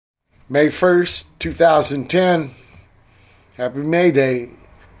May 1st, 2010. Happy May Day.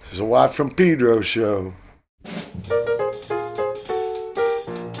 This is a Watt from Pedro Show.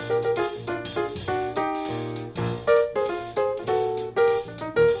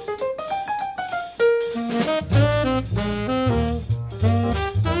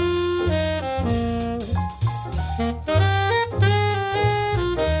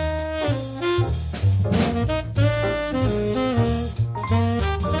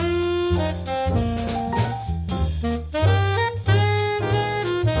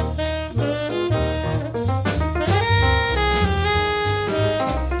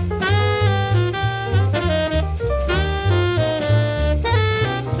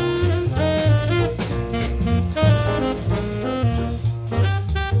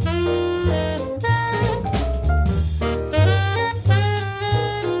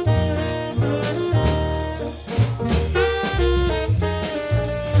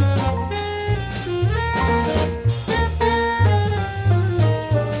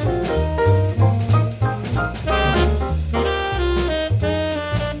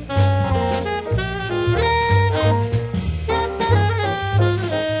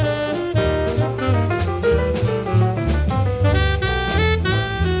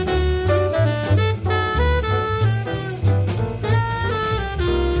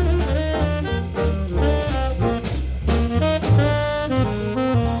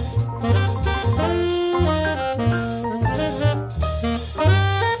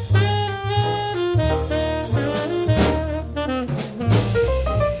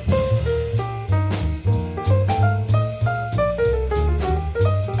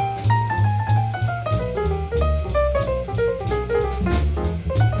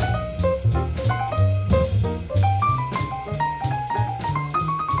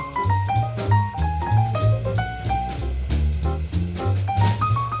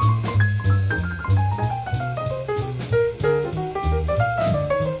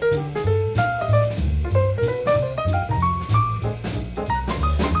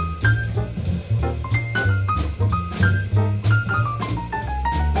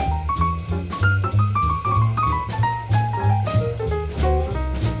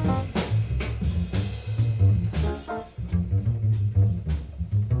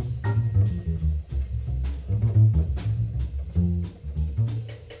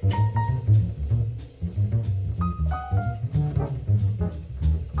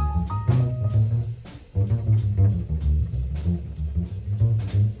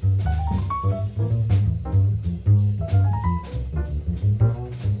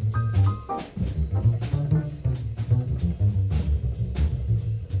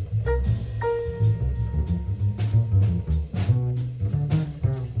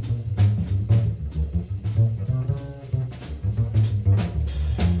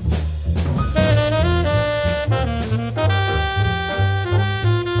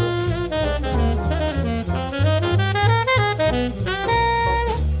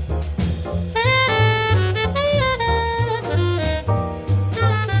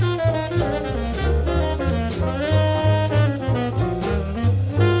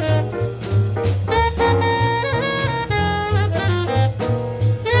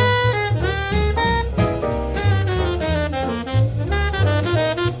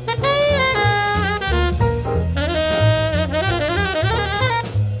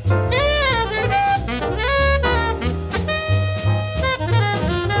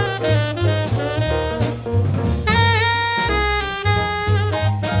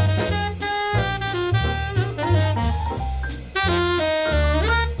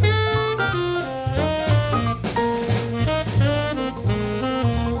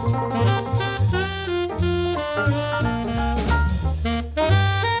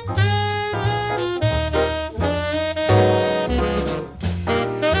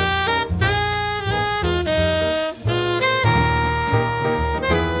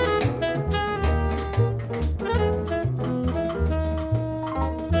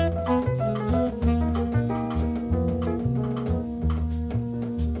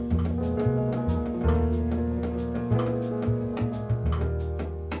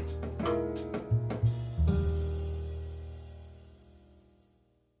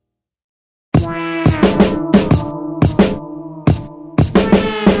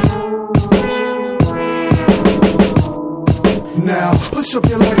 Push up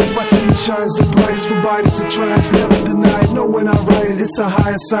your lighters, my team shines the brightest for bodies to try and never deny it. Know when I write it, it's a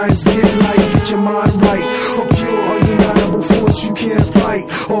higher science. Get light, get your mind right. A pure, undeniable force you can't fight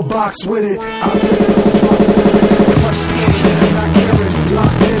or box with it. I let it, drop it, touch it, not caring,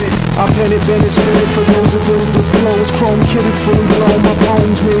 locked in it. I pen it, bend it, spin it for those of them with flows. Chrome kitted, fully blown, my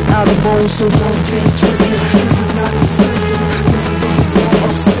bones made out of bone. know, so don't get it twisted. This is not the symptom, this is a result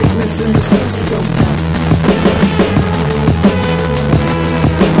of sickness in the system.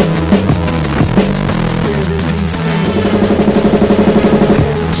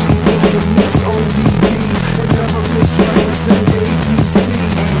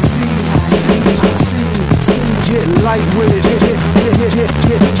 Get light with it, get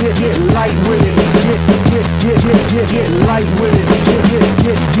light with it, get light with it, get light with it,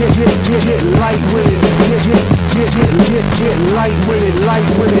 get light with it, light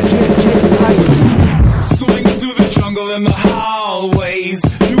with it, get light. Swinging through the jungle in the hallways,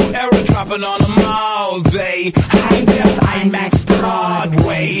 new era dropping on a mild day. High def IMAX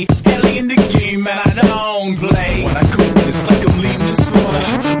Broadway, alien the game and I don't play. When I go, it's like I'm leaving the slaughter.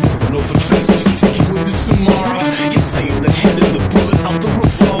 Rolling over tracks, just take you into tomorrow. Yes, I am the head of the bullet out the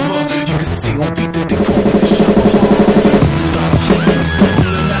revolver. You can see on beat that they call me the shop of horror.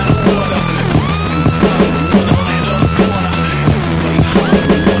 Pulling out of water, things flying, wanna land on the corner. Everybody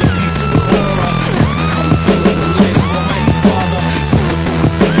hollering, want a piece of the aura. Cause I come through with the light of Almighty Father. Singing for the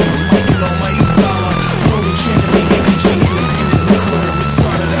season with Mike and Almighty Dollar. Rolling Trinity, energy, independent recorder. It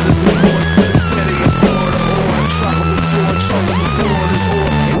started out of New York, but it's steady in Florida. Or a tropical tour, trouble in Florida's or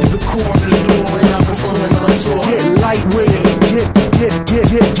in the corner's door. And I'm performing on a tour. Get light with it,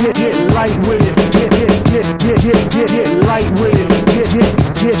 get light with it, get light with it,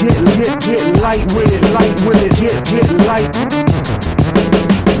 get light with it, light with it, get light.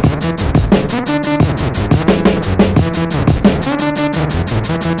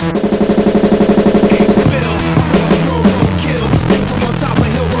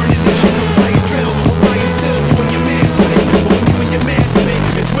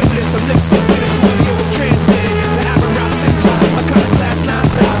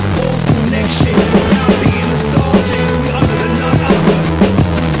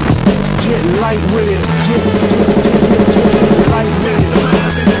 Light with it,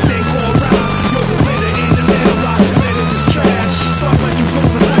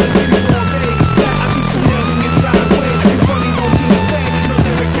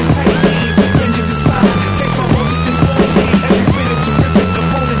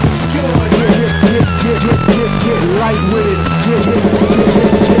 get light with it.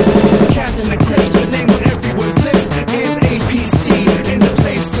 Casting the clips, the name on everyone's lips is APC in the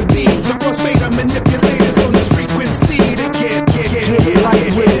place to be. The crossfader manipulators on this frequency to get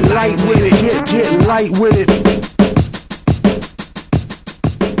light with it, light with it, get light with it.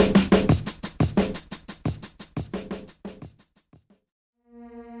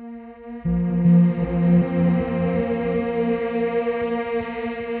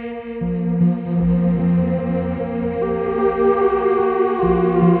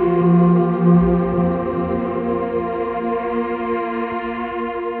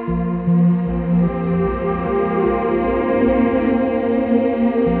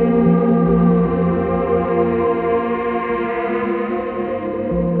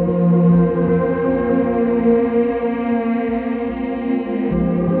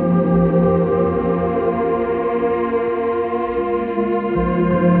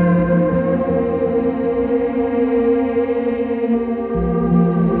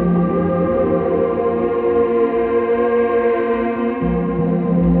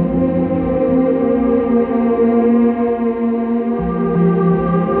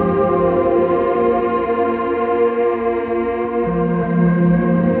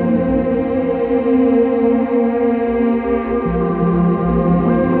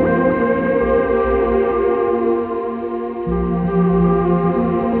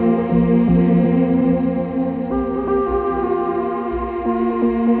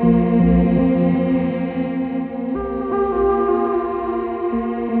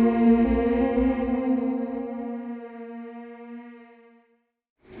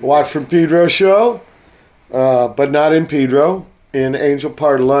 Watt from Pedro Show, but not in Pedro, in Angel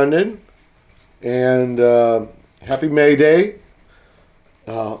part of London. And happy May Day.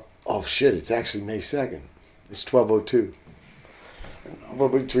 Oh shit, it's actually May 2nd. It's 12:02.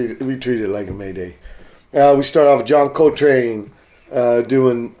 But we treat it like a May Day. We start off with John Coltrane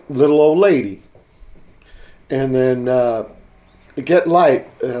doing Little Old Lady. And then Get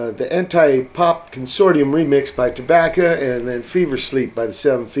Light, the anti-pop consortium remix by Tobacco, and then Fever Sleep by the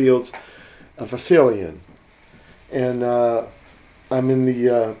Seven Fields of Aphelion. And I'm in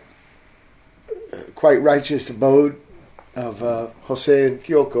the quite righteous abode of Jose and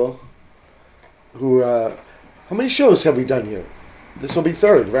Kyoko, who, how many shows have we done here? This will be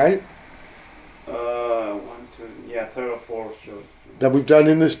third, right? Third or fourth show. That we've done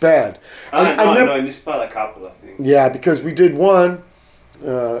in this pad. No, in this pad a couple, I think. Yeah, because we did one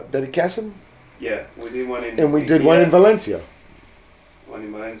Benicassim? Yeah, we did one in. And we did one in Valencia. One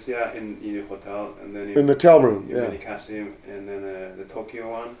in Valencia, in the hotel, and then In the hotel room, in yeah. Benicassim, and then the Tokyo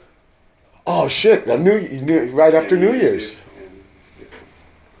one. Oh shit! The right after New Year's.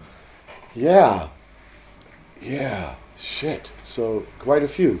 Yeah. Yeah. Shit. So quite a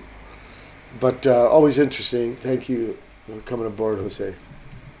few, but always interesting. Thank you for coming aboard, Jose.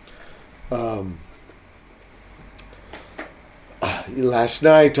 Last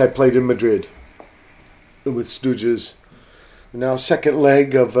night I played in Madrid with Stooges. Now second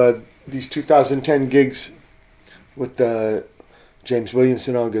leg of these 2010 gigs with James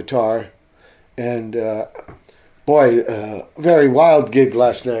Williamson on guitar. And very wild gig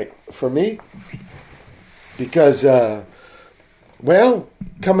last night for me. Because,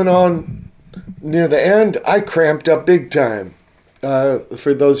 coming on near the end, I cramped up big time.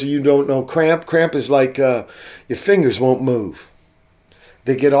 For those of you who don't know, cramp is like your fingers won't move.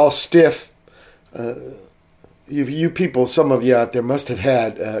 They get all stiff. You people, some of you out there must have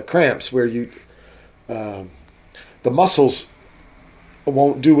had cramps where the muscles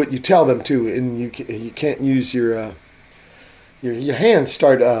won't do what you tell them to, and you can't use your hands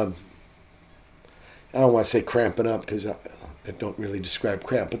start. I don't want to say cramping up because I don't really describe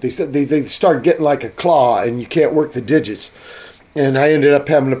cramp, but they start getting like a claw, and you can't work the digits. And I ended up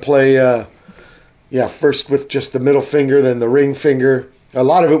having to play, first with just the middle finger, then the ring finger. A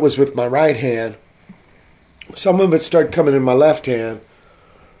lot of it was with my right hand. Some of it started coming in my left hand.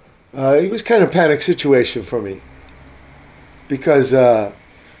 It was kind of a panic situation for me because I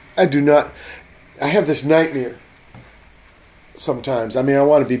have this nightmare sometimes. I mean, I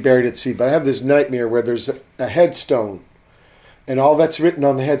want to be buried at sea, but I have this nightmare where there's a headstone, and all that's written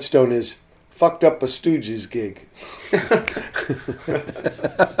on the headstone is "fucked up a Stooges gig."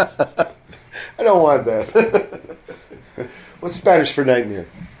 I don't want that. What's Spanish for nightmare?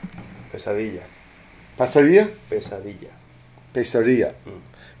 Pesadilla. Pasadilla? Pesadilla. Pesadilla.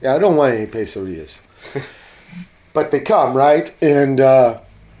 Yeah, I don't want any pesadillas. But they come, right? And,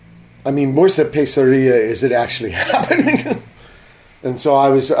 worse than pesadilla is it actually happening. And so I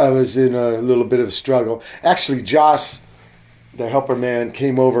was in a little bit of a struggle. Actually, Joss, the helper man,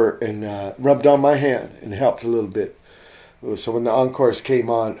 came over and rubbed on my hand and helped a little bit. So when the encores came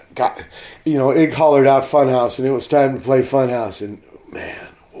on, Ig hollered out Funhouse, and it was time to play Funhouse. And, man,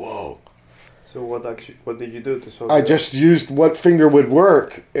 whoa. So what did you do to solve I just used what finger would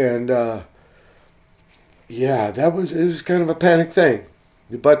work, and it was kind of a panic thing,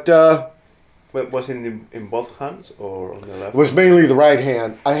 but was it in both hands or on the left? It was mainly the right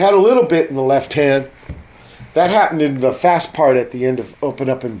hand. I had a little bit in the left hand. That happened in the fast part at the end of Open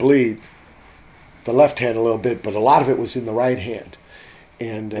Up and Bleed. The left hand a little bit, but a lot of it was in the right hand.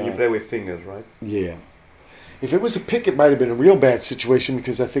 And you play with fingers, right? Yeah. If it was a pick, it might have been a real bad situation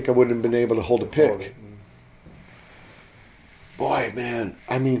because I think I wouldn't have been able to hold a pick. Boy, man.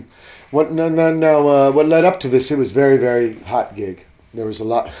 I mean, what led up to this, it was very, very hot gig. There was a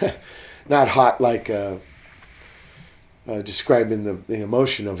lot, not hot like describing the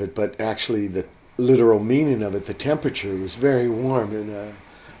emotion of it, but actually the literal meaning of it. The temperature was very warm, and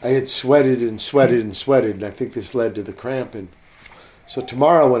I had sweated and sweated and sweated, and I think this led to the cramping. So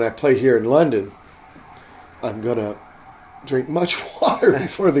tomorrow when I play here in London, I'm going to drink much water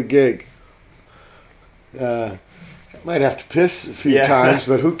before the gig. I might have to piss a few times,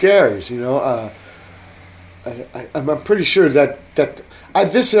 but who cares, I'm pretty sure that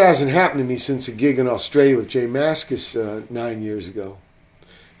this hasn't happened to me since a gig in Australia with Jay Mascis 9 years ago.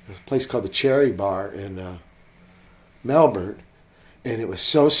 There's a place called the Cherry Bar in Melbourne. And it was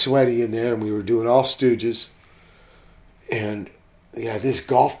so sweaty in there, and we were doing all Stooges. And this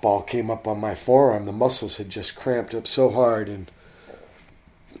golf ball came up on my forearm. The muscles had just cramped up so hard, and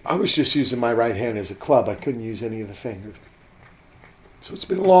I was just using my right hand as a club. I couldn't use any of the fingers. So it's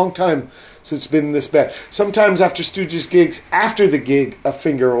been a long time since it's been this bad. Sometimes after Stooges gigs, after the gig, a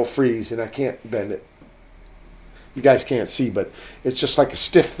finger will freeze, and I can't bend it. You guys can't see, but it's just like a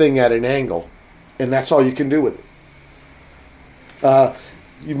stiff thing at an angle, and that's all you can do with it.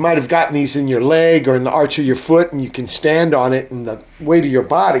 You might have gotten these in your leg or in the arch of your foot, and you can stand on it, and the weight of your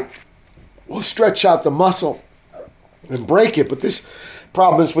body will stretch out the muscle and break it. But this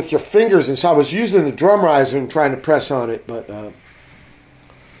problem is with your fingers, and so I was using the drum riser and trying to press on it. But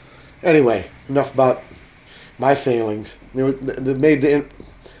anyway, enough about my failings. They made the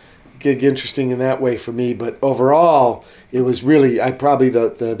gig interesting in that way for me, but overall, it was really probably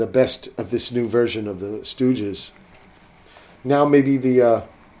the best of this new version of the Stooges. Now maybe it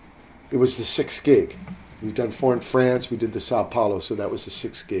was the 6th gig. We've done 4 in France. We did the Sao Paulo, so that was the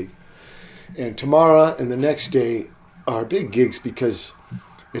 6th gig. And tomorrow and the next day are big gigs because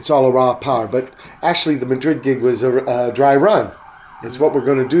it's all a raw power. But actually, the Madrid gig was a dry run. It's what we're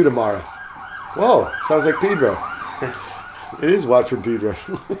going to do tomorrow. Whoa, sounds like Pedro. It is Watt from Pedro.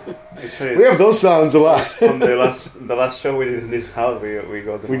 Actually, We have those sounds a lot. on the last show we did in this house, we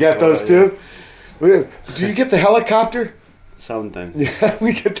got We got those too? Do you get the helicopter? Sometimes. Yeah,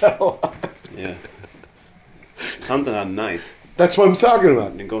 we get that a lot. Yeah. Sometimes at night. That's what I'm talking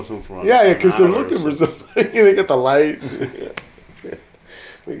about. It goes on for Yeah, because they're an hour or looking for so. somebody. They get the light.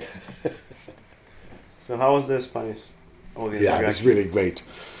 So how was the Spanish audience? Yeah, it was really great.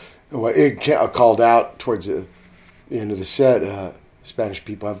 Well, it called out towards the end of the set, Spanish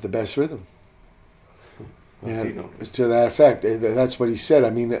people have the best rhythm. And to that effect, that's what he said. I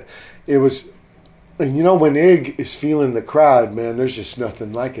mean, it was, and you know, when Ig is feeling the crowd, man, there's just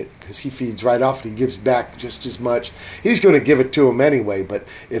nothing like it, because he feeds right off and he gives back just as much. He's going to give it to them anyway, but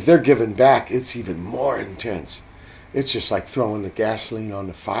if they're giving back, it's even more intense. It's just like throwing the gasoline on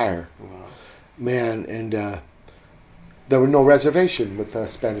the fire. Wow. Man, and there were no reservation with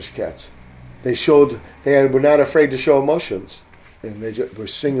Spanish cats. They were not afraid to show emotions, and they were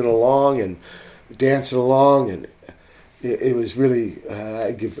singing along and dancing along, and it was really,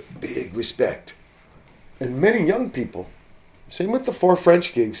 I give big respect. And many young people, same with the 4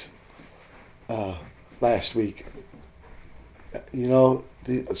 French gigs last week. You know,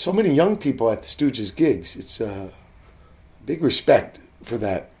 so many young people at the Stooges gigs. It's big respect for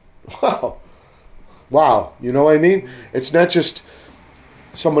that. Wow, you know what I mean? It's not just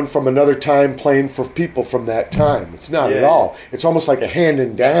someone from another time playing for people from that time. It's not at all. It's almost like a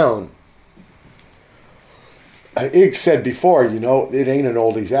handing down. Ig said before, you know, it ain't an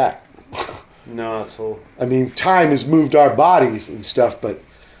oldies act. No, that's all. I mean, time has moved our bodies and stuff, but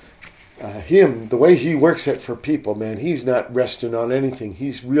him, the way he works it for people, man, he's not resting on anything.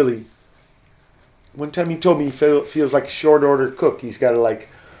 He's really... One time he told me he feels like a short order cook. He's got to, like,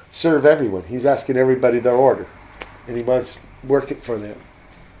 serve everyone. He's asking everybody their order, and he wants to work it for them.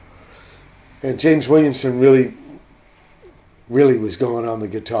 And James Williamson really was going on the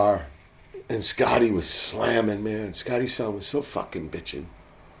guitar, and Scotty was slamming, man. Scotty's song was so fucking bitchin'.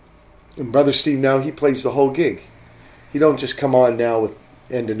 And Brother Steve now, he plays the whole gig. He don't just come on now with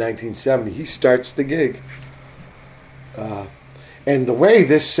end of 1970. He starts the gig. And the way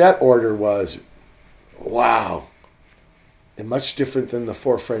this set order was, wow. And much different than the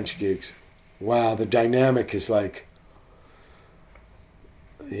 4 French gigs. Wow, the dynamic is like,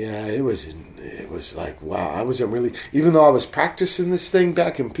 yeah, it was like, wow. I wasn't really, even though I was practicing this thing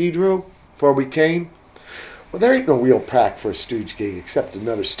back in Pedro before we came, well, there ain't no real prac for a Stooge gig except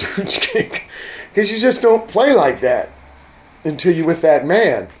another Stooge gig. Because you just don't play like that until you're with that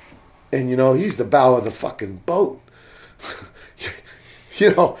man. And, you know, he's the bow of the fucking boat.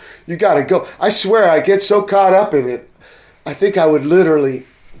 You know, you got to go. I swear, I get so caught up in it, I think I would literally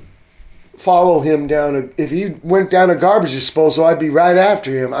follow him down. If he went down a garbage disposal, I'd be right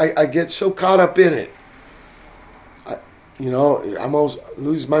after him. I get so caught up in it. I almost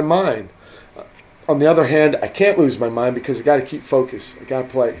lose my mind. On the other hand, I can't lose my mind because I got to keep focus. I got to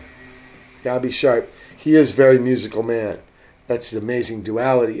play. Got to be sharp. He is a very musical man. That's the amazing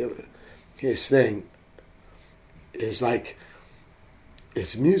duality of his thing. Is like,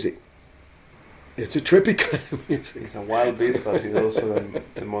 it's music. It's a trippy kind of music. He's a wild beast, but he's also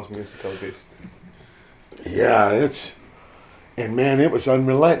the most musical beast. Yeah, and man, it was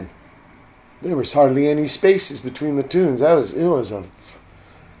unrelenting. There was hardly any spaces between the tunes. It was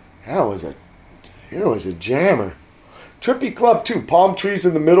a jammer. Trippy club too. Palm trees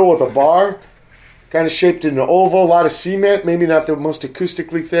in the middle with a bar, kind of shaped in an oval. A lot of cement. Maybe not the most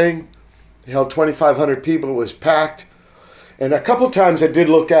acoustically thing. It held 2,500 people. It was packed. And a couple times I did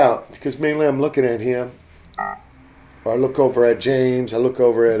look out, because mainly I'm looking at him. Or I look over at James. I look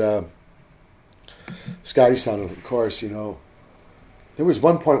over at Scotty's son, of course, you know. There was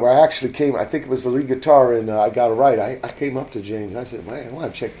one point where I actually came, I think it was the lead guitar, and I got it right. I came up to James. I said, man, I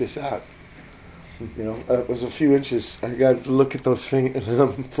want to check this out. You know, it was a few inches. I got to look at those fingers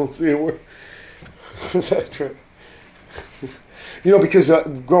and see where was that trip. You know, because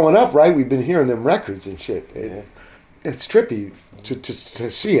growing up, right, we've been hearing them records and shit. It's trippy to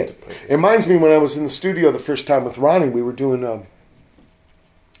see it. It reminds me when I was in the studio the first time with Ronnie, we were doing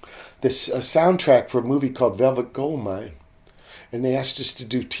this soundtrack for a movie called Velvet Goldmine. And they asked us to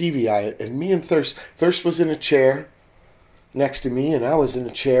do TVI. And me and Thirst was in a chair next to me, and I was in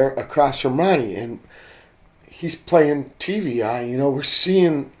a chair across from Ronnie. And he's playing TVI. You know, we're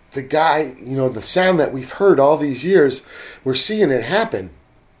seeing the guy, you know, the sound that we've heard all these years, we're seeing it happen.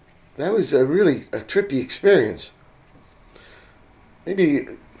 That was really a trippy experience. Maybe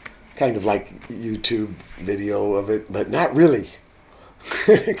kind of like YouTube video of it, but not really.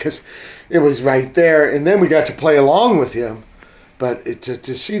 because it was right there. And then we got to play along with him. But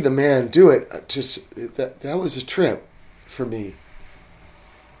to see the man do it, that was a trip for me.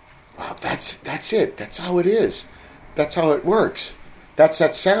 Wow, that's it. That's how it is. That's how it works. That's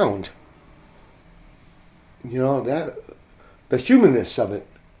that sound. You know, that the humanness of it.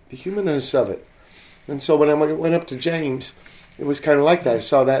 The humanness of it. And so when I went up to James, it was kind of like that. I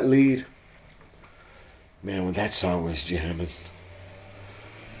saw that lead. Man, when that song was jamming.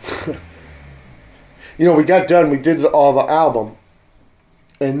 You know, we got done. We did all the album.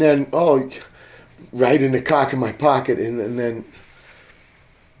 And then, right in the cock in my pocket. And then,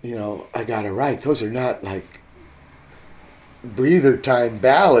 you know, I got to write. Those are not like breather time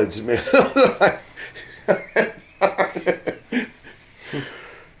ballads, man.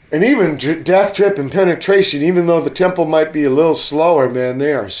 And even Death Trip and Penetration, even though the tempo might be a little slower, man,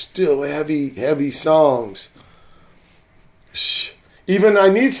 they are still heavy, heavy songs. Even I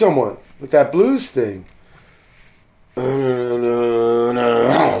Need Someone with that blues thing.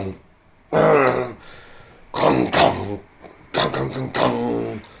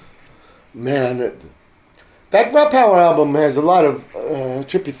 Man, that Raw Power album has a lot of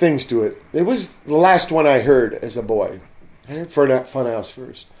trippy things to it. It was the last one I heard as a boy. I heard Funhouse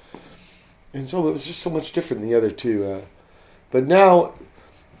first. And so it was just so much different than the other two. But now,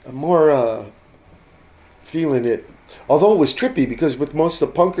 I'm more feeling it. Although it was trippy, because with most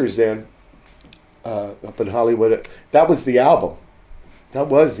of the punkers then, up in Hollywood, that was the album. That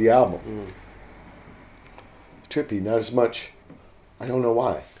was the album. Trippy, not as much. I don't know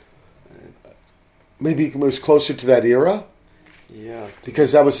why. Maybe it was closer to that era. Yeah.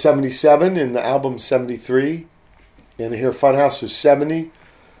 Because that was 77 and the album's 73. And here Funhouse was 70.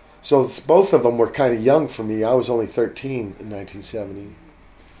 So both of them were kind of young for me. I was only 13 in 1970.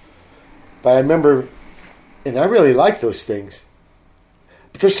 But I remember, and I really like those things.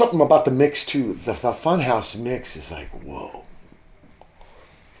 But there's something about the mix too. The Funhouse mix is like, whoa.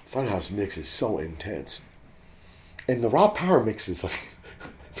 Funhouse mix is so intense. And the Raw Power mix was like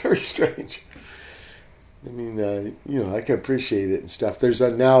very strange. I mean, you know, I can appreciate it and stuff. There's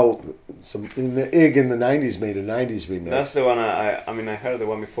now some in the IG in the '90s made a '90s remix. That's the one I mean, I heard the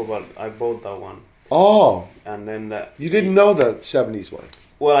one before, but I bought that one. Oh, and then you didn't know the '70s one?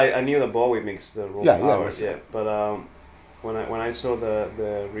 Well, I knew the Bowie mix, the Raw Power, yeah. But when I saw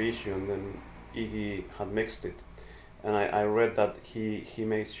the reissue, and then Iggy had mixed it, and I read that he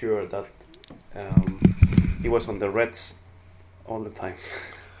made sure that he was on the reds all the time.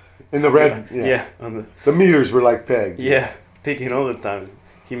 In the red, yeah. The meters were like pegged. Yeah, picking all the time.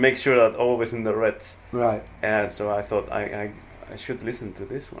 He makes sure that always in the reds. Right. And so I thought I should listen to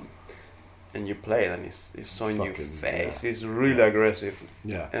this one. And you play it, and it's so in your face. Yeah. It's really aggressive.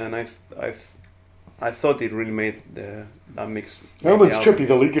 Yeah. And I thought it really made that mix. That one's trippy.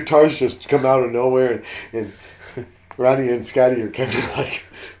 The lead guitars just come out of nowhere, and Ronnie and Scotty are kind of like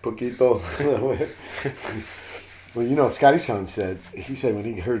poquito. Well, you know, Scotty Son said when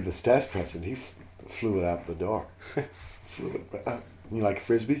he heard the stash pressing, he flew it out the door. Flew it. You like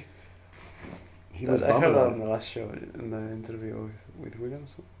Frisbee? He was I heard bumming that on in the last show, in the interview with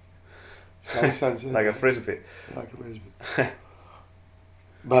Williams. Scotty Son said like a Frisbee. Like a Frisbee.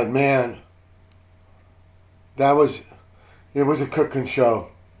 But man, it was a cooking show.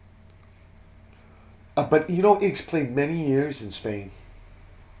 But you know, Iggs played many years in Spain.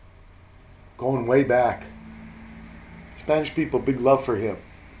 Going way back. Spanish people, big love for him.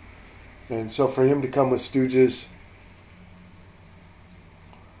 And so for him to come with Stooges,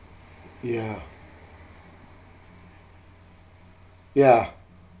 yeah.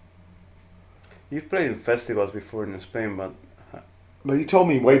 You've played in festivals before in Spain, but you told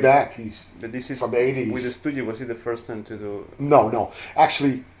me way back but this is from the 80s. With the studio, was it the first time to do? No.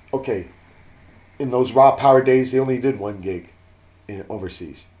 Actually, okay. In those Raw Power days, they only did one gig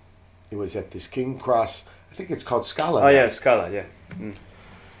overseas. It was at this King Cross. I think it's called Scala. Oh, yeah, Scala, yeah. Mm.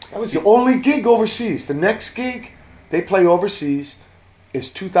 That was the only gig overseas. The next gig they play overseas is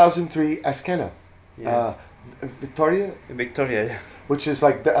 2003 Askena. Yeah. Victoria, yeah. which is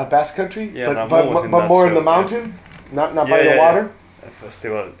like a Basque country, yeah, but more in the mountain, not by the water. A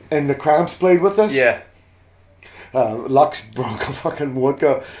festival. And the Cramps played with us. Yeah. Lux broke a fucking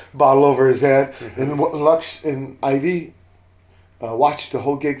vodka bottle over his head, and Lux and Ivy watched the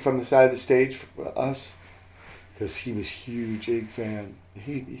whole gig from the side of the stage for us. Because he was a huge Ig fan.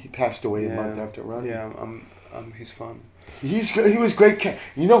 He passed away a month after running. Yeah, I'm his fan. He was great.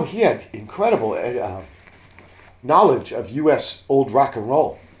 You know, he had incredible knowledge of U.S. old rock and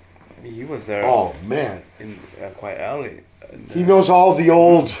roll. He was there. Oh man, in quite early. He knows all the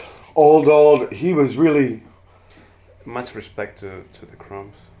old. He was really. much respect to the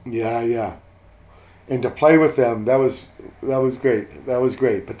crumbs. Yeah. And to play with them, that was great. That was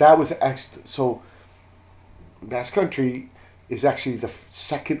great. But that was actually so. Basque Country is actually the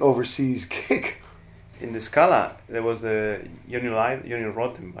second overseas gig. In the Scala, there was a Johnny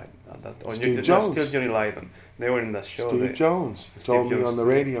Rottenbein. Steve Jones. Still Johnny Lydon. They were in that show. Steve Jones told me on the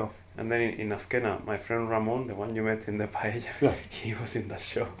radio. And then in Afkena, my friend Ramon, the one you met in the paella, he was in that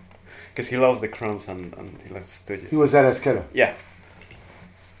show. Because he loves the crumbs and he likes the Stooges. He was at Esquena. Yeah.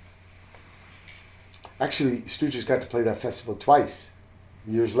 Actually, Stooges got to play that festival twice.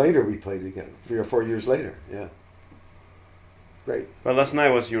 Years later, we played it again. 3 or 4 years later. Yeah. Great. Well, last night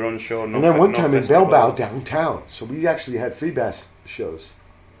was your own show. And then one time in Bilbao, downtown. So we actually had 3 bass shows.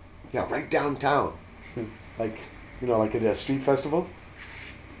 Yeah, right downtown. Like at a street festival.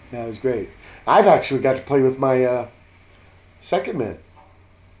 Yeah, it was great. I've actually got to play with my second man.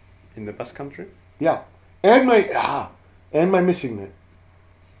 In the Basque Country? Yeah. And my missing man.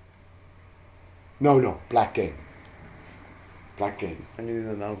 No, Black Game. And you did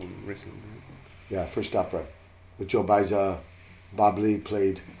an album recently. Yeah, first opera. With Joe Baiza, Bob Lee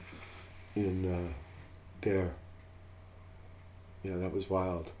played in there. Yeah, that was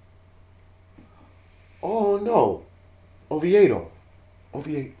wild. Oh no, Oviedo.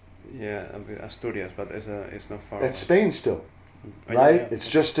 Yeah, Asturias, but it's not far. That's Spain still, Oh, right? yeah. It's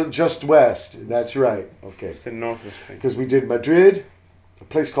just west. That's right. Okay. It's the north of Spain. Because we did Madrid, a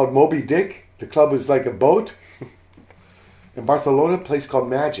place called Moby Dick. The club was like a boat. In Barcelona, a place called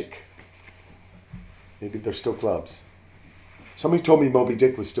Magic. Maybe they're still clubs. Somebody told me Moby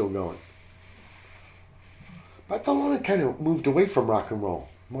Dick was still going. Barcelona kind of moved away from rock and roll.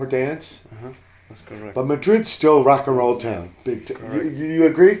 More dance. That's correct. But Madrid's still rock and roll town. Big you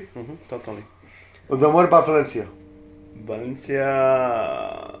agree? Totally. Well, then what about Valencia?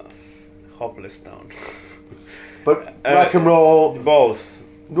 Valencia, hopeless town. But rock and roll. Both.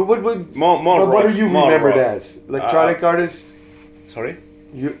 What More are you more remembered rock. as? Electronic artist? Sorry?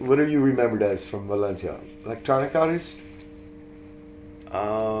 What are you remembered as from Valencia? Electronic artist?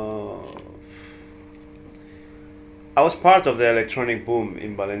 I was part of the electronic boom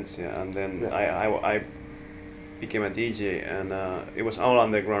in Valencia, and then I became a DJ, and it was all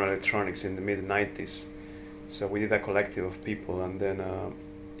underground electronics in the mid-90s. So we did a collective of people, and then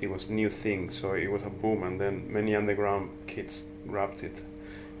it was new thing, so it was a boom, and then many underground kids grabbed it.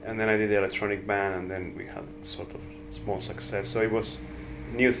 And then I did the electronic band, and then we had sort of small success. So it was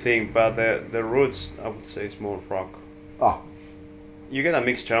a new thing, but the roots, I would say, is more rock. You get a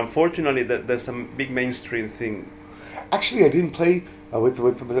mixture. Unfortunately, there's a big mainstream thing. Actually, I didn't play with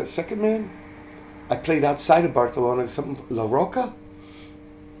that second man. I played outside of Barcelona, something La Roca.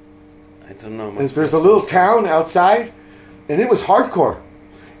 I don't know. There's a little town outside, and it was hardcore.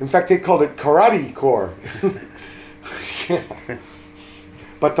 In fact, they called it karate core.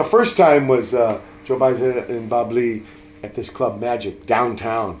 But the first time was Joe Baiza and Bob Lee at this club Magic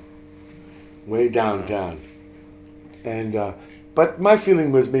downtown, way downtown, and but my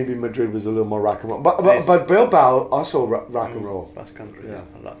feeling was maybe Madrid was a little more rock and roll, but Bilbao also rock and roll. Basque Country, Yeah.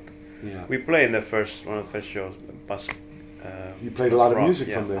 a lot. Yeah, We played in one of the first shows. Basque. you played a lot of rock, music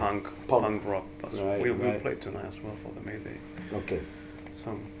yeah, from there. punk rock. Right, we right. played tonight as well for the May Day. Okay,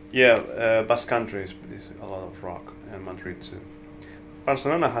 So Basque Country is a lot of rock, and Madrid too.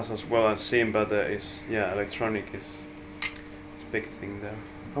 Barcelona has as well a scene, but electronic is a big thing there.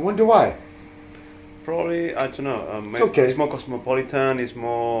 I wonder why. Probably, I don't know. It's okay. It's more cosmopolitan. It's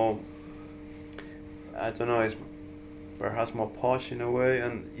more, I don't know. It's perhaps more posh in a way,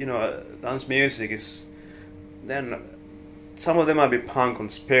 and dance music is. Then some of them might be punk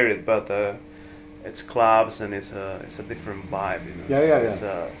on spirit, but it's clubs and it's a different vibe. It's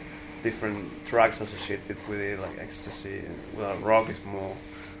different drugs associated with it, like ecstasy. Well, rock is more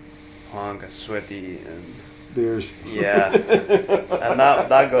punk and sweaty and beers. yeah, and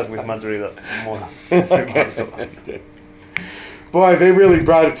that goes with Madrid more. Boy, they really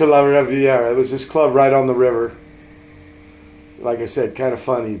brought it to La Riviera. It was this club right on the river. Like I said, kind of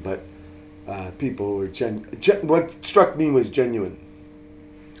funny, but people were what struck me was genuine.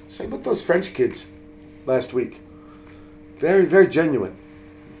 Same with those French kids last week. Very, very genuine.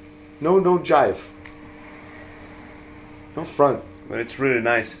 No jive. No front. But it's really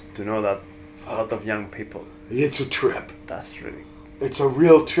nice to know that a lot of young people. It's a trip. That's really. It's a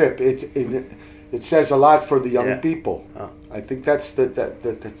real trip. It says a lot for the young people. Oh. I think that's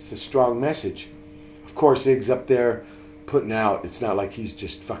the strong message. Of course, Ig's up there putting out. It's not like he's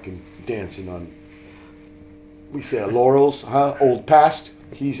just fucking dancing on. We say laurels, old past.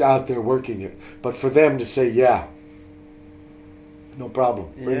 He's out there working it. But for them to say, yeah, no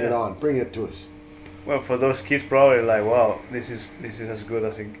problem. Bring it on. Bring it to us. Well, for those kids, probably like, wow, this is as good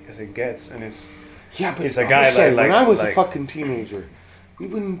as it gets, and it's Yeah, but it's a I guy would say, like when I was a like- fucking teenager, we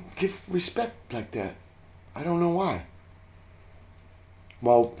wouldn't give respect like that. I don't know why.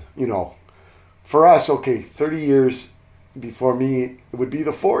 Well, you know, for us, okay, 30 years before me, it would be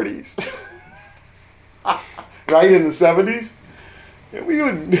the 40s. Right, in the 70s? Yeah, we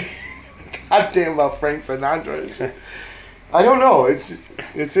wouldn't goddamn about Frank Sinatra and shit. I don't know.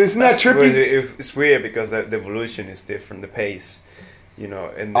 Isn't that trippy? It's weird because the evolution is different, the pace. You know,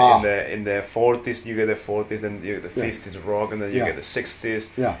 in the 40s you get the 40s, then you get the 50s rock, and then you get the 60s.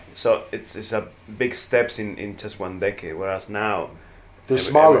 Yeah. So it's a big steps in just one decade. Whereas now They're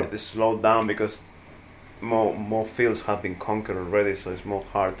smaller. They slowed down because more fields have been conquered already. So it's more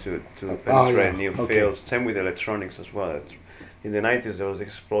hard to penetrate new fields. Same with electronics as well. In the 90s there was the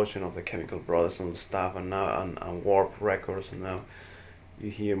explosion of the Chemical Brothers and the stuff, and now and Warp Records, and now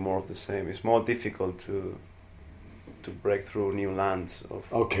you hear more of the same. It's more difficult to break through new lands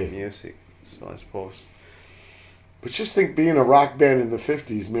of music, so I suppose. But just think, being a rock band in the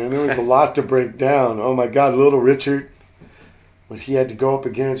 50s, man, there was a lot to break down. Oh my God, Little Richard, when he had to go up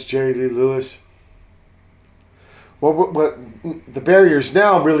against Jerry Lee Lewis. Well, what the barriers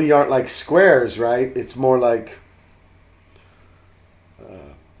now really aren't like squares, right? It's more like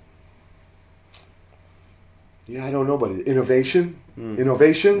I don't know, but innovations.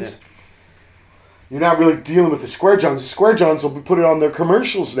 Yeah. You're not really dealing with the Square Johns. The Square Johns will put it on their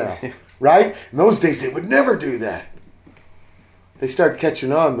commercials now, right? In those days, they would never do that. They started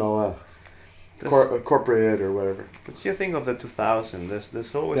catching on, though, corporate or whatever. But you think of the 2000s,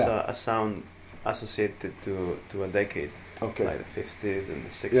 there's always a sound associated to a decade, like the 50s and the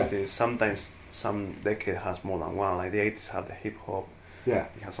 60s. Yeah. Sometimes some decade has more than one, like the 80s have the hip-hop. Yeah.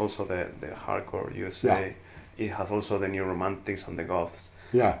 It has also the hardcore USA. Yeah. It has also the new romantics and the goths.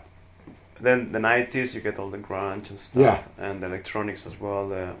 Yeah. Then the 90s, you get all the grunge and stuff, and the electronics as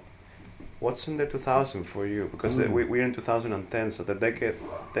well. What's in the 2000 for you? Because we're in 2010, so the decade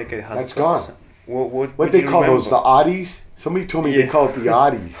has... That's gone. What they call those, the oddies? Somebody told me they call it the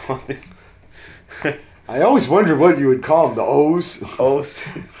oddies. I always wondered what you would call them, the O's. O's.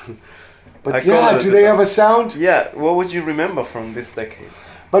 But do they have a sound? Yeah, what would you remember from this decade?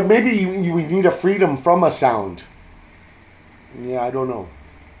 But maybe we need a freedom from a sound. Yeah, I don't know.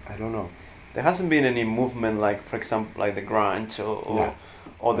 There hasn't been any movement like, for example, like the grunge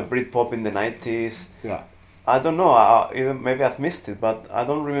or the Britpop in the 90s. Yeah. I don't know. Maybe I've missed it, but I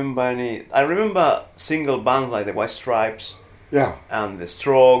don't remember any. I remember single bands like the White Stripes. Yeah. And the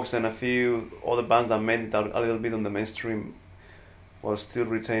Strokes and a few other bands that made it a little bit on the mainstream while still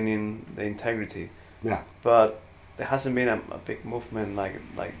retaining the integrity. Yeah. But there hasn't been a big movement like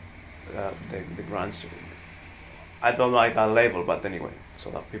the grunge. I don't like that label, but anyway,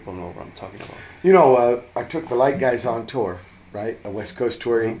 so that people know what I'm talking about. You know, I took the Light guys on tour, right? A West Coast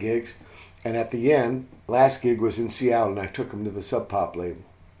tour, 8 gigs. And at the end, last gig was in Seattle, and I took them to the Sub Pop label.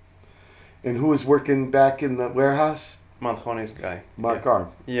 And who was working back in the warehouse? Manjone's guy. Mark Arm.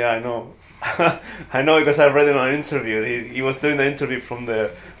 Yeah, I know. I know because I read it on an interview. He was doing the interview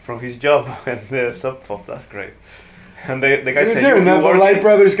from his job at the Sub Pop. That's great. And the guy said, and then the Light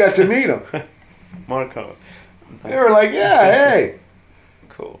brothers got to meet him. Mark Arm. Nice. They were like, yeah, hey.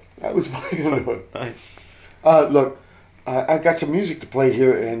 Cool. That was my one. Nice. Look, I've got some music to play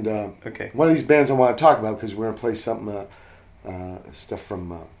here, and one of these bands I want to talk about, because we're going to play some stuff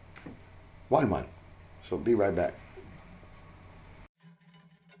from Oneone. So be right back.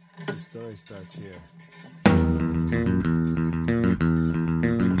 The story starts here.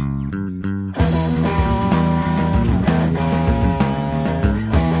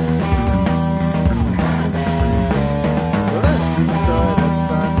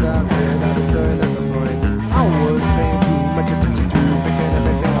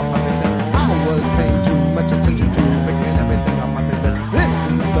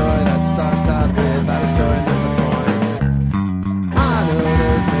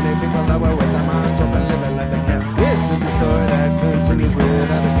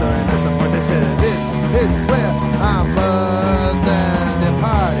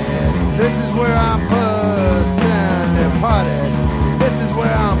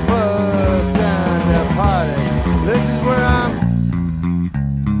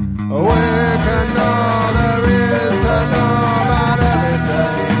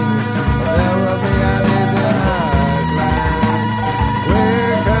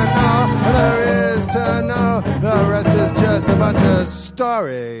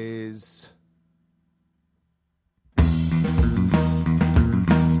 Stories.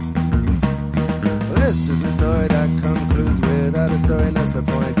 This is a story that concludes without a story, and that's the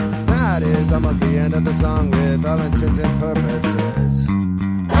point. Not that is almost the end of the song with all intents and purposes.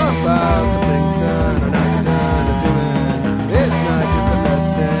 About some things done or not done or doing. It's not just a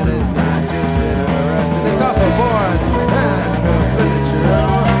lesson, it's not just interesting. It's also boring and completely true.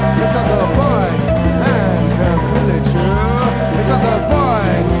 It's also boring and completely true. It's also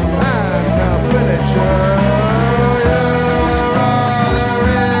boring and completely true. You're all there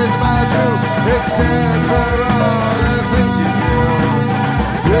is about you, except for all the things you do.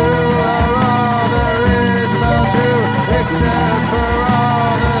 You are all there is about you, except for all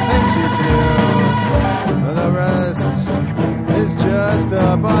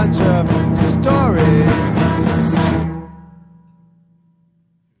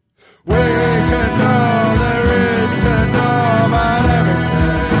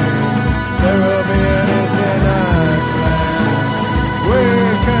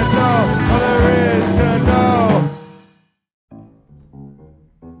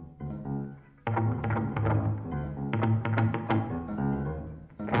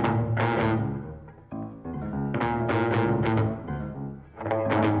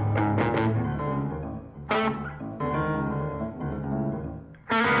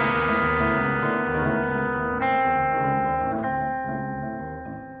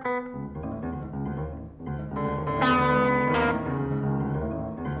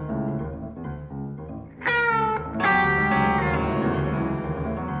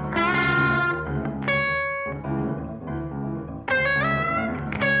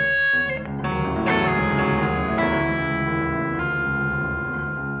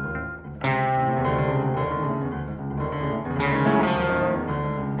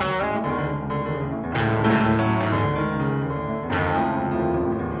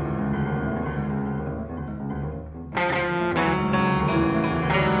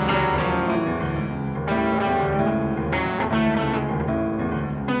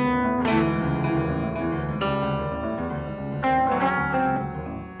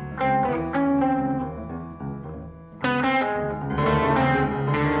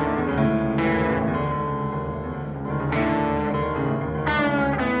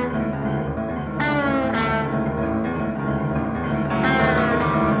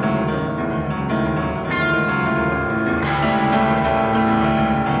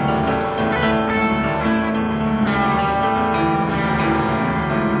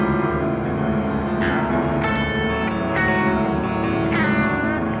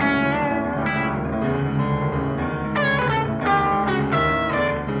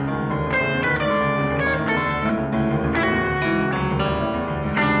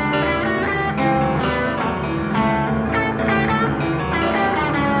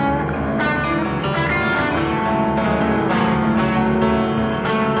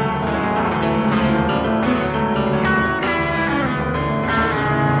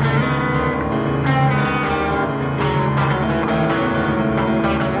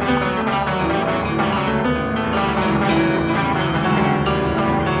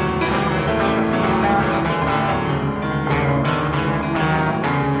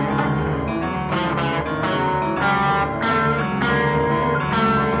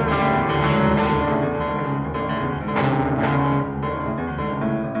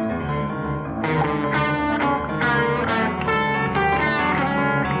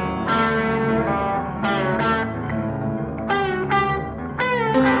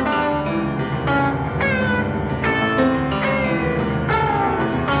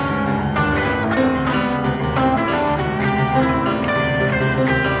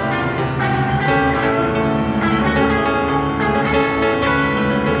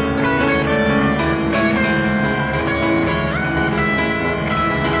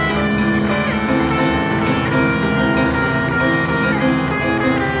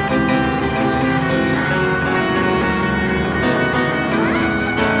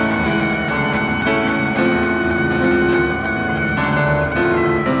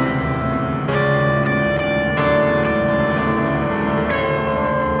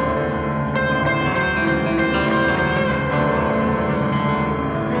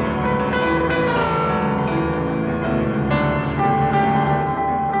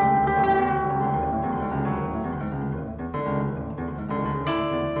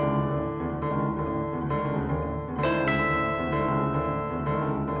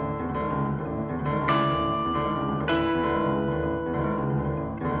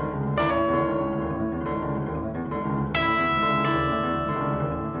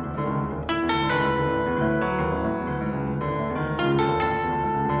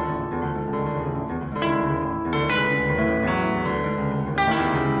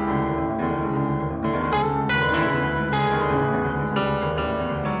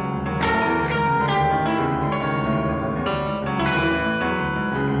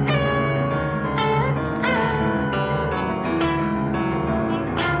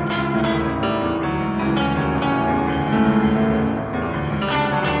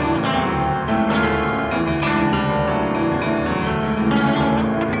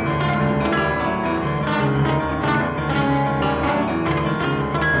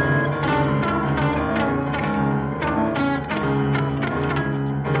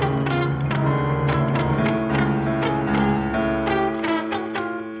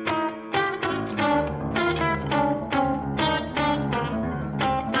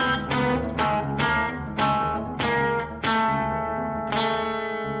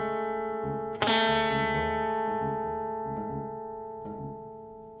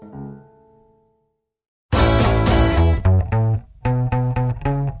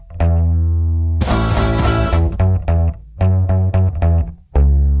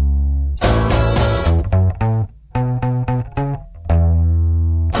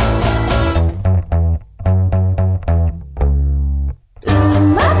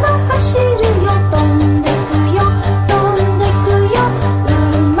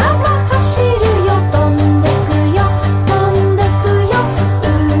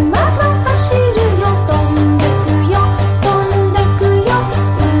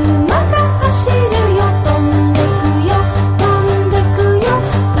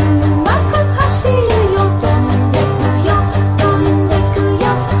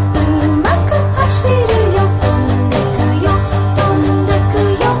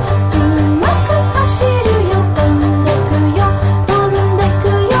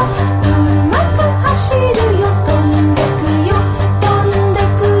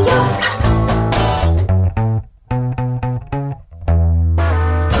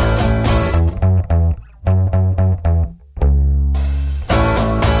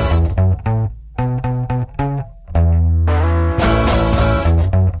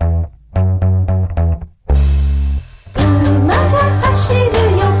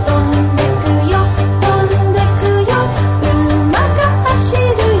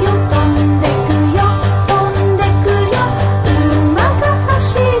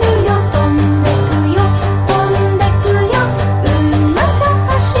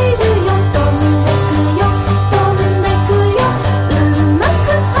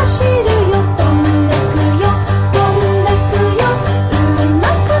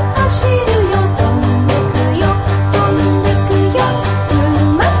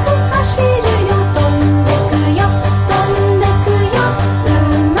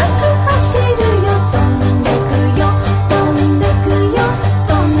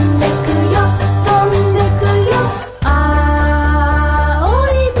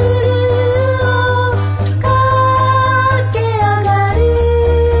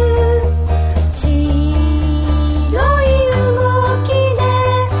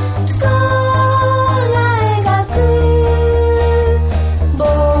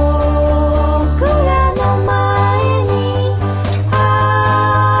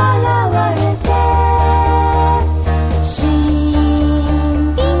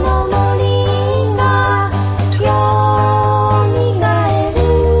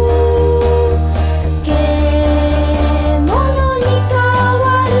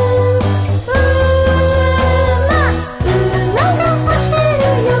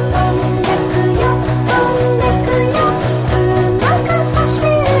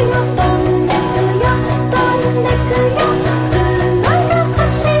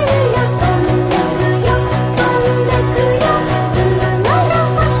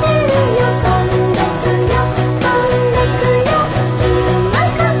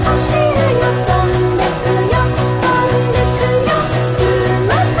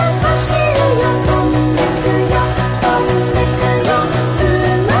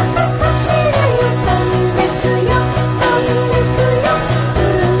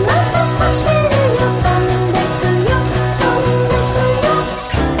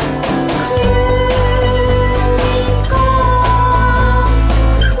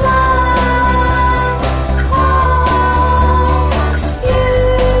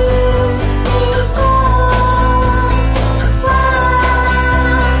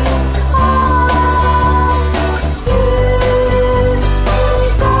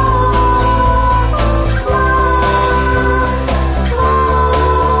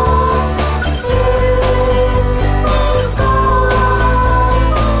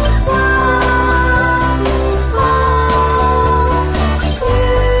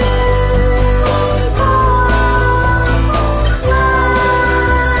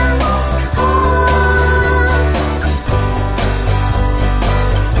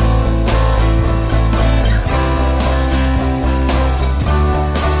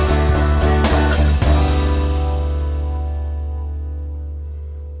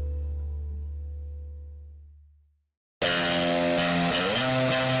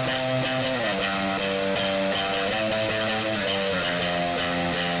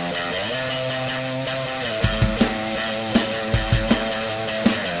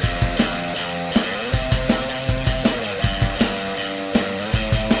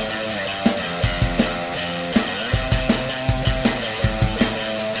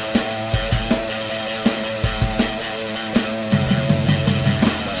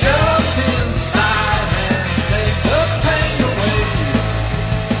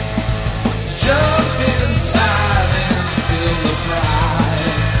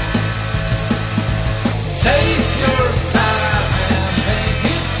Take your time and make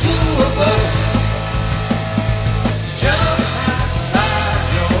it two of us. Jump outside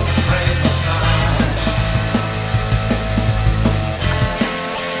your frame of mind.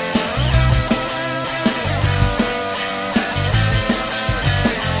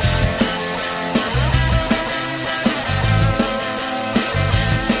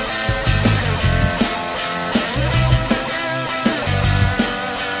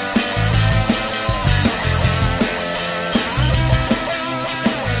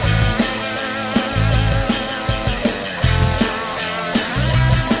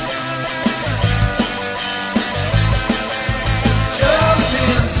 Jump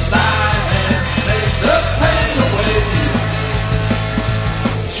inside and take the pain away.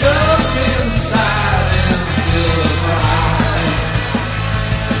 Jump inside and feel the pride.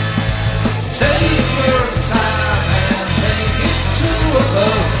 Take your time and make it two of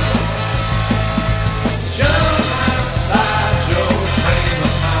us. Jump outside your frame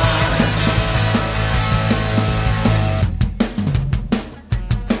of mind.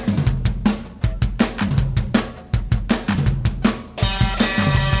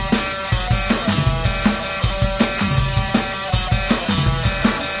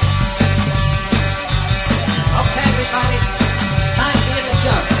 Okay, everybody, it's time for you to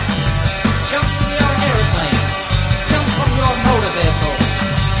jump. Jump from your airplane. Jump from your motor vehicle.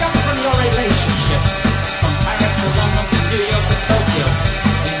 Jump from your relationship. From Paris to London to New York to Tokyo.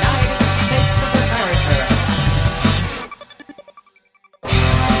 United States of America.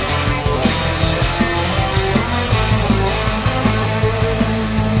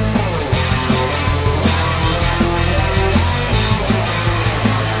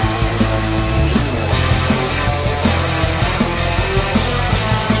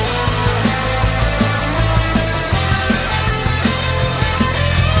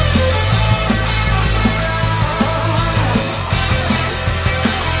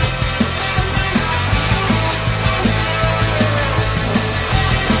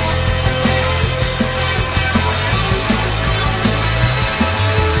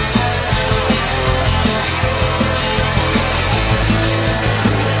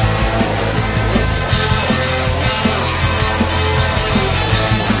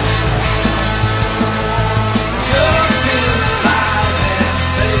 Jump inside and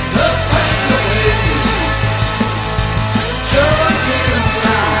take the pain away. Jump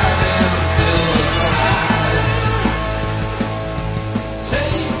inside and feel the pride.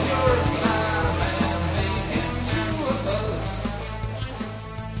 Take your time and make it two of us.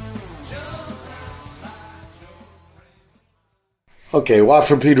 Jump outside your Okay, Watt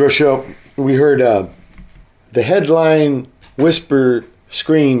from Pedro Show. We heard the headline Whisper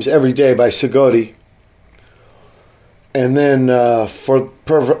Screams Every Day by Tsigoti. And then for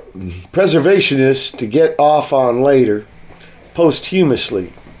preservationists to get off on later,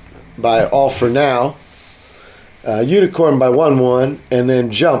 posthumously by All For Now, Unicorn by Oneone, and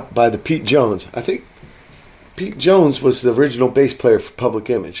then Jump by the Pete Jones. I think Pete Jones was the original bass player for Public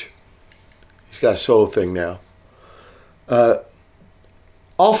Image. He's got a solo thing now.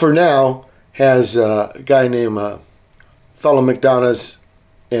 All For Now has a guy named Thala McDonough's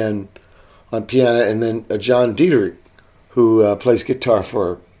and on piano, and then John Dieterich, who plays guitar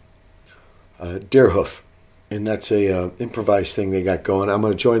for Deerhoof, and that's a improvised thing they got going. I'm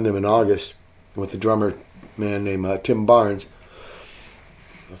going to join them in August with a drummer man named Tim Barnes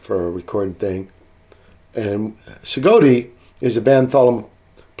for a recording thing. And Tsigoti is a band Thala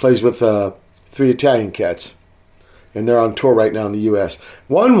plays with 3 Italian cats, and they're on tour right now in the U.S.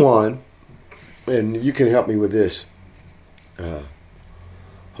 One, and you can help me with this,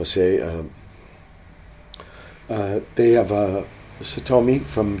 Jose. They have Satomi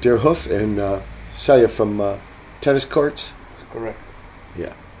from Deerhoof and Saya from Tennis Courts. That's correct.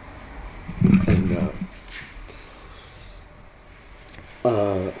 Yeah. And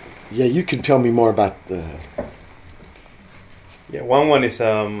yeah, you can tell me more about the. Yeah, One is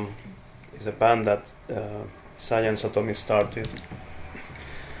a band that Saya and Satomi started,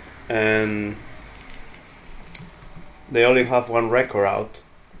 and they only have one record out,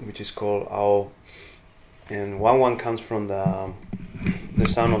 which is called Ao, and One comes from the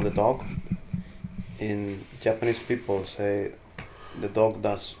sound of the dog. In Japanese, people say the dog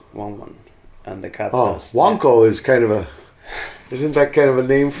does one, and the cat does. Wanko is kind of a. Isn't that kind of a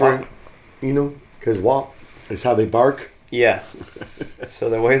name for, because wonk is how they bark. Yeah. So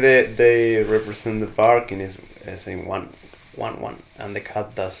the way they represent the barking is saying one, and the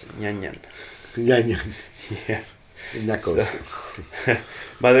cat does nyan. Yeah. Yeah. Knuckles. So,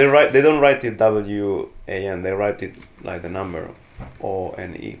 but they don't write it WAN. They write it like the number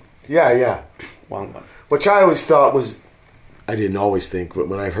ONE. Yeah. one. Which I always thought was, I didn't always think, but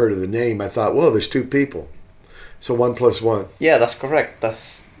when I've heard of the name, I thought, well, there's two people. So 1 + 1. Yeah, that's correct.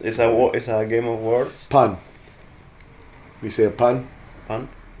 It's a game of words. Pun. We say a pun? Pun?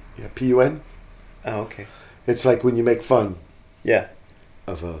 Yeah, P-U-N. Oh, okay. It's like when you make fun Yeah.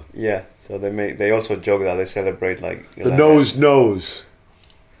 of a... Yeah, so they also joke that they celebrate like... The nose.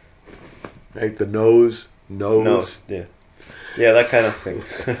 Right, the nose. Yeah. Yeah, that kind of thing.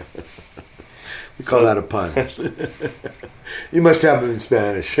 We call that a pun. You must have them in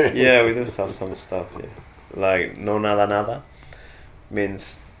Spanish. Yeah, we do have some stuff, yeah. Like, no nada nada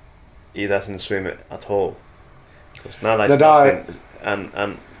means he doesn't swim at all. Because nada is Nada. nothing.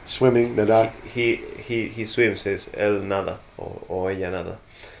 And Swimming, nada. he swims is el nada or ella nada.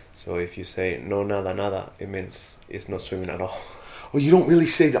 So if you say no nada nada, it means it's not swimming at all. Oh, you don't really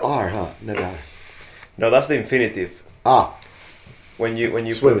say the R, huh? Nada. No, that's the infinitive. Ah, When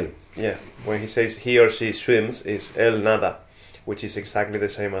you swimming. Yeah, when he says he or she swims, is el nada, which is exactly the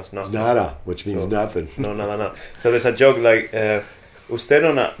same as nothing. Nada, which means So, nothing. No nada nada. So there's a joke like, usted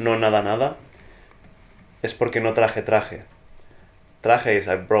no nada nada, es porque no traje. Traje is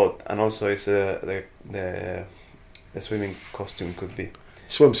I brought, and also is the swimming costume could be.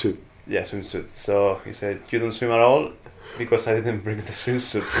 Swimsuit. Yeah, swimsuit. So he said, you don't swim at all because I didn't bring the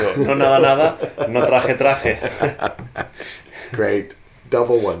swimsuit. So no nada, no traje. Great.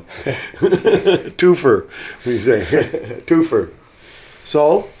 Double one. Twofer, we say. Twofer.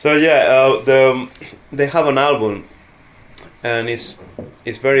 So So they have an album, and it's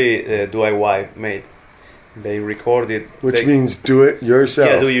very DIY made. They recorded, which means do it yourself.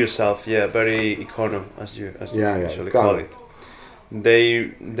 Yeah, do it yourself. Yeah, very econo, as you usually call it.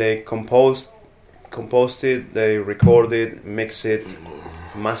 They composed it. They recorded, mixed it,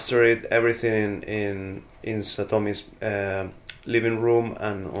 mastered it, everything in Satomi's living room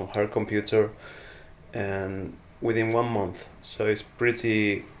and on her computer, and within 1 month. So it's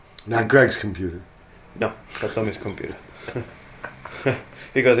pretty. Not Greg's computer. No, Satomi's computer.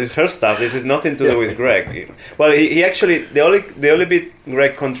 Because it's her stuff. This is nothing to do with Greg. Well, he actually the only bit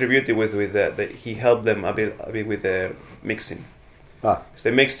Greg contributed with he helped them a bit with the mixing. Because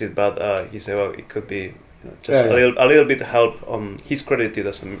they mixed it, but he said, well, it could be just a little bit help on. He's credited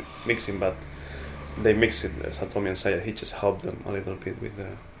as a mixing, but they mixed it. Satomi and Saya, he just helped them a little bit with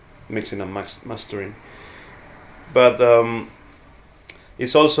the mixing and mastering. But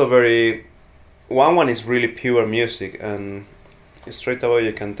it's also very. One is really pure music, and straight away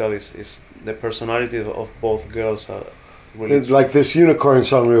you can tell is the personality of both girls are really. It's like this unicorn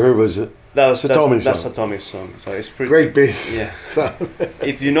song we heard was that's Satomi's song. That's Satomi's song. So it's pretty great bass. Yeah.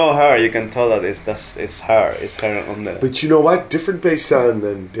 If you know her, you can tell that it's her. It's her on the. But you know what? Different bass sound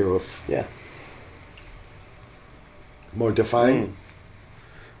than Deerhoof. Yeah. More defined.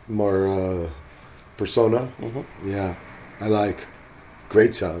 More persona. Mm-hmm. Yeah, I like.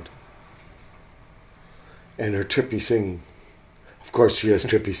 Great sound. And her trippy singing. Of course, she has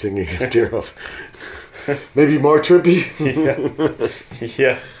trippy singing at Deerhoof. Maybe more trippy.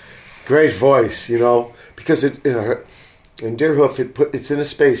 Yeah. Great voice, because in Deerhoof it's in a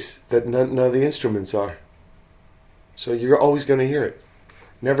space that none of the instruments are. So you're always going to hear it,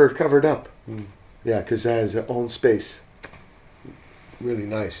 never covered up. Yeah, because it has its own space. Really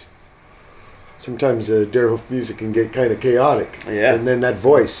nice. Sometimes Deerhoof music can get kind of chaotic. Yeah. And then that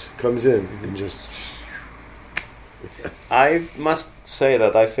voice comes in and just. I must say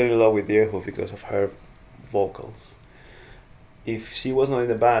that I fell in love with Deerhoof because of her vocals. If she was not in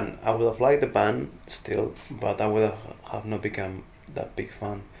the band, I would have liked the band still, but I would have not become that big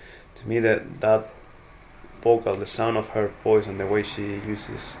fan. To me, that vocal, the sound of her voice and the way she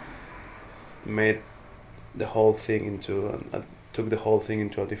uses, made the whole thing took the whole thing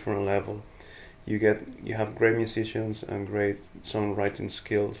into a different level. You have great musicians and great songwriting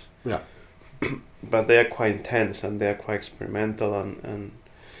skills. Yeah. But they are quite intense and they are quite experimental and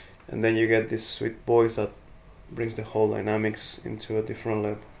then you get this sweet voice that brings the whole dynamics into a different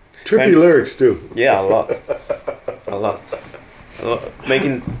level. Trippy lyrics too. Yeah, a lot.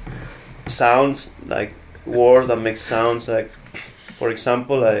 Making sounds like words that make sounds like, for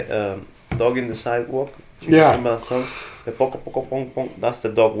example, like Dog in the Sidewalk. Do you remember that song? The poco poco pong pong. That's the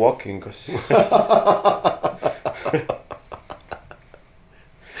dog walking.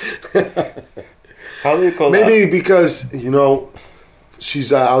 How do you call that? Maybe because,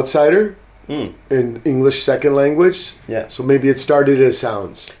 she's an outsider in English second language. Yeah. So maybe it started as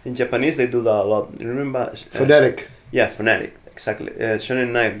sounds. In Japanese, they do that a lot. You remember? Phonetic. Phonetic. Exactly.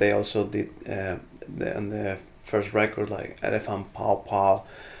 Shonen Knife, they also did on the first record, like Elephant Pow Pow.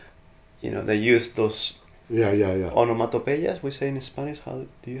 They used those Yeah. Onomatopeyas, we say in Spanish. How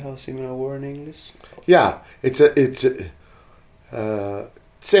do you have a similar word in English? Yeah, it's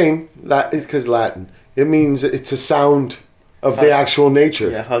same, because Latin. It means it's a sound of the actual nature.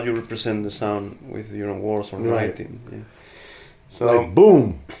 Yeah, how you represent the sound with your own words or Right. writing. Yeah. So Like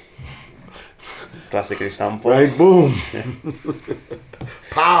boom, classic example. right? Boom,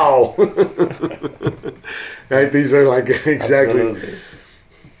 pow. Right? These are like exactly.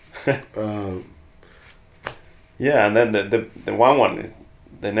 Absolutely. Yeah, and then the one is,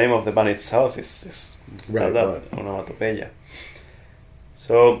 the name of the band itself is Right, that, onomatopeya.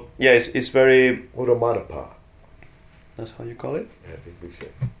 So yeah, it's very. Onomatopa. That's how you call it. Yeah, I think we say.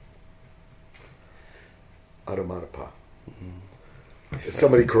 Onomatopa.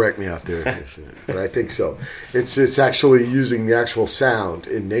 Somebody correct me out there, but I think so. It's actually using the actual sound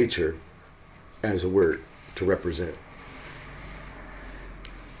in nature as a word to represent.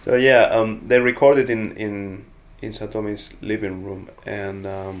 So yeah, they recorded in Satomi's living room, and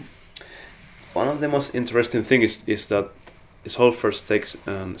one of the most interesting things is that his whole first takes,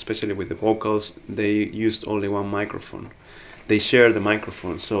 especially with the vocals, they used only one microphone. They shared the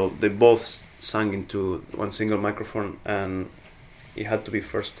microphone, so they both sang into one single microphone, and it had to be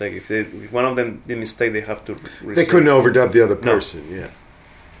first take. If one of them did mistake, they have to. They couldn't overdub the other person. No. Yeah,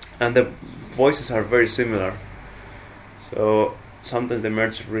 and the voices are very similar, so sometimes they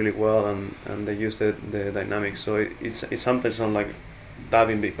merge really well, and they use the dynamics. So it's sometimes not like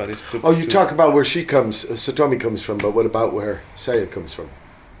dubbing, but it's too. Oh, you talk about where Satomi comes from, but what about where Saya comes from?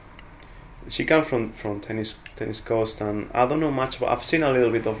 She comes from tennis coast, and I don't know much about. I've seen a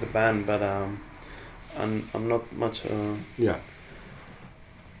little bit of the band, but I'm not much. Yeah.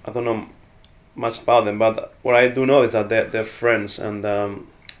 I don't know much about them, but what I do know is that they're friends, and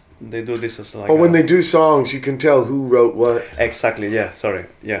they do this as like. But when they do songs, you can tell who wrote what. Exactly. Yeah. Sorry.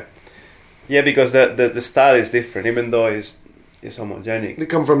 Yeah. Yeah, because the style is different, even though it's homogenic. They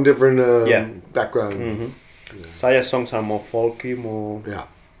come from different background. Mm-hmm. Yeah. Saya's songs are more folky, more. Yeah.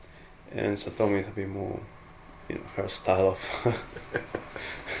 And Satomi is a bit more, her style of.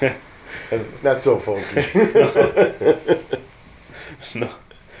 Not so folky. No.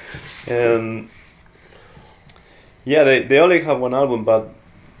 And yeah, they only have one album, but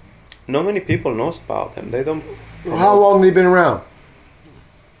not many people knows about them. They don't. How long have they been around?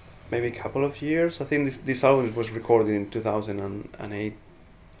 Maybe a couple of years. I think this album was recorded in 2008,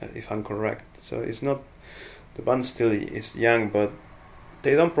 if I'm correct. So it's not. The band still is young, but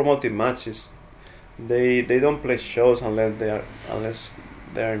they don't promote it much. They don't play shows unless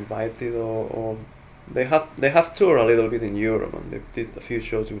they are invited, or they have toured a little bit in Europe, and they did a few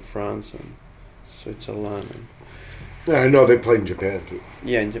shows in France and Switzerland. And Yeah, I know they played in Japan too.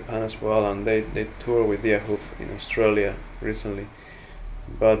 yeah, in Japan as well, and they tour with Hoof in Australia recently.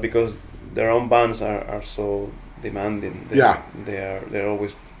 But because their own bands are so demanding, they're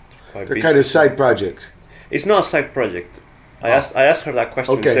always quite They're busy. kind of side projects. It's not a side project. I asked her that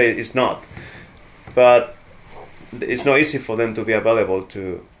question. Okay. Say it's not, but it's not easy for them to be available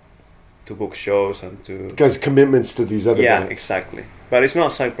to book shows and to. Because commitments to these other bands. Exactly. But it's not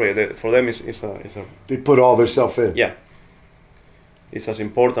a side project. For them, it's a. They put all their self in. Yeah. It's as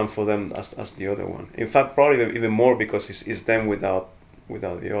important for them as the other one. In fact, probably even more, because it's them without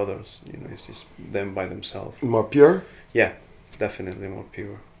the others. It's just them by themselves. More pure? Yeah, definitely more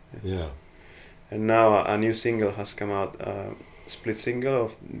pure. Yeah. And now a new single has come out, split single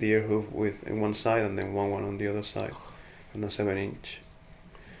of Dear Hoof with in one side and then one on the other side, on a 7-inch.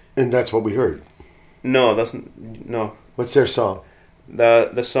 And that's what we heard. No. What's their song?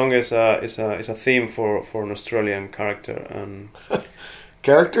 The song is a theme for an Australian character, and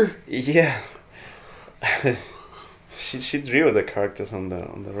Character? yeah, she drew the characters on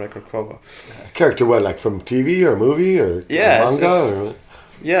the record cover. Character what, like from TV or movie or Yeah, manga? Or?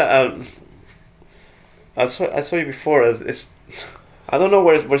 Yeah. I saw you before. It's I don't know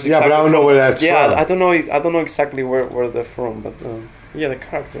where's exactly. Yeah, but I don't know where that's yeah, from. I don't know exactly where they're from, but yeah, the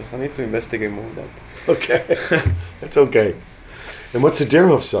characters. I need to investigate more of that. Okay, that's okay. And what's the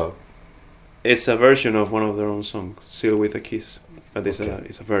Deerhoof song? It's a version of one of their own songs, "Seal with a Kiss," but it's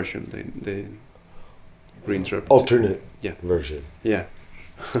a version. They reinterpret. Alternate version. Yeah.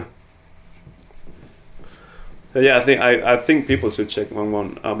 Yeah. Yeah, I think people should check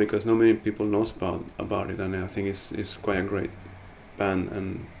one out, because not many people knows about it, and I think it's quite a great band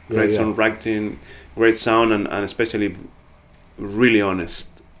and great songwriting, great sound, and especially really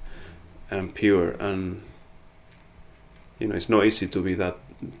honest and pure, and it's not easy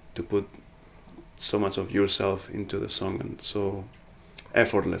to put so much of yourself into the song and so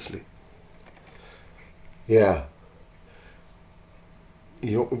effortlessly. Yeah.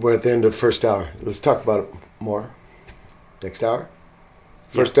 we're at the end of the first hour. Let's talk about it more. Next hour?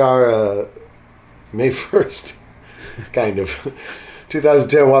 First hour, May 1st, kind of.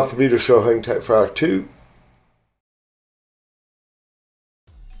 2010 Watt from Pedro Show, hang tight for hour 2.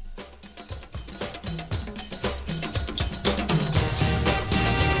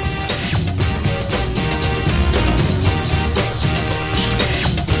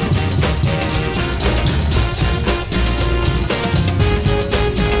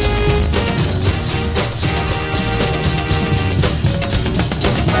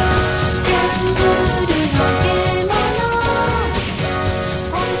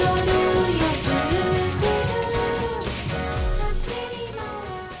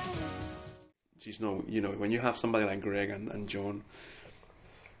 When you have somebody like Greg and John.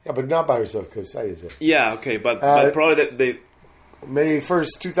 Yeah, but not by yourself, because I use it. Yeah, okay, but probably they... May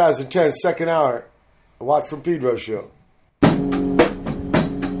 1st, 2010, second hour, Watt from Pedro Show.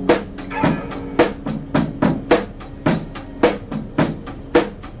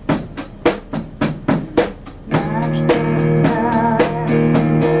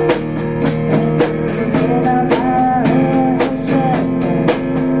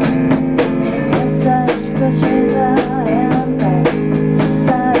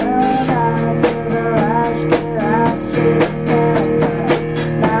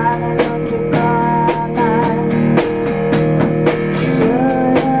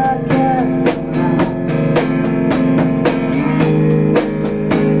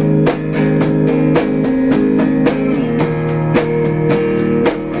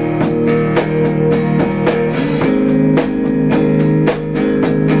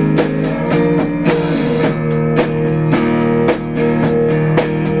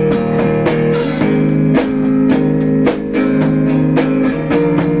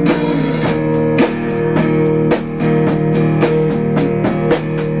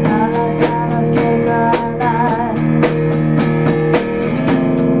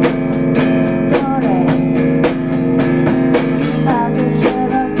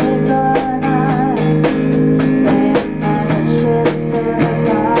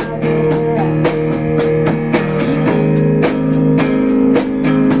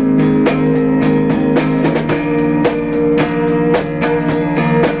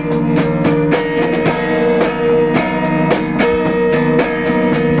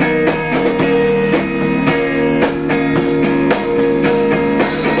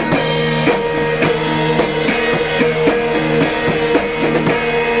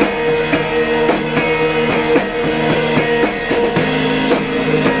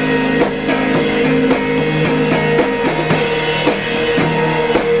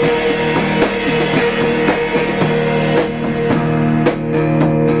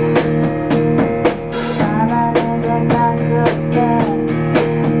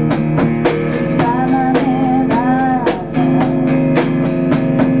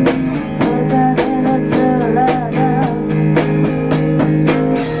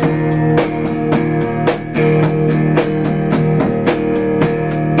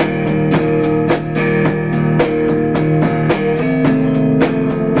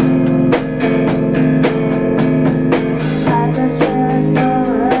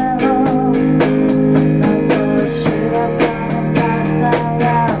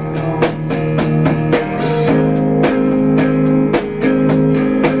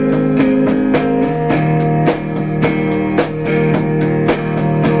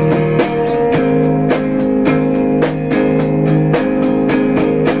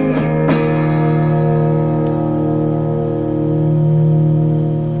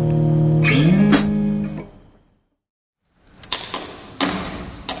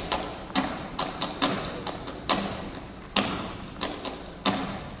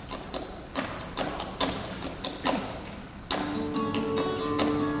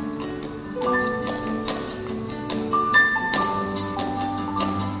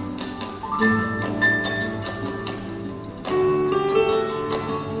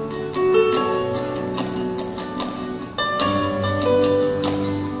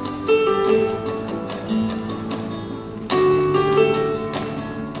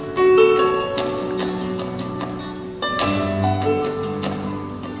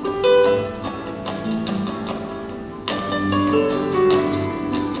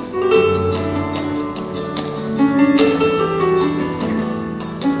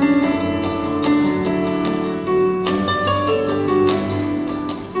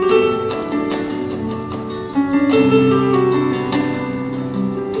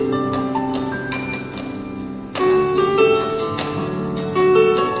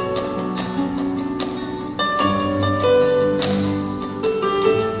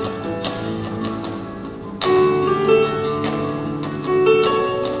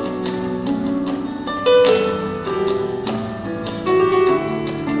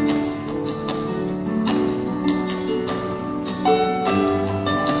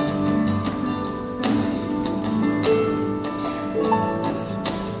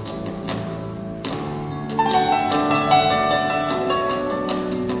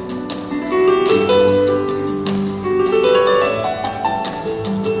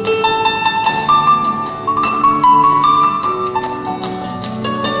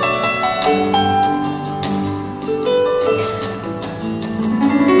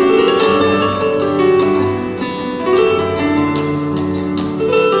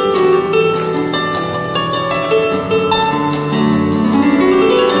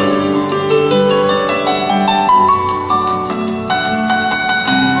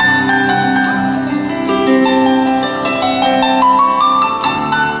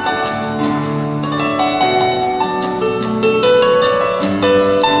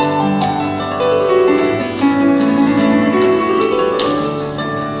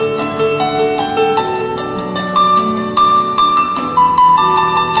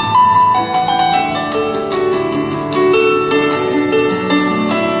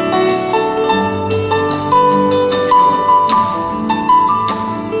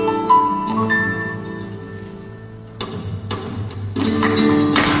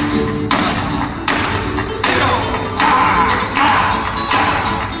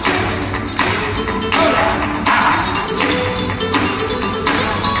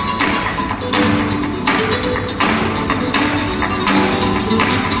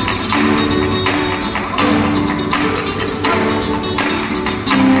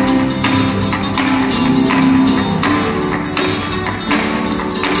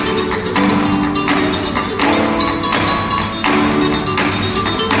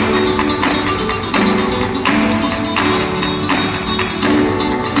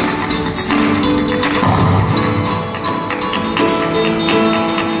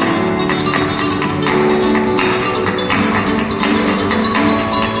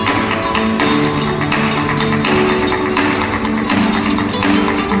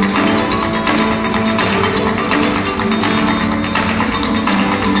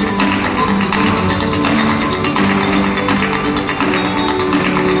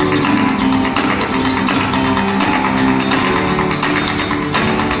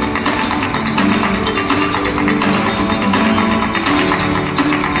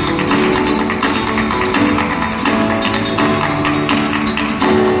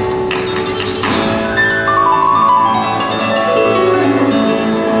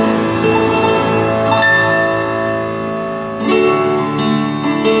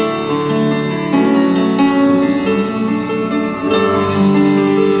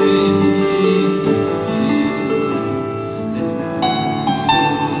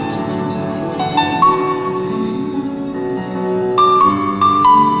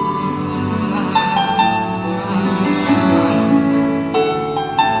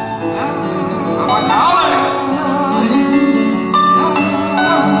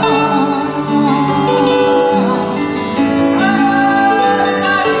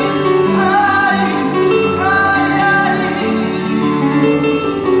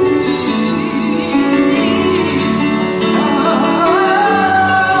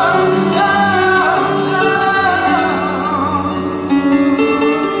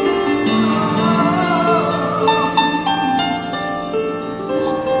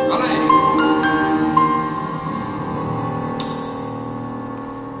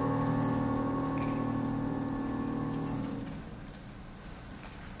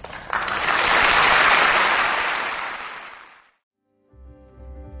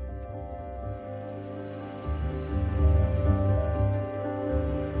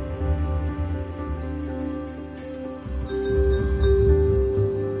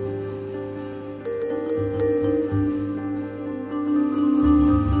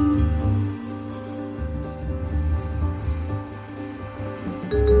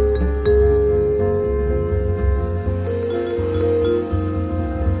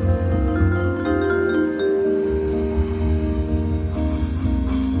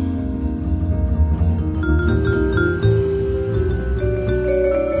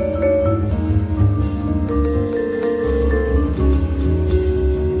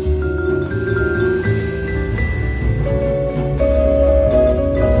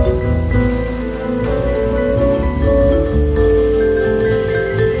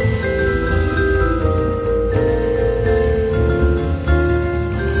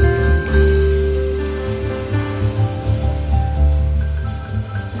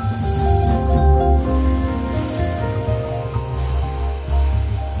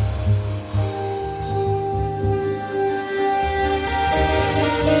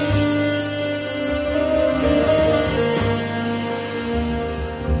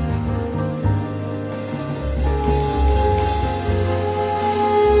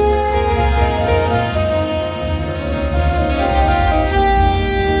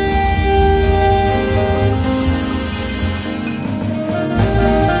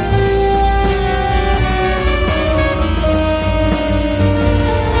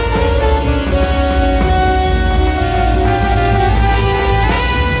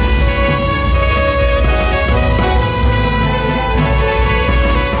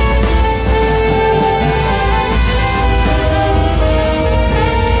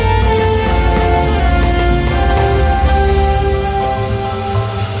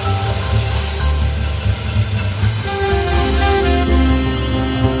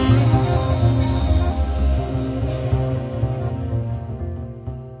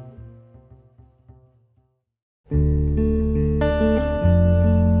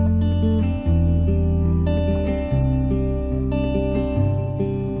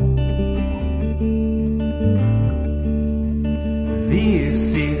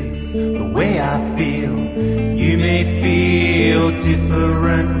 This is the way I feel. You may feel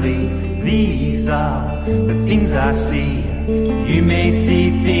differently. These are the things I see. You may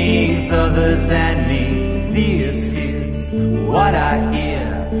see things other than me. This is what I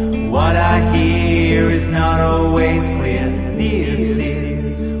hear. What I hear is not always clear. This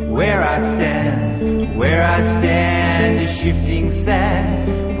is where I stand. Where I stand is shifting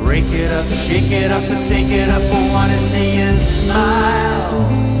sand. Break it up, shake it up, and take it up. I wanna see you smile.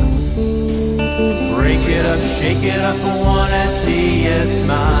 Break it up, shake it up. I wanna see you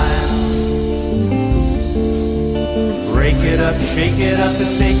smile. Break it up, shake it up,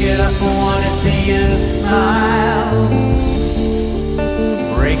 and take it up. I wanna see you smile.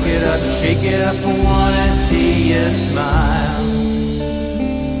 Break it up, shake it up. I wanna see you smile.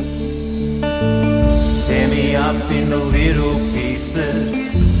 Tear me up into little pieces.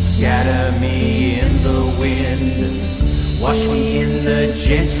 Scatter me in the wind. Wash me in the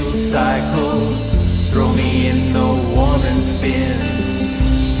gentle cycle. Throw me in the warm and spin.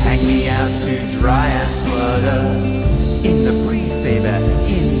 Hang me out to dry and flutter. In the breeze, baby,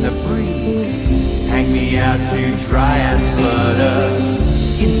 in the breeze. Hang me out to dry and flutter.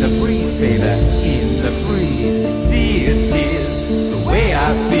 In the breeze, baby, in the breeze. This is the way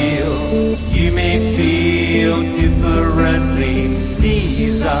I feel. You may feel differently.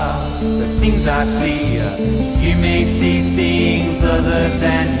 These are the things I see. You may see things other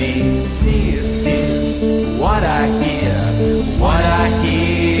than me. This is what I hear. What I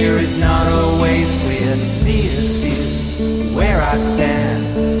hear is not always clear. This is where I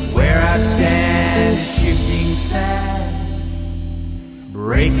stand. Where I stand is shifting sand.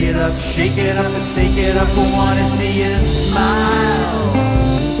 Break it up, shake it up, and take it up. I wanna see you smile.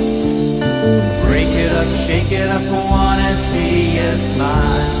 Break it up, shake it up, I wanna see you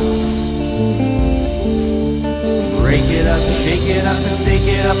smile. Break it up, shake it up, and take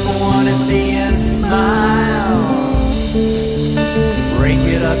it up, I wanna see you smile. Break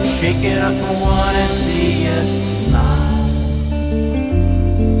it up, shake it up, I wanna see you smile.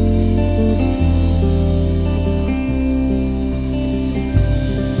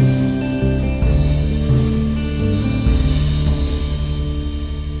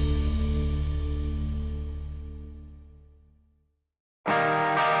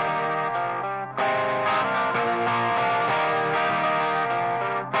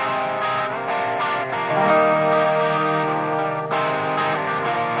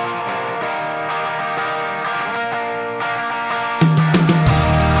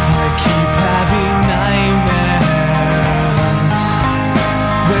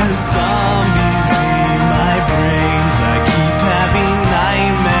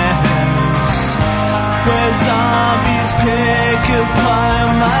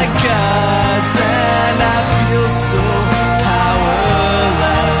 My guts and I feel so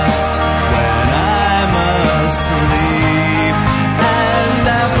powerless.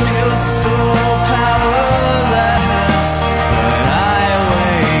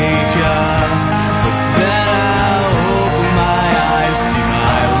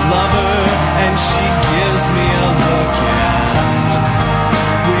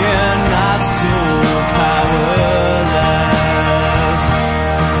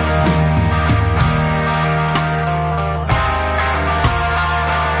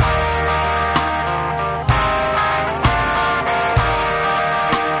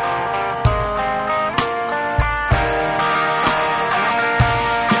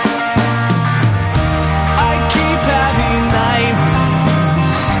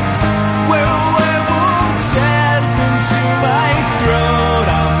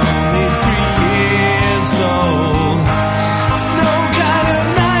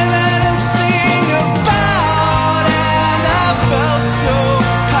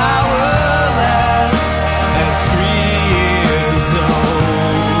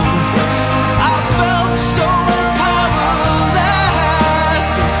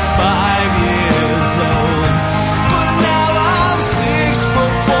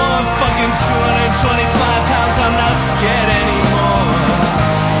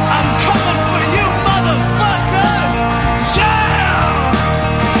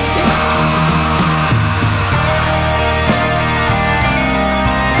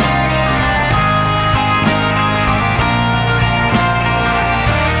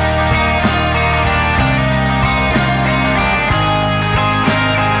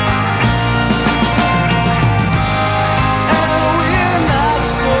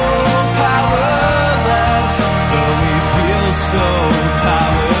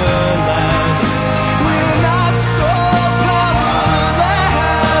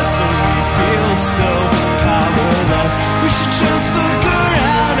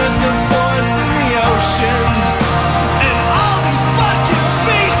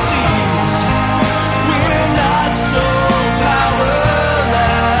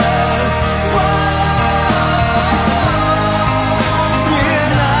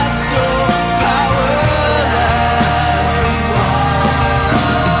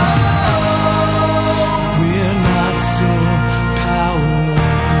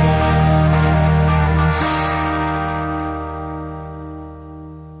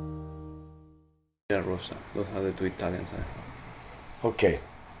 Rosa. Those are the two Italians I have. Okay.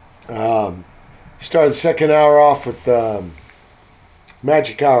 Started the second hour off with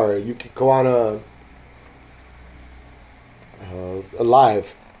Magic Hour, Yuki Kawana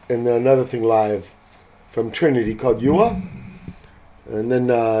live, and then another thing live from Trinity called Yuwa, and then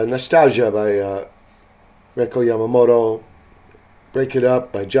Nostalgia by Reiko Yamamoto, Break It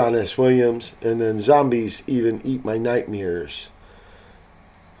Up by John S. Williams, and then Zombies Even Eat My Nightmares.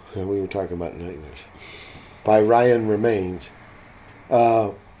 And we were talking about nightmares. By Ryan Remains.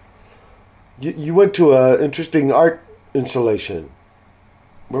 You went to an interesting art installation.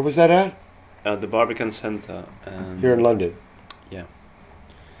 Where was that at? At the Barbican Centre. Here in London. Yeah.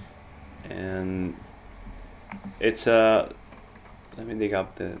 And it's let me dig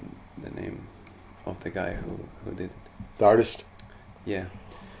up the name of the guy who did it. The artist? Yeah.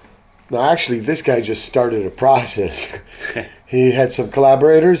 No, actually, this guy just started a process. He had some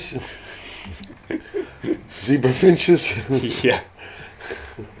collaborators. Zebra finches. Yeah.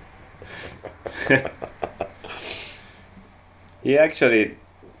 He actually,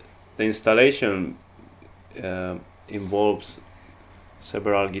 the installation involves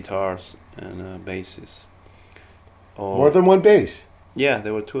several guitars and basses. More than one bass? Yeah,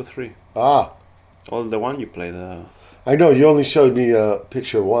 there were 2 or 3. Ah. All the one you played. I know, you only showed me a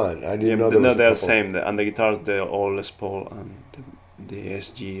picture of one. I didn't know there was a they're the couple. same. And the guitars, they're all Les Paul and the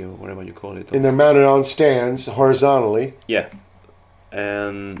SG or whatever you call it. And they're mounted on stands horizontally. Yeah.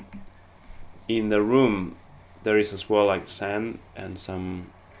 And in the room, there is as well like sand and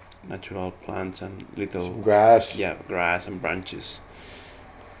some natural plants and little... Some grass. Yeah, grass and branches.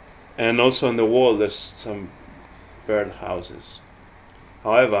 And also on the wall, there's some bird houses.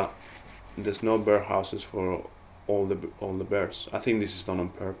 However, there's no bird houses for all the birds. I think this is done on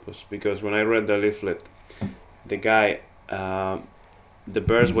purpose because when I read the leaflet, the guy, the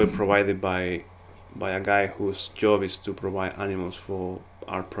birds were provided by a guy whose job is to provide animals for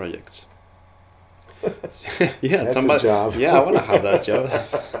art projects. Yeah, that's somebody. A job. Yeah, I want to have that job.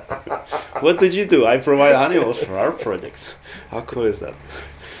 What did you do? I provide animals for art projects. How cool is that?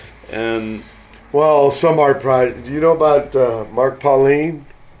 And well, some art project. Do you know about Mark Pauline?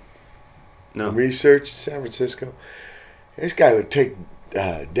 No. Research in San Francisco. This guy would take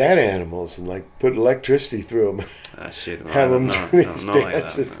dead animals and like put electricity through them. Ah, shit. Well, Have them do these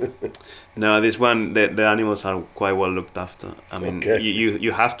dances. No, this one, the animals are quite well looked after. I mean, Okay.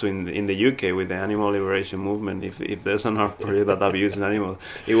 you have to in the UK with the animal liberation movement. If there's an art project that abuses animals,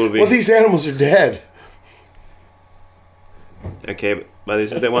 it will be. Well, these animals are dead. Okay, but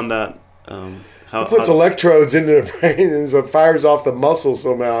this is the one that. He puts electrodes into the brain and so fires off the muscle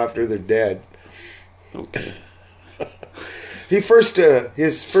somehow after they're dead. Okay. His first Still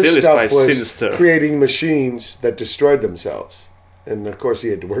stuff is was sinister. creating machines that destroyed themselves, and of course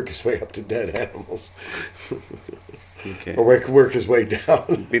he had to work his way up to dead animals, Okay. or work his way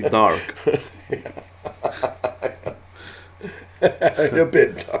down. Bit dark. A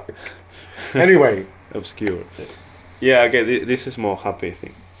bit dark. Anyway, Obscure. Yeah. Okay. This is more happy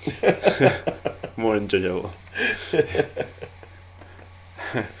thing. More enjoyable.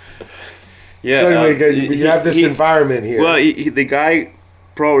 Yeah. so anyway, you have this environment here. Well, the guy,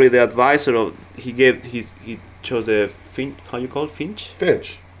 probably the advisor of, he chose the finch. How you call it? Finch?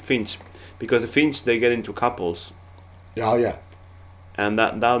 Finch, because the finch they get into couples. Oh yeah. And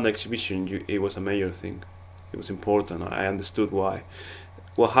that exhibition, it was a major thing. It was important. I understood why.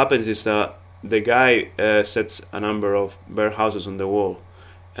 What happens is that the guy sets a number of bird houses on the wall,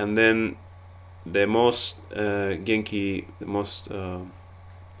 and then the most genki, the most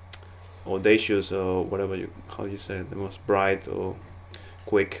audacious or whatever how you say it, the most bright or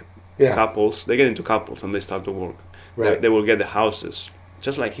quick couples, they get into couples and they start to work. Right. They will get the houses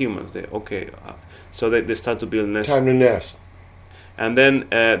just like humans. So they start to build nests. Time to nest. And then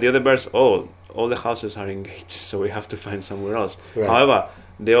the other birds, all the houses are engaged, so we have to find somewhere else. Right. However,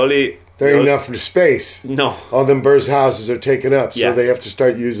 there ain't enough space. No. All them birds' houses are taken up, so they have to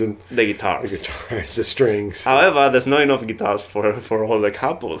start using the guitars. The strings. However, there's not enough guitars for all the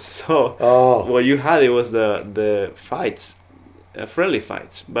couples. So what you had, it was the fights, friendly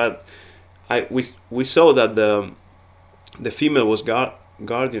fights. But we saw that the female was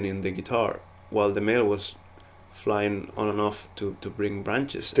guardianing the guitar, while the male was flying on and off to bring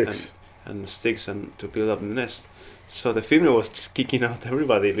branches, sticks and sticks and to build up the nest. So the female was just kicking out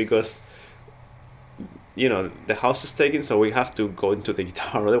everybody because, the house is taken, so we have to go into the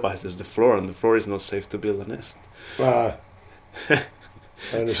guitar, otherwise there's the floor, and the floor is not safe to build a nest. I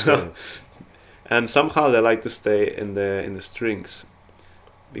understand. And somehow they like to stay in the strings.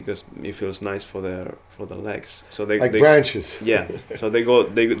 because it feels nice for the legs. So they branches. Yeah. So they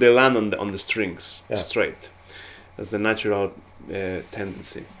land on the strings straight. That's the natural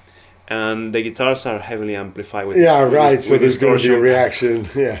tendency. And the guitars are heavily amplified with so there's going to be a distortion. reaction.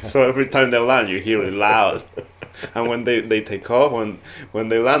 Yeah. So every time they land, you hear it loud. And when they take off, when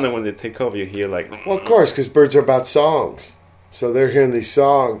they land and when they take off, you hear like... Well, of course, because birds are about songs. So they're hearing these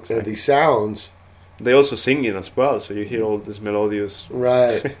songs and these sounds. They also sing it as well, so you hear all this melodious...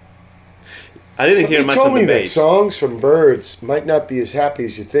 Right. I didn't hear much told of the me that bass. songs from birds might not be as happy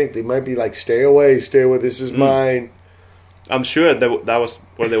as you think. They might be like, stay away, this is mine. I'm sure that was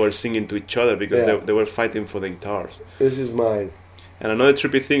what they were singing to each other because they were fighting for the guitars. This is mine. And another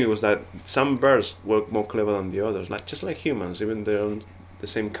trippy thing was that some birds were more clever than the others, just like humans. Even they're the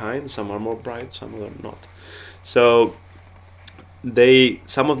same kind. Some are more bright, some are not. So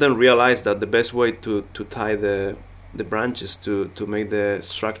some of them realized that the best way to tie the branches to make the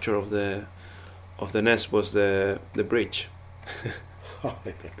structure of the nest was the bridge.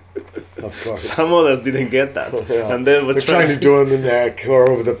 Of course. Some others didn't get that, and they were trying to do it on the neck or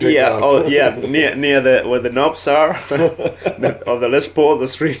over the pickup. Near where the knobs are, or the Les Paul, the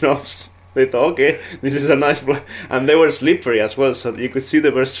 3 knobs. They thought, okay, this is a nice place, and they were slippery as well, so you could see they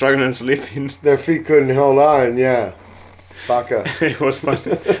were struggling and slipping. Their feet couldn't hold on. Yeah, baka. It was fun,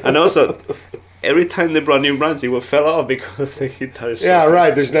 and also every time they brought new branches, it would fell off because the guitar is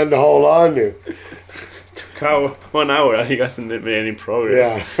right. There's nothing to hold on to. 1 hour and he hasn't made any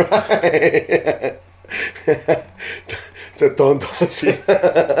progress. Yeah, right. The tontos.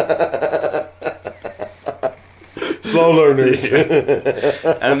 Slow learners.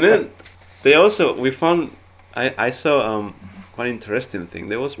 And then we found, I saw quite interesting thing.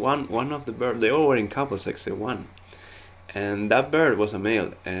 There was one of the birds, they all were in couples except one. And that bird was a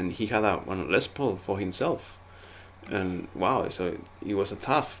male and he had one Les Paul for himself. And wow, so he was a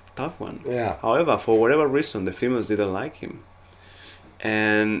tough one. Yeah. However, for whatever reason, the females didn't like him.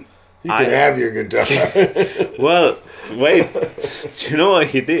 And you can have your guitar. Well, wait. Do you know what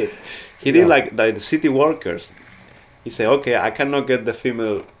he did? He did like the city workers. He said, okay, I cannot get the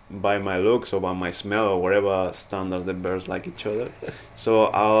female by my looks or by my smell or whatever standards the birds like each other. So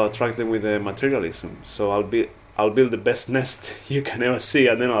I'll attract them with the materialism. So I'll build the best nest you can ever see,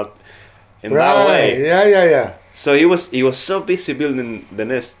 and then that way. Yeah. So he was so busy building the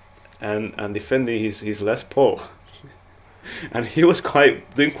nest and defending his Les Paul, and he was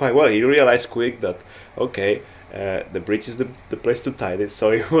doing quite well. He realized quick that okay, the bridge is the place to tie this.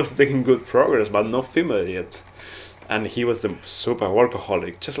 So he was taking good progress, but no female yet. And he was the super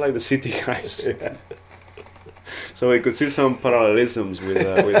workaholic, just like the city guys. Yeah. So we could see some parallelisms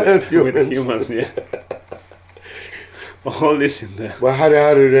with humans. Yeah. All this in there. Well, how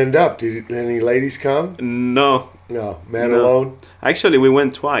did it end up? Did any ladies come? No, man alone. Actually, we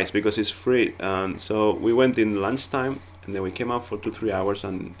went twice because it's free, and so we went in lunchtime, and then we came out for 2-3 hours,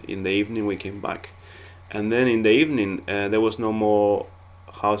 and in the evening we came back, and then in the evening there was no more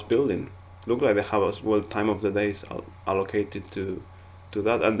house building. Looked like the house, time of the day is allocated to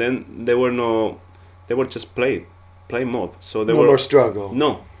that, and then they were just play mode. So there no more struggle.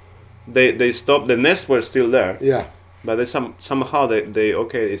 No, they stopped. The nests were still there. Yeah. But they somehow they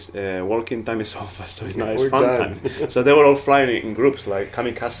it's working time is over, so now it's We're fun done. time. So they were all flying in groups like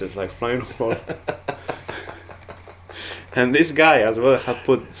kamikazes, like flying all. And this guy as well had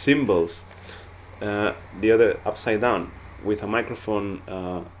put cymbals, the other upside down with a microphone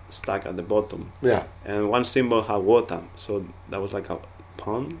stuck at the bottom. Yeah. And one cymbal had water, so that was like a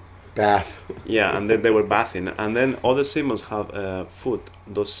pond. Bath. Yeah, and then they were bathing, and then other cymbals have food,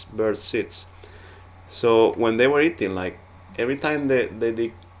 those bird seeds. So when they were eating, like every time they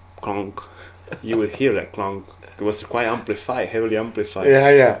did clonk, you would hear like clonk. It was quite amplified, heavily amplified.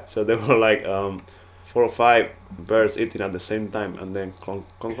 Yeah. So there were like 4 or 5 birds eating at the same time, and then clonk,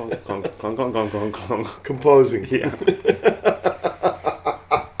 clonk, clonk, clonk, clonk, clonk, clonk, clonk, clonk. Composing. Yeah.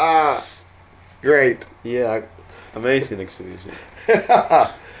 Great. Yeah, amazing exhibition.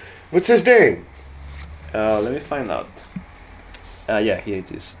 What's his name? Let me find out. Yeah, here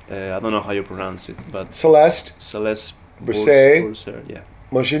it is. I don't know how you pronounce it, but Celeste Bourser, yeah.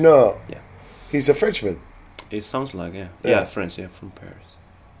 Moschino. Yeah. He's a Frenchman. It sounds like, yeah, French, yeah, from Paris.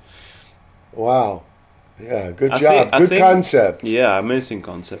 Wow. Yeah, good job. Good concept. Yeah, amazing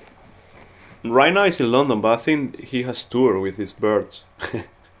concept. Right now he's in London, but I think he has tour with his birds.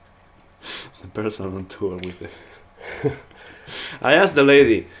 The birds are on tour with it. I asked the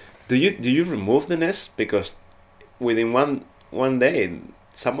lady, do you remove the nest? Because within one day,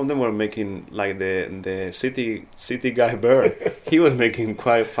 some of them were making like the city guy bird. He was making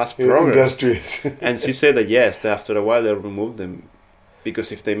quite fast progress. Industrious. And she said that yes, that after a while they removed them.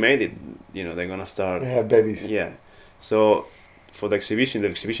 because if they made it, they're gonna start. They have babies. Yeah. So for the exhibition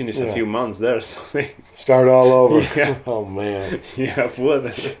is a few months there, so they start all over. Yeah. Oh man. Yeah, poor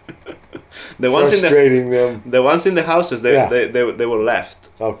them. The ones frustrating them. The ones in the houses, they were left.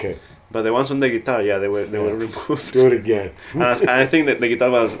 Okay. But the ones on the guitar, they were removed. Do it again. And I think that the guitar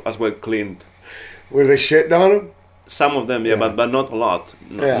was as well cleaned. Were they shitting on them? Some of them, but not a lot.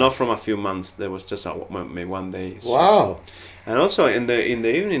 Yeah. Not from a few months. There was just maybe 1 day. So. Wow. And also in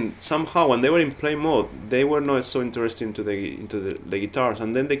the evening, somehow when they were in play mode, they were not so interested into the guitars.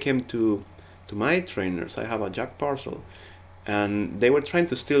 And then they came to my trainers. I have a Jack Parcel, and they were trying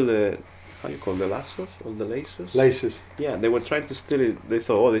to steal the, how you call the lassos or the laces? Laces. Yeah, they were trying to steal it. They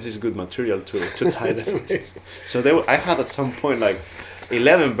thought, oh, this is good material to tie them. So I had at some point like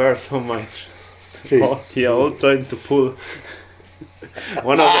 11 birds on my feet. All trying to pull.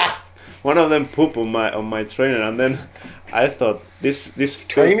 One of them pooped on my trainer, and then I thought this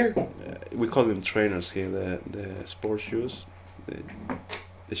trainer. We call them trainers here. The sports shoes,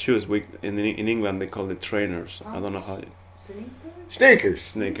 the shoes in England they call it trainers. I don't know how.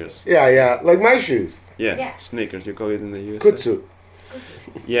 Sneakers. Yeah, like my shoes. Yeah, sneakers. You call it in the US. Kutsu.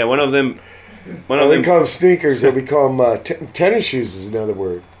 Yeah, one of them. We call them sneakers, or we call them tennis shoes is another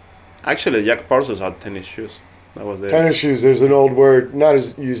word. Actually, Jack Parsons had tennis shoes. That was tennis shoes. There's an old word, not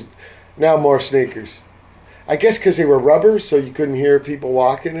as used now. More sneakers. I guess because they were rubber, so you couldn't hear people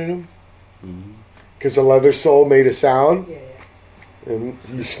walking in them. Because the leather sole made a sound, and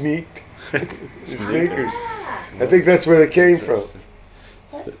you sneaked. Sneakers. I think that's where they came from.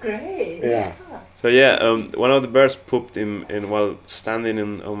 That's great. Yeah. So one of the birds pooped in while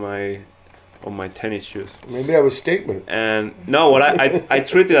standing on my tennis shoes. Maybe that was statement. And no, I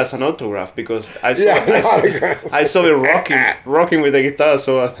treat it as an autograph because I saw it rocking with the guitar.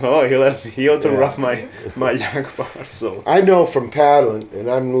 So I thought, he autographed my Jaguar. So I know from paddling, and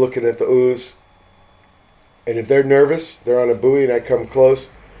I'm looking at the ooze, and if they're nervous, they're on a buoy, and I come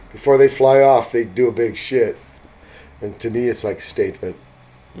close. Before they fly off, they do a big shit, and to me, it's like a statement.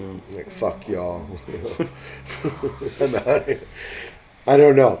 Like fuck y'all. I'm out of here. I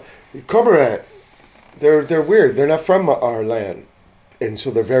don't know. Cormorant, they're weird. They're not from our land, and so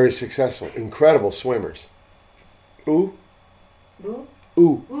they're very successful. Incredible swimmers. Ooh. Ooh.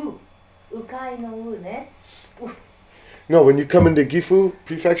 Ooh. Ooh. Ukai no u ne. No, when you come into Gifu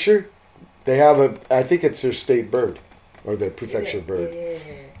Prefecture, they have I think it's their state bird, or their prefecture bird.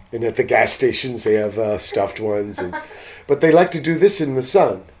 And at the gas stations, they have stuffed ones, but they like to do this in the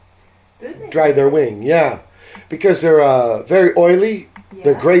sun. Dry their wing, because they're very oily.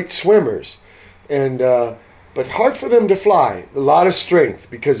 They're great swimmers, and but hard for them to fly. A lot of strength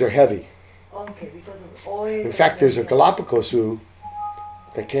because they're heavy. Okay, because of oil. In fact, there's a Galapagos who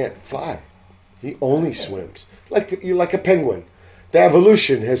that can't fly. He only swims like a penguin. The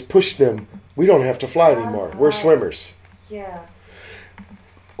evolution has pushed them. We don't have to fly anymore. We're swimmers. Yeah.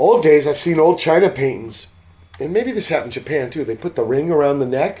 Old days, I've seen old China paintings, and maybe this happened in Japan too. They put the ring around the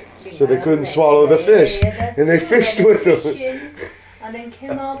neck so they couldn't swallow the fish, and they fished with them. And then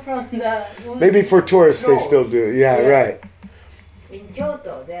came out from the... Maybe for tourists they still do. Yeah, right. In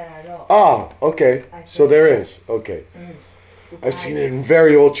Kyoto, there are no... Oh, okay. So there is. Okay. I've seen it in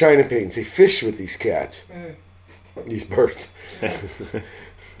very old China paintings. They fish with these cats. These birds.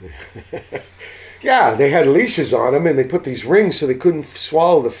 Yeah, they had leashes on them, and they put these rings so they couldn't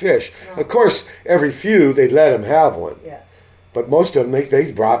swallow the fish. Of course, every few, they let them have one. Yeah. But most of them,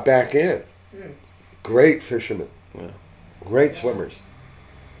 they brought back in. Great fishermen. Yeah. Great swimmers.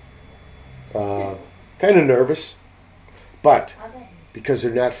 Kind of nervous, but because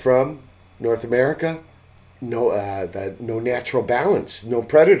they're not from North America, no natural balance, no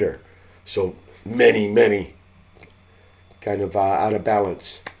predator, so many kind of out of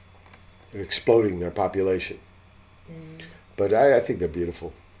balance. They're exploding their population. But I think they're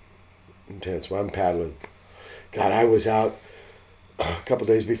beautiful, intense. When I'm paddling, God, I was out a couple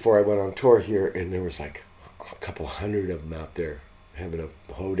days before I went on tour here, and there was like a couple hundred of them out there having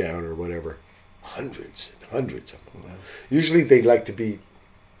a hoedown or whatever. Hundreds and hundreds of them. Wow. Usually they like to be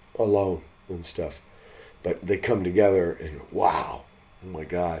alone and stuff, but they come together and wow, oh my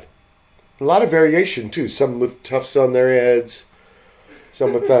God. A lot of variation too. Some with tufts on their heads,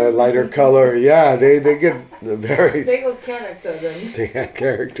 some with a lighter color. Yeah, they get very... They got character then. They got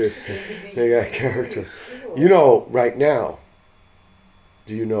character. They got character. You know, right now,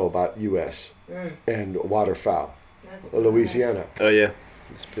 do you know about U.S. and waterfowl? Louisiana. Oh, yeah.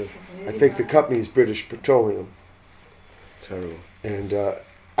 That's beautiful. I think the company is British Petroleum. Terrible. And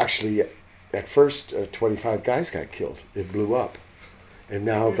actually, at first, 25 guys got killed. It blew up. And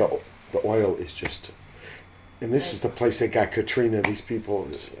now the oil is just And this is the place that got Katrina, these people.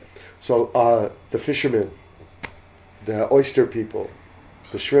 So the fishermen, the oyster people,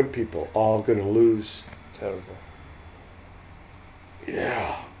 the shrimp people, all going to lose. Terrible.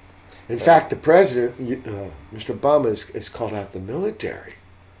 Yeah. In fact, the president, Mr. Obama, has called out the military.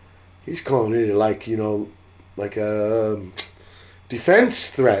 He's calling it like a defense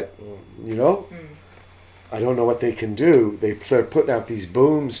threat, I don't know what they can do. They're putting out these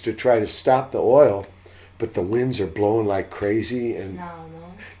booms to try to stop the oil, but the winds are blowing like crazy, and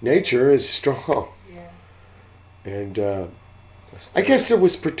nature is strong. Yeah. And I guess there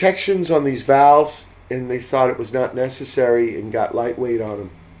was protections on these valves, and they thought it was not necessary and got lightweight on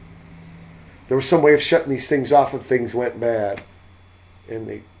them. There was some way of shutting these things off if things went bad.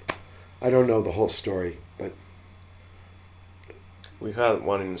 And I don't know the whole story, but... We had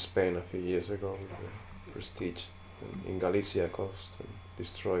one in Spain a few years ago with the Prestige in Galicia coast, and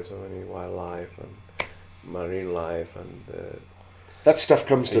destroyed so many wildlife and marine life, and that stuff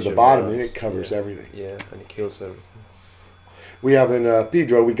comes to the bottom and it covers everything. Yeah, and it kills everything. We have in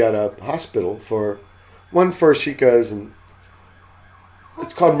Pedro, we got a hospital for chicas, and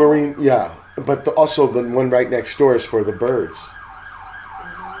it's called Marine, but also the one right next door is for the birds.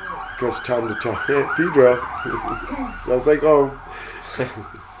 Because time to time, Pedro, sounds like home.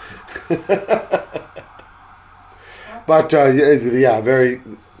 But very,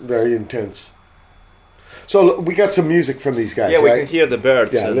 very intense. So we got some music from these guys, we right? can hear the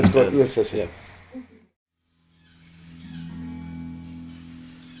birds. Yeah, let's go. Let's listen. Yeah.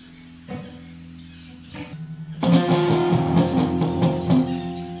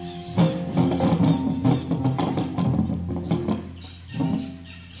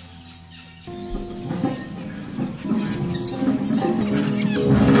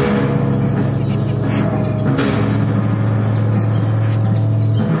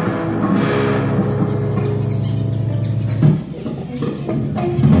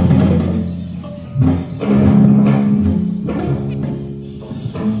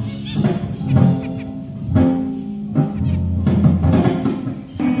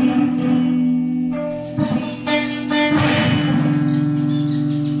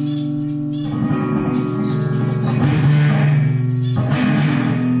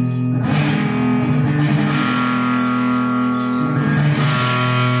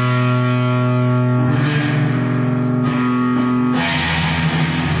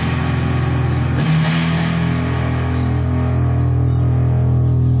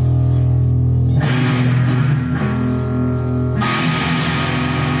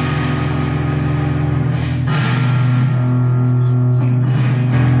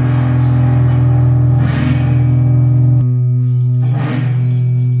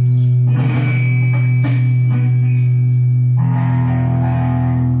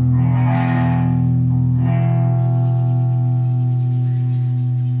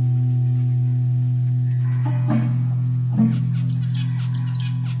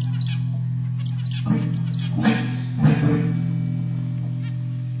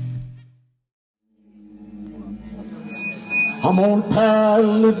 I'm on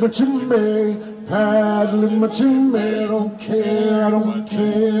paddling my jinbei, paddling my jinbei. I don't care, I don't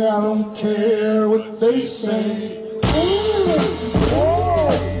care, I don't care what they say.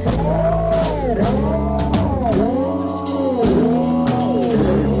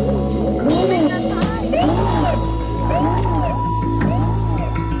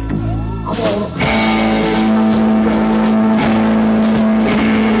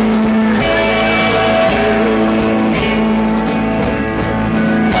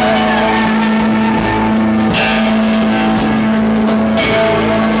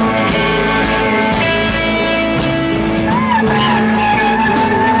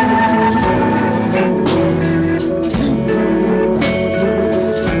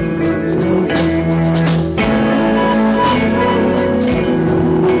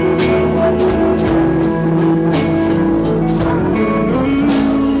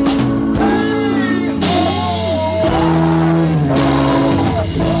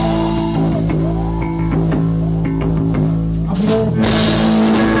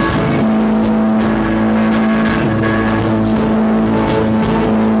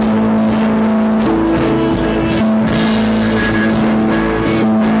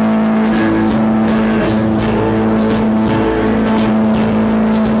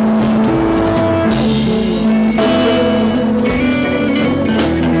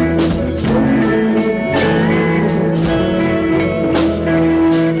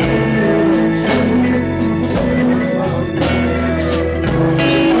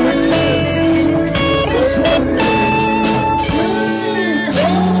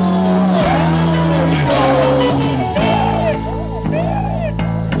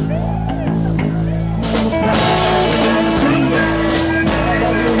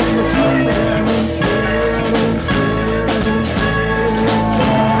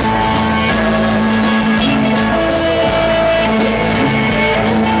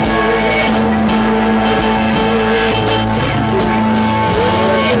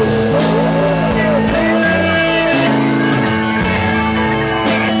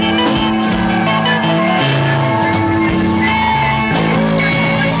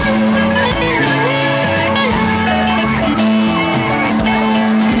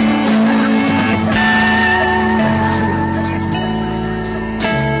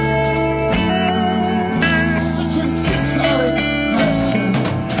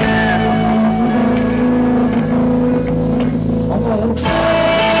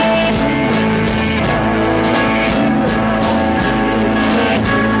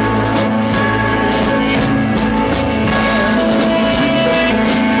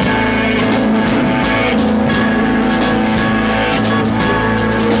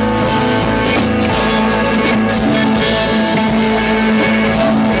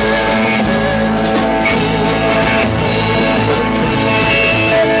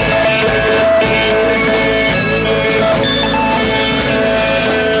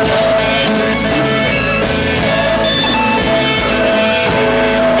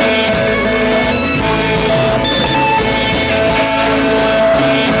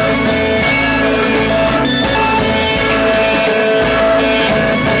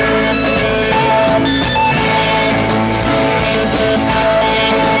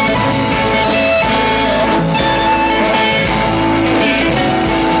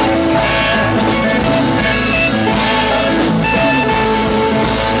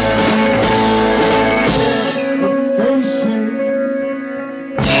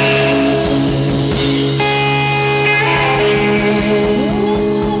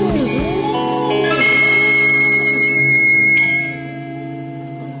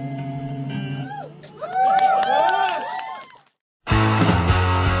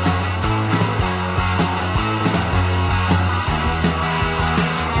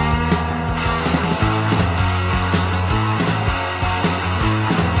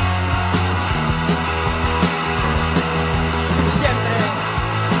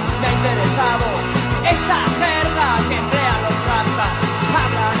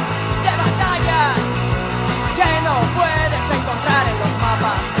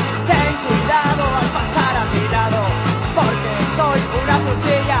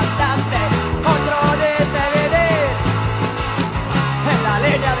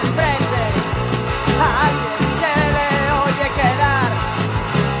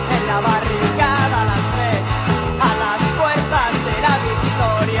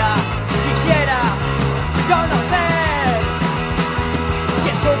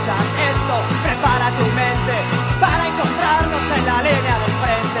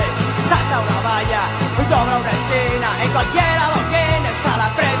 valla, dobla una esquina, en cualquier adoquín está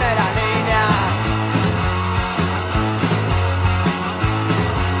la primera línea.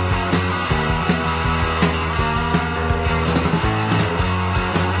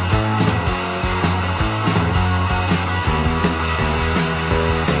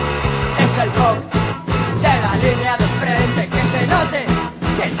 Es el rock de la línea del frente, que se note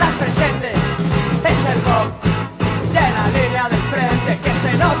que estás presente. Es el rock de la línea del frente, que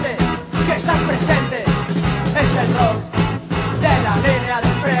se note que estás presente. Es el rock de la línea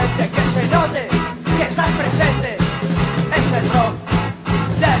del frente, que se note que estás presente. Es el rock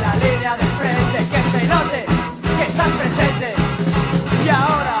de la línea del frente, que se note que estás presente. Y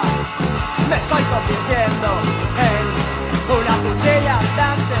ahora me estoy convirtiendo en una cuchilla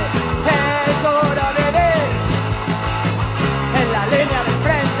andante. Es duro vivir en la línea del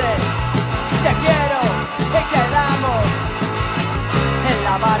frente. Te quiero y quedamos en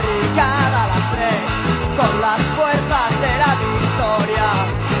la barricada a las 3 con las fuerzas de la victoria.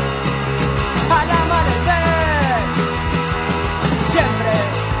 Al amanecer siempre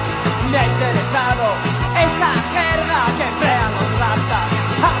me ha interesado esa jerga que emplean los rastas.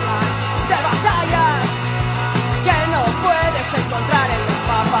 Hablan de batallas que no puedes encontrar en los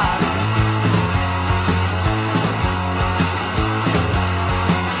mapas.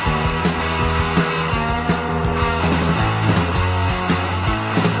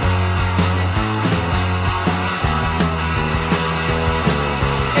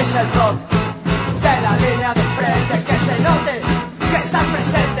 Es el rock de la línea del frente, que se note que estás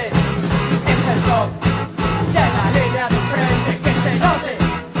presente. Es el rock de la línea del frente, que se note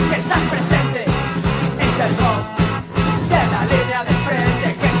que estás presente. Es el rock de la línea del frente,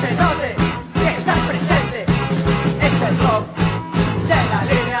 que se note que estás presente. Es el rock de la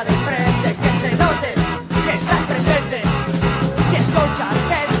línea del frente, que se note que estás presente. Si escuchas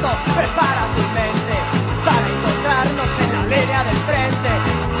esto, prepara tu mente para encontrarnos en la línea del frente.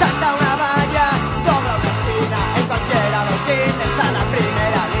 Salta una valla, dobla una esquina, en cualquier adoquín está la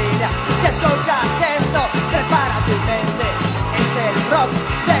primera línea. Si escuchas esto, prepara tu mente. Es el rock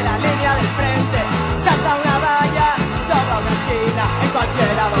de la línea del frente. Salta una valla, dobla una esquina, en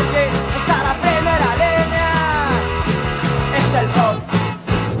cualquier adoquín está la primera línea. Es el rock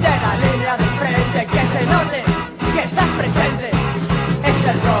de la línea del frente, que se note que estás presente. Es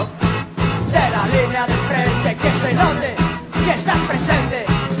el rock de la línea del frente, que se note que estás presente.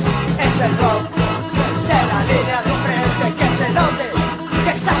 Es el rock de la línea del frente, que se note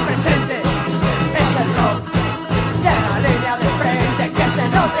que estás presente. Es el rock de la línea del frente, que se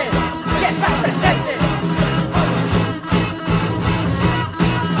note que estás presente.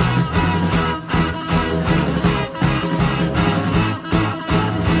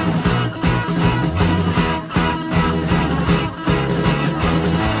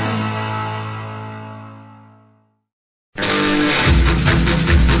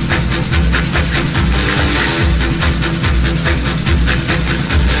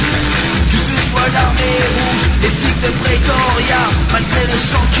 Malgré le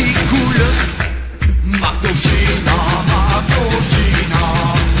sang qui coule, makhnovtchina, makhnovtchina.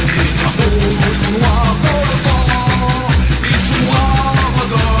 Les drapeaux sont noirs dans le vent, ils sont noirs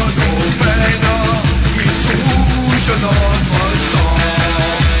de nos peines, ils sont rouges de notre sang.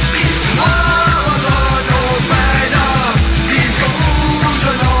 Ils sont noirs de nos peines, ils sont rouges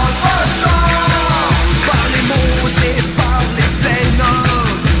de notre sang. Par les monts et par les plaines,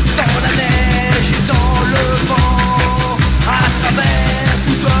 dans la neige et dans le vent, à travers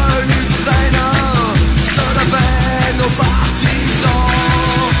toute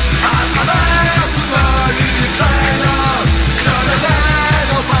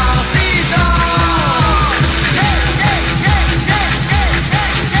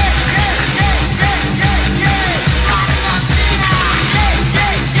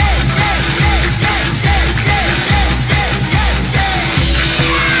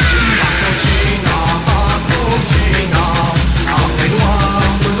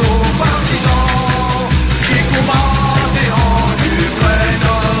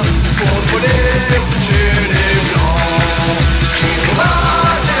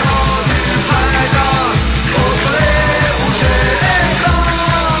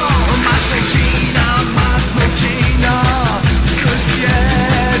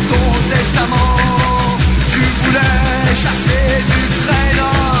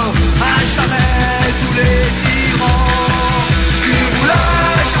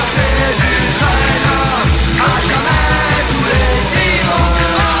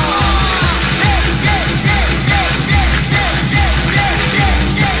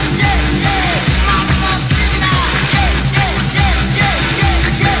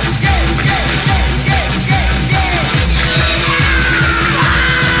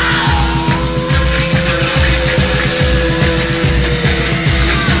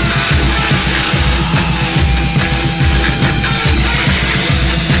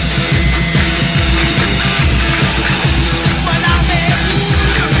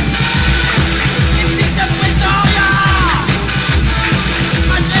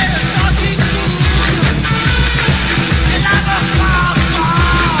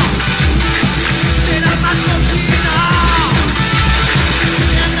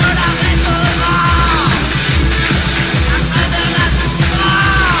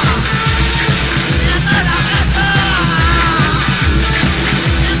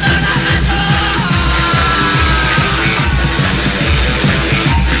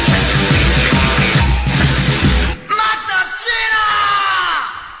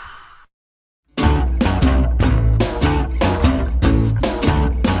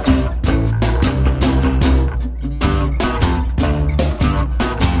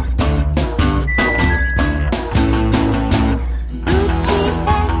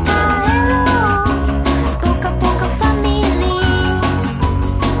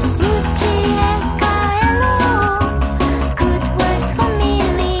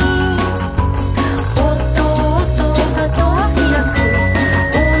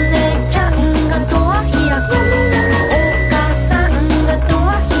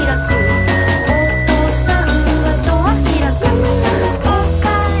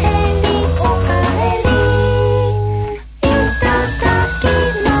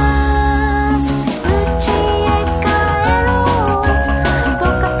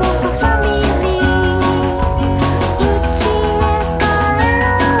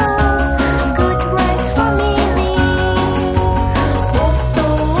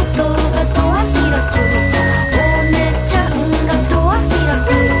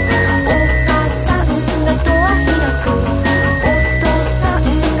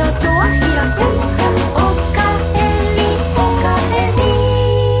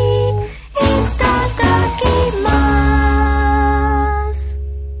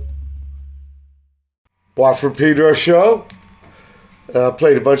Watford Pedro Show.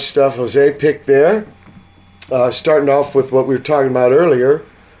 Played a bunch of stuff Jose picked there. Starting off with what we were talking about earlier,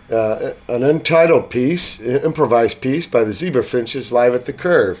 an untitled piece, an improvised piece by the Zebra Finches live at the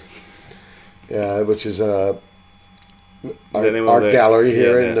Curve, which is a art gallery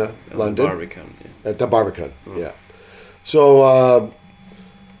here in London. Barbican, At the Barbican, yeah. So,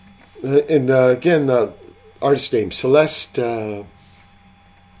 again, the artist name, Celeste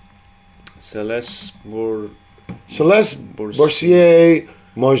Boursier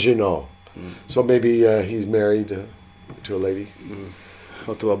Mongenot. So maybe he's married to a lady.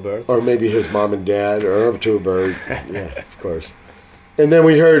 Or to a bird. Or maybe his mom and dad, or to a bird. Yeah, of course. And then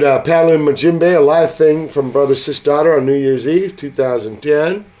we heard paddlin Jinbei, a live thing from Brother Sis Daughter on New Year's Eve,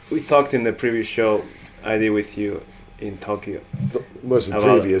 2010. We talked in the previous show I did with you in Tokyo. It wasn't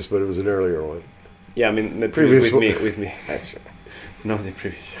previous, but it was an earlier one. Yeah, I mean the previous with me. That's right. Not the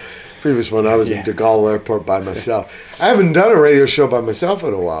previous. Previous one, I was in De Gaulle Airport by myself. I haven't done a radio show by myself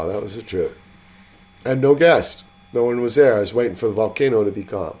in a while. That was a trip. I had no guest. No one was there. I was waiting for the volcano to be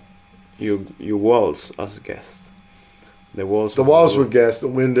calm. You walls as guests. The walls were guests. The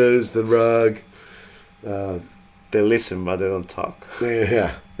windows, the rug. They listen, but they don't talk.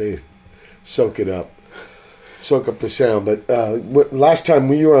 Yeah, they soak it up. Soak up the sound. But last time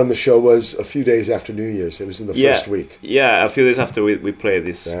we were on the show was a few days after New Year's. It was in the first week. Yeah, a few days after we played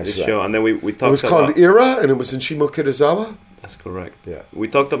this show. And then we talked about... It was called Era, and it was in Shimokitazawa? That's correct. Yeah. We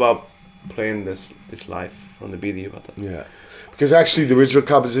talked about playing this live from the video. Yeah. Because actually the original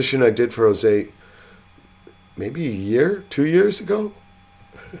composition I did for Jose maybe a year, 2 years ago?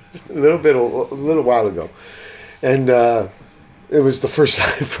 a little while ago. And it was the first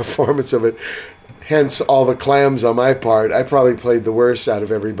live performance of it. Hence all the clams on my part. I probably played the worst out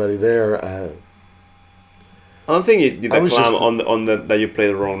of everybody there. I don't think you did a clam on the that you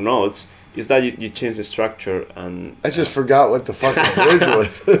played the wrong notes. Is that you changed the structure and... I just forgot what the fucking word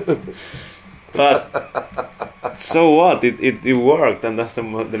was. But so what? It worked, and that's the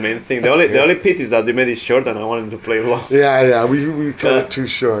main thing. The only pity is that you made it short, and I wanted to play long. Yeah, we cut it too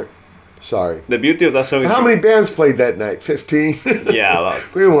short. Sorry. The beauty of that song is... How many bands played that night? 15? Yeah, a lot.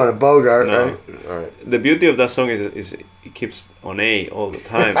 We didn't want to bogart, no. right? All right. The beauty of that song is it keeps on A all the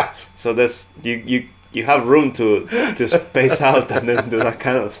time. So that's you have room to space out and then do that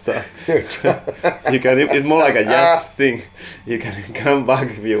kind of stuff. You can. It's more like a jazz thing. You can come back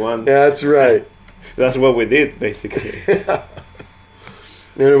if you want. Yeah, that's right. That's what we did, basically.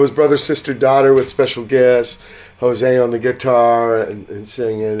 And it was Brother, Sister, Daughter with special guests. Jose on the guitar and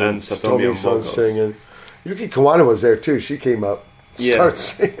singing, and Satomi-san singing. Yuki Kawana was there too. She came up, started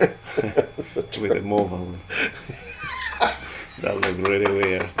singing with the mobile. That looked really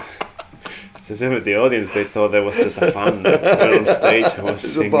weird. With the audience, they thought there was just a fan that went on stage and was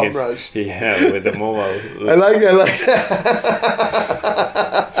it's singing. A bum rush. Yeah, with the mobile. I like it.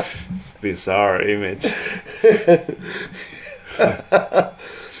 It's a bizarre image.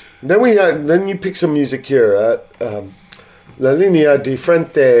 Then you pick some music here. La linea di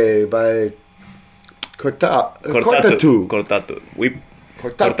frente by Kortatu.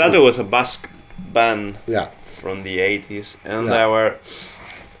 Kortatu was a Basque band from the 80s, and they were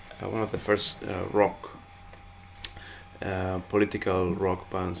one of the first political rock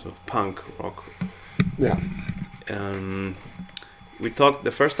bands of punk rock. Yeah. We talked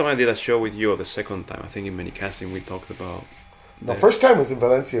the first time I did a show with you, or the second time, I think in Menicasting, we talked about... The first time was in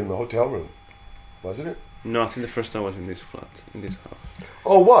Valencia in the hotel room, wasn't it? No, I think the first time was in this flat, in this house.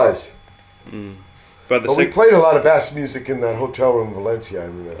 Oh, it was? But we played a lot of bass music in that hotel room in Valencia, I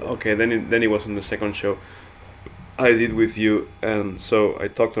remember. Okay, then it was on the second show I did with you, and so I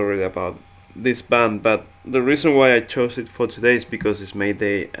talked already about this band, but the reason why I chose it for today is because it's May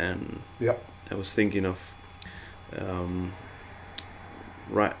Day, and I was thinking of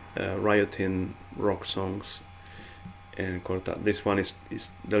rioting rock songs. And this one is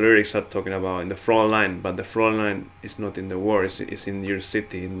the lyrics are talking about in the front line, but the front line is not in the war. It's in your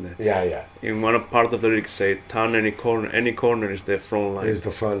city. In one part of the lyrics say, "Turn any corner is the front line." Is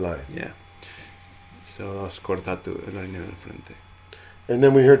the front line. Yeah. So that's kortatu, la linea del frente. And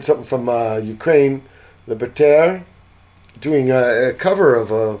then we heard something from Ukraine, Libertaire, doing a cover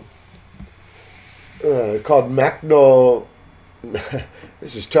of called Makhno.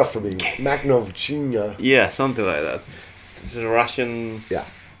 This is tough for me. Makhnovtchina. Yeah, something like that. It's a Russian... Yeah.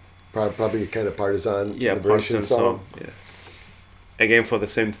 Probably a kind of partisan liberation song. Yeah. Again, for the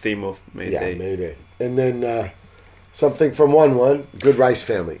same theme of May Day. Yeah, May Day. And then something from One, Good Rice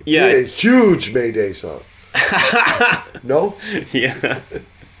Family. Yeah. A huge May Day song. No? Yeah.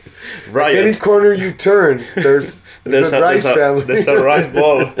 Like any corner you turn, there's There's good rice family. there's a rice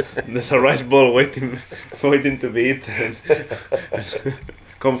ball. There's a rice ball waiting to be eaten,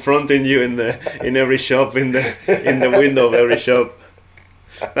 confronting you in every shop, in the window of every shop.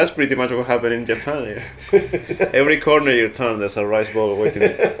 That's pretty much what happened in Japan. Yeah. Every corner you turn, there's a rice bowl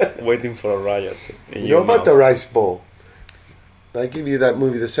waiting for a riot. You know about the rice bowl? I give you that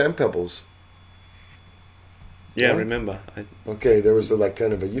movie, The Sand Pebbles. Yeah, Yeah? I remember. Okay, there was like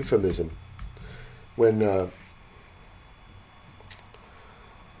kind of a euphemism when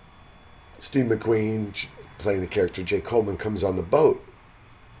Steve McQueen playing the character Jay Coleman comes on the boat.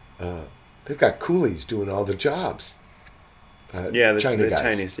 They've got coolies doing all the jobs. Yeah, the guys.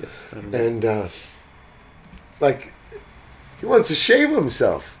 Chinese, yes. I remember. And like he wants to shave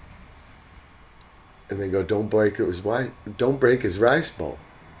himself, and they go, "Don't break his rice bowl."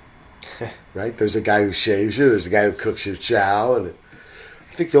 Right? There's a guy who shaves you. There's a guy who cooks your chow, and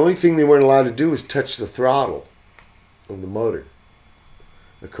I think the only thing they weren't allowed to do was touch the throttle of the motor.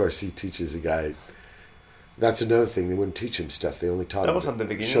 Of course, he teaches the guy. That's another thing. They wouldn't teach him stuff. They only taught That him. was at the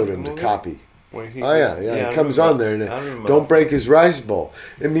beginning Showed of him the to movie? copy. Where he It comes on there, and I remember. don't break his rice bowl.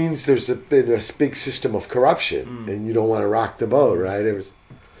 It means there's been a big system of corruption, and you don't want to rock the boat, right? Of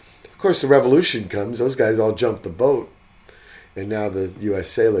course, the revolution comes. Those guys all jump the boat, and now the U.S.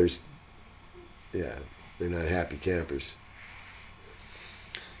 sailors, they're not happy campers.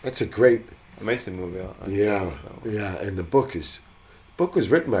 That's a great, amazing movie. and the book was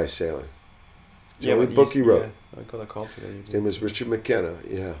written by a sailor. It's the only book he wrote. Yeah, I got a copy. His name was Richard McKenna.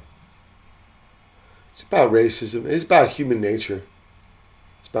 Yeah. It's about racism. It's about human nature.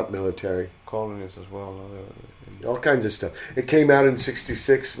 It's about military. Colonies as well. All kinds of stuff. It came out in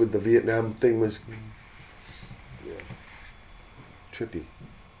 '66 when the Vietnam thing was. Yeah. Trippy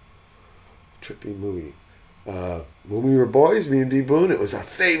movie. When we were boys, me and D. Boone, it was our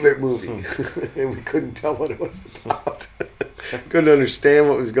favorite movie. And we couldn't tell what it was about. Couldn't understand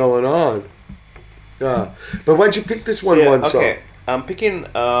what was going on. But why'd you pick this one song? Okay, I'm picking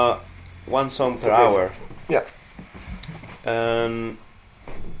one song per Okay. hour. Yeah. And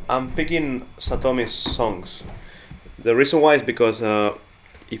I'm picking Satomi's songs. The reason why is because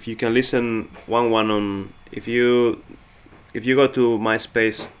if you can listen one on, if you go to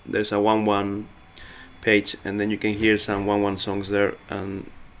MySpace, there's a one page, and then you can hear some one songs there, and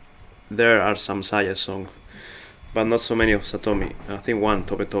there are some Saya songs, but not so many of Satomi. I think one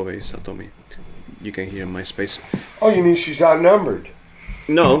Tobe Tobe is Satomi. You can hear MySpace. Oh, you mean she's outnumbered?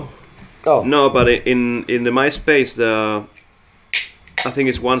 No. Oh. No, but in the MySpace, I think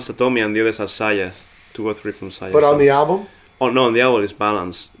it's one Satomi and the others are Sayas, 2 or 3 from Saya. But on the album? Oh no, on the album is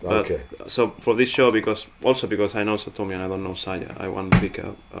balanced. But, Okay. So for this show, because I know Satomi and I don't know Saya, I want to pick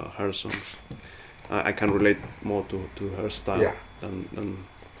her songs. I can relate more to her style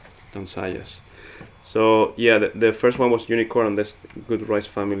than Saya's. So yeah, the first one was Unicorn, and that's Good Rice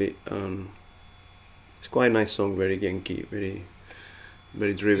Family. It's quite a nice song, very Genki,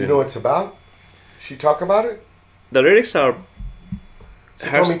 very driven. Do you know what it's about? She talk about it? The lyrics are.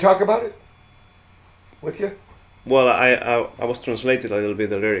 Satomi talk about it with you? Well, I was translated a little bit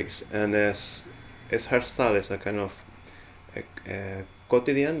the lyrics, and it's her style. It's a kind of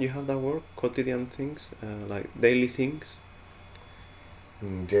quotidian. You have that word, quotidian things, like daily things.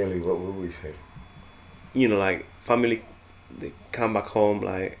 Daily, what would we say? You know, like family, they come back home,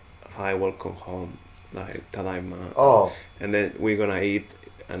 like hi, welcome home, like tadaima. Oh. And then we're gonna eat,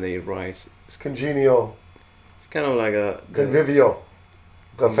 and they eat rice. It's congenial. It's kind of like a convivial.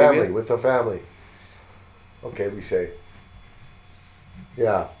 The Convivial? family, with the family. Okay, we say.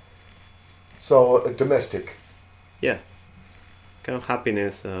 Yeah. So, domestic. Yeah. Kind of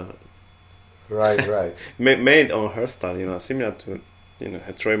happiness. Right. Made on her style, you know, similar to, you know,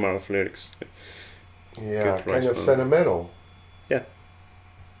 her trademark of lyrics. Yeah, Good kind rice of family. sentimental. Yeah.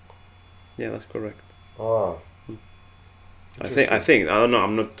 Yeah, that's correct. Ah. I think, I don't know,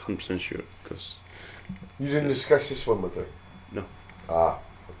 I'm not 100% sure, because... You didn't discuss this one with her? No. Ah,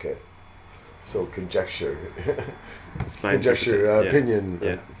 okay. So, conjecture. It's my conjecture, opinion.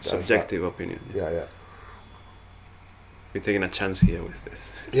 Yeah, subjective opinion. Yeah. We're taking a chance here with this.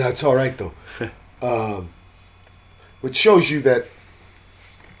 Yeah, it's all right, though. Which shows you that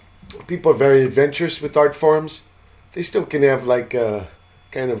people are very adventurous with art forms. They still can have, like,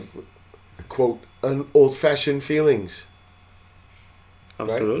 kind of, quote, old-fashioned feelings.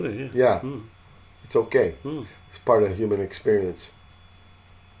 Absolutely, right? yeah. Yeah. It's okay. It's part of human experience.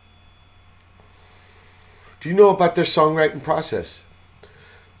 Do you know about their songwriting process?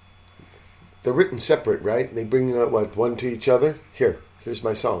 They're written separate, right? They bring one to each other. Here's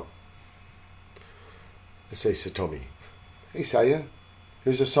my song. Let's say Satomi. Hey Saya,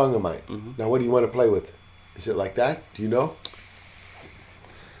 here's a song of mine. Now what do you want to play with? Is it like that? Do you know?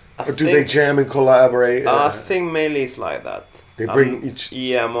 I Or do they jam and collaborate? I think mainly it's like that. They bring each.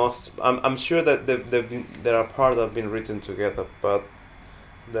 Yeah, most. I'm sure that there are parts that have been written together, but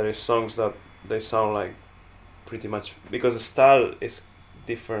there is songs that they sound like pretty much because the style is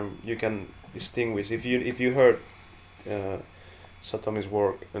different. You can distinguish if you heard Satomi's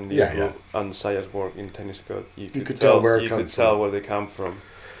work and and Saya's work in Tennis Court, you could tell where it comes from. You could tell where they come from.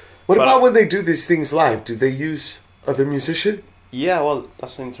 What about when they do these things live? Do they use other musicians? Yeah, well,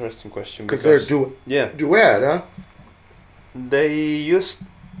 that's an interesting question. Because they're duet, huh? They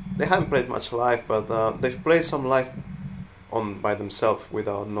haven't played much live, but they've played some live by themselves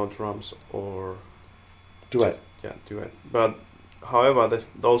without no drums or duet. Duet. But however, they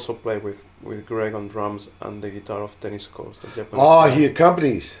also play with Greg on drums and the guitar of Tennis Coast, the Japanese. Oh, he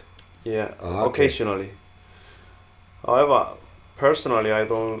accompanies. Yeah, occasionally. However, personally, I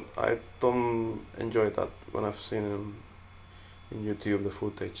don't enjoy that when I've seen him in YouTube, the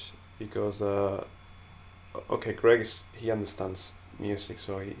footage, because Greg he understands music,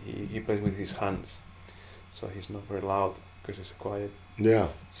 so he plays with his hands, so he's not very loud because he's quiet. Yeah.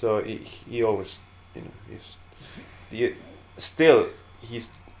 So he always, he's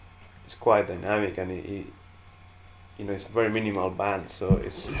quite dynamic, and he it's a very minimal band, so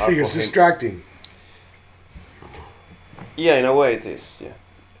it's. I think it's distracting. Yeah, in a way it is. Yeah.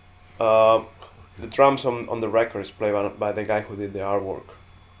 The drums on the record is played by the guy who did the artwork,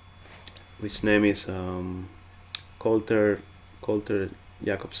 which name is Colter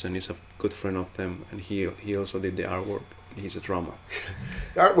Jacobsen. He's a good friend of them, and he also did the artwork. He's a drummer.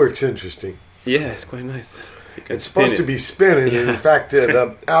 The artwork's interesting. Yeah, it's quite nice. It's supposed to be spinning, and in fact,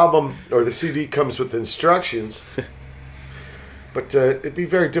 the album or the CD comes with instructions. But it'd be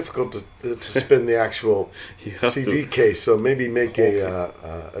very difficult to spin the actual CD case, so maybe make a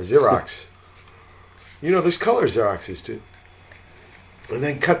Xerox. There's color Xeroxes too. And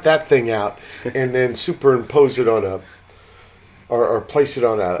then cut that thing out, and then superimpose it on or place it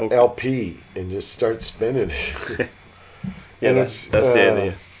on a LP, and just start spinning. Yeah, that's the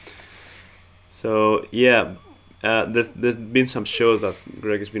idea. So yeah, there's been some shows that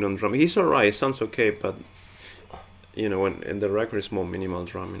Greg has been on drum. He's alright. He sounds okay, but when in the record is more minimal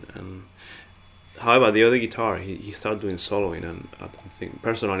drumming. And however, the other guitar he started doing soloing, and I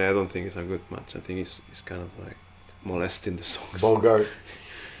don't think it's a good match. I think he's kind of like molesting the songs. Bogart.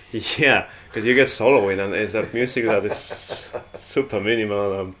 Yeah, because you get soloing, and it's that music that is super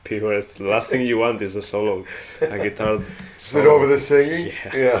minimal and pure. The last thing you want is a solo, a guitar. Is it over the singing?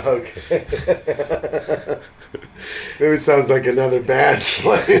 Yeah. Okay. Maybe it sounds like another band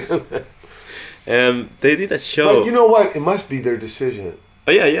playing. They did a show. But you know what? It must be their decision.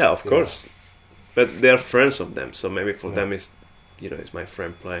 Oh yeah, of course. But they're friends of them, so maybe for them it's it's my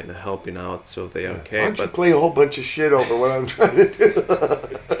friend playing and helping out, so they are okay. Why don't you play a whole bunch of shit over what I'm trying to do?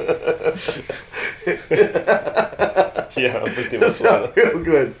 Yeah, pretty much. That's real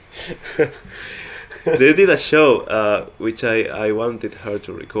good. They did a show which I wanted her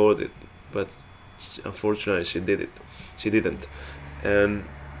to record it, but unfortunately she didn't. And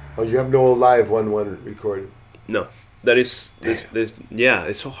you have no live one recorded? No. That is this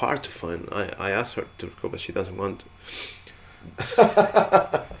it's so hard to find. I asked her to record, but she doesn't want to.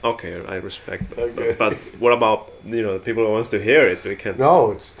 Okay, I respect that. Okay. But what about the people who wants to hear it? We can. No,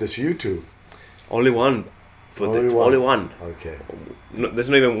 it's this YouTube. Only one. Only one. Okay. No, there's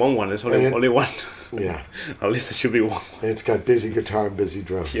not even one. There's only one. Yeah. At least there should be one. And it's got busy guitar and busy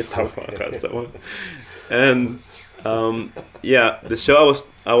drums. Yeah, that's that one. And the show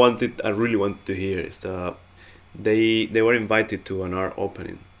I really wanted to hear is they were invited to an art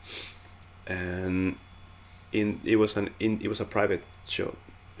opening, and it was a private show.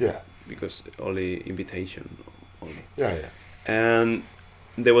 Yeah. Because only invitation only. Yeah. And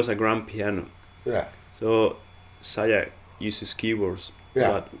there was a grand piano. Yeah. So Saya uses keyboards.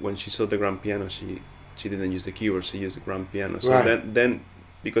 Yeah. But when she saw the grand piano, she didn't use the keyboard. She used the grand piano. So then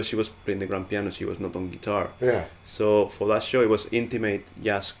because she was playing the grand piano, she was not on guitar. Yeah. So for that show, it was intimate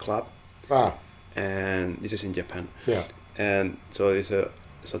jazz club. Ah. And this is in Japan. Yeah. And so it's a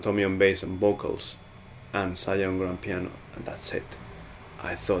Satomi on bass and vocals, and Saya on grand piano, and that's it.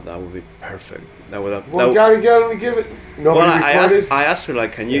 I thought that would be perfect. You gotta give it. Nobody recorded. I asked her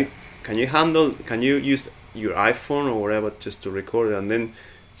can you use your iPhone or whatever just to record it, and then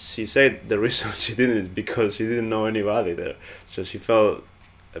she said the reason she didn't is because she didn't know anybody there, so she felt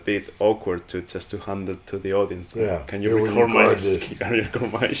a bit awkward to hand it to the audience. Yeah. Can you record my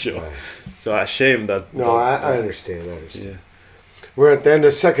show? Right. So I ashamed that. No, I understand. Yeah. We're at the end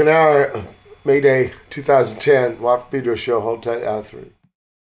of the second hour, May Day 2010. Pedro Show. Hold tight, out 3.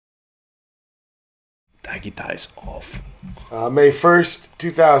 That guitar is awful. May 1st,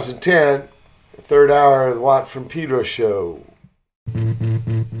 2010, third hour of the Watt from Pedro Show.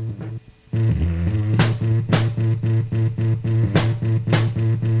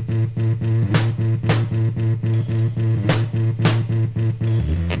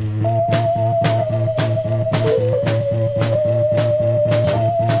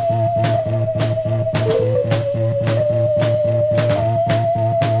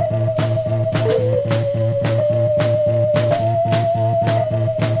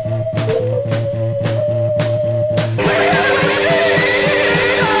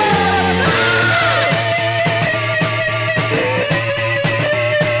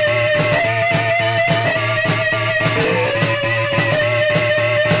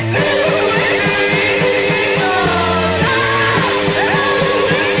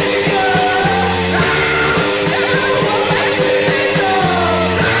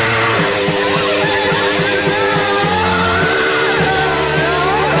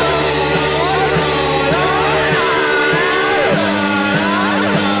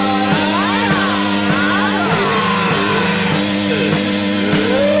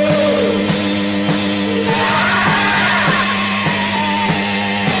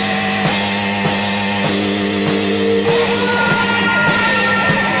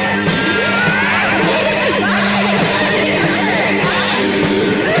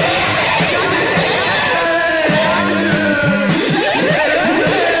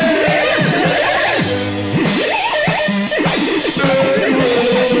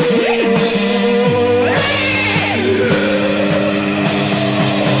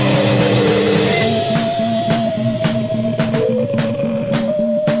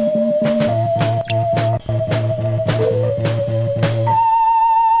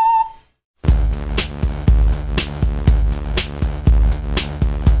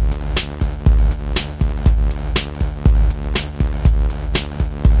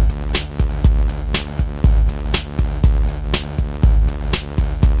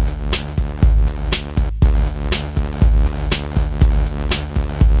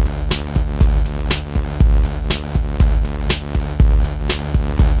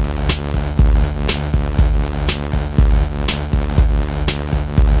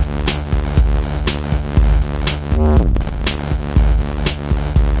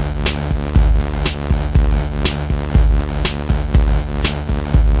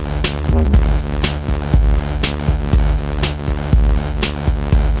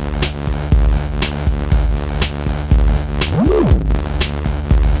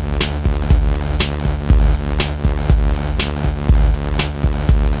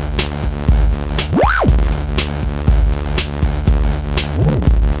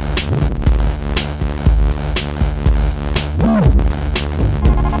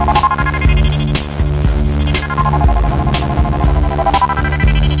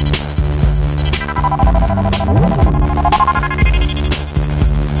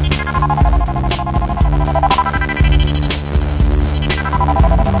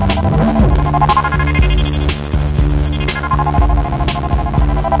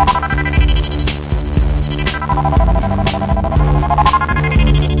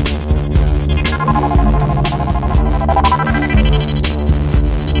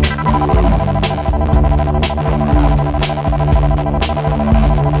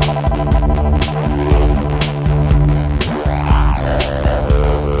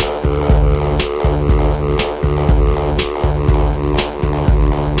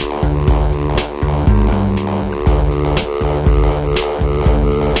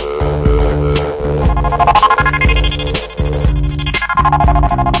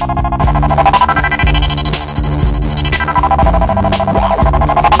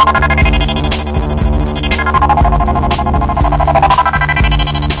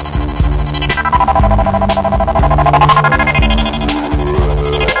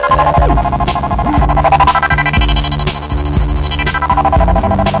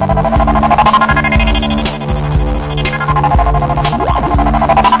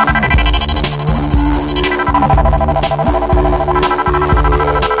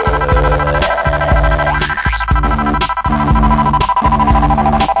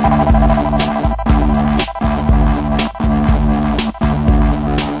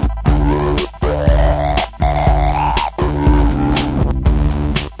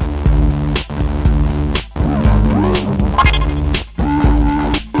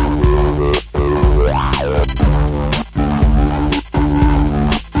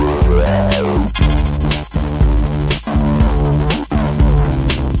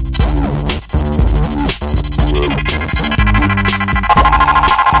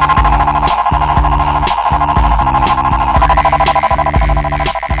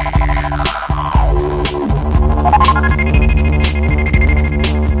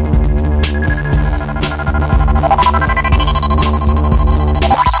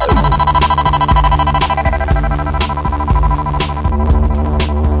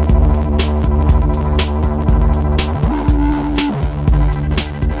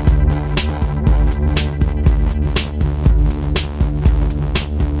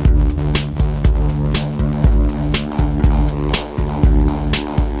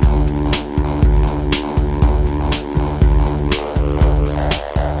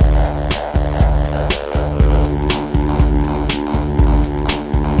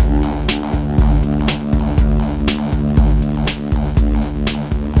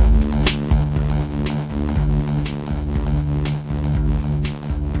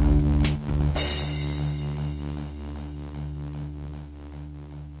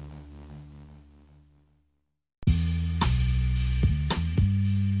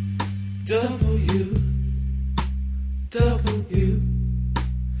 www.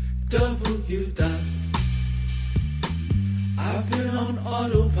 I've been on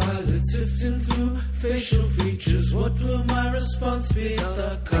autopilot, sifting through facial features. What will my response be?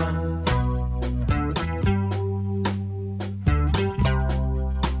 .com.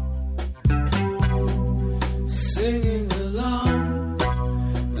 Singing along,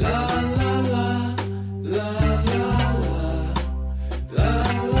 la la la, la la la, la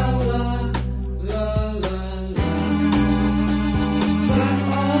la la, la la la. By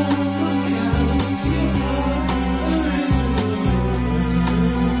all accounts, you are a reasonable person.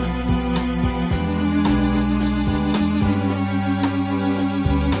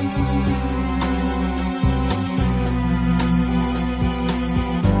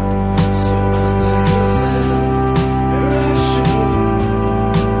 So unlike yourself, irrational,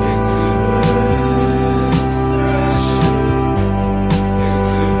 exuberance, irrational,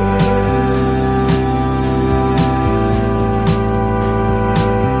 exuberance.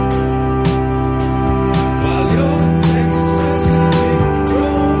 While your text messaging,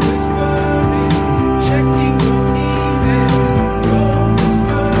 Rome is burning, checking your email, Rome is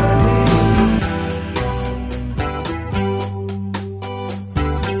burning.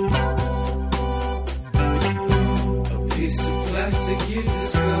 A piece of plastic you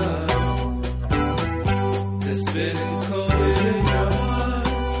discard that's been encoded in your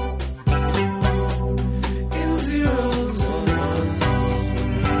heart in zeros and ones,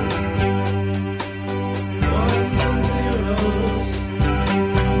 ones and zeros,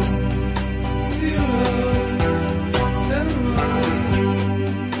 zeros and ones.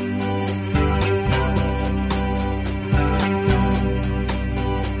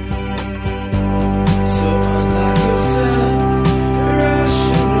 So unlike yourself,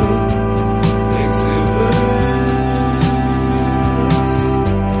 irrational, exuberance,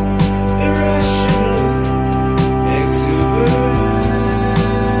 irrational, exuberance.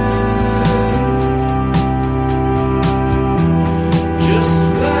 Just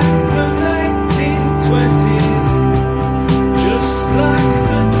like the 1920s, just like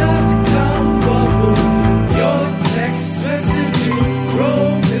the dot-com bubble, your text messaging,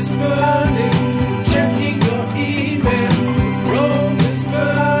 Rome is burning, checking your email, Rome is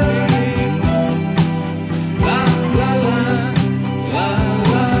burning. La la la, la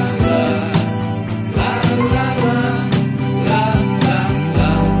la la, la la la, la la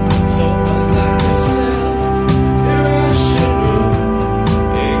la. So unlike yourself, irrational,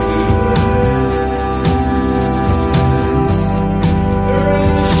 exuberance,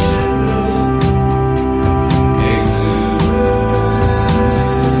 irrational, exuberance.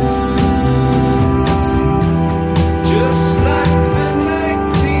 Just like the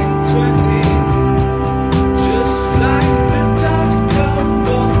 1920s, just like the dot-com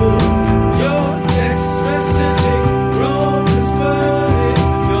bubble, your text messaging, Rome is burning.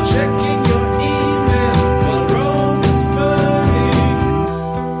 You're checking your email while Rome is burning.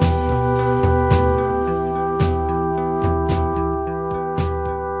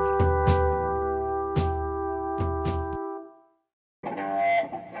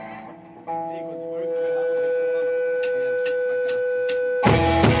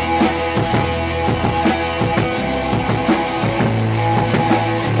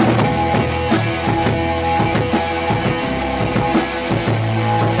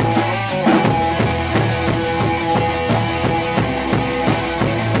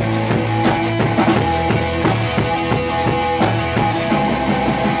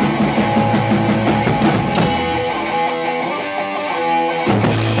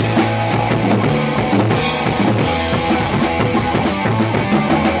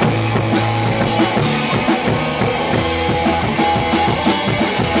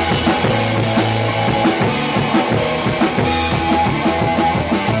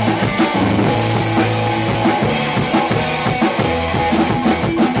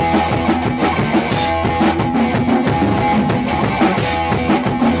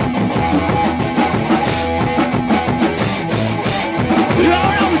 Eu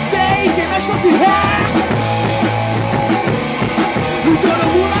não sei quem mais copiar. Todo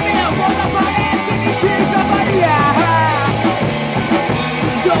mundo à minha volta parece mentir pra variar.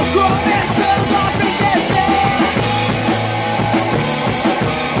 Tô começando a perceber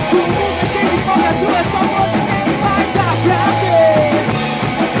que o mundo é cheio de falcatrua, é só você pagar pra ver.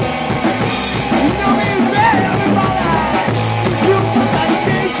 Não me venha me falar que o mundo é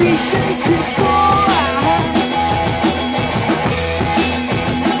cheio de gente boa.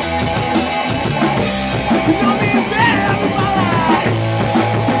 Não me venha me falar,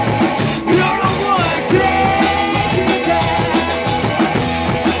 eu não vou acreditar.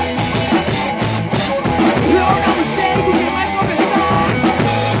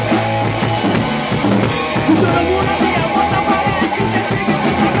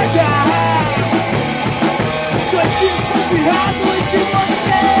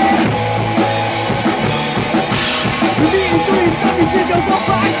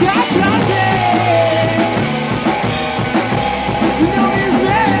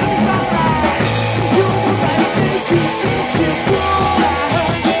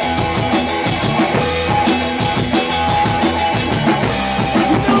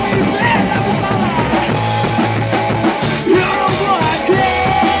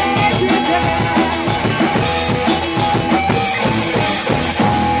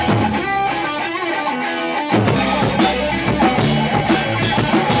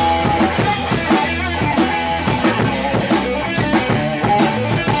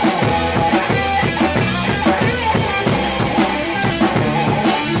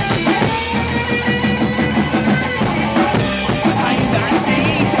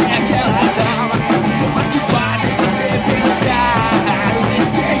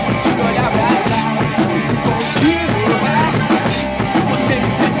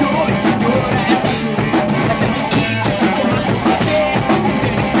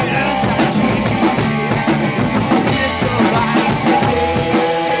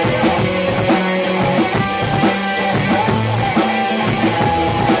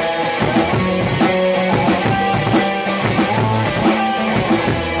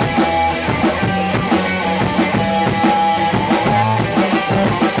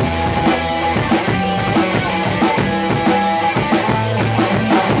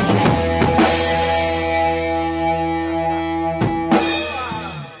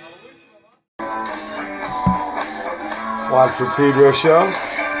 Watford Pedro Show.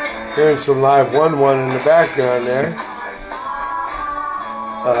 Hearing some live oneone in the background there.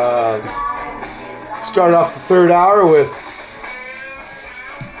 Start off the third hour with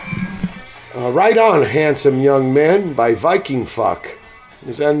Right On Handsome Young Men by Viking Fuck.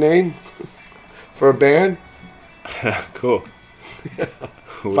 Is that a name for a band? Cool.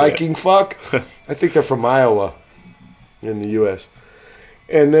 Viking Fuck? I think they're from Iowa in the U.S.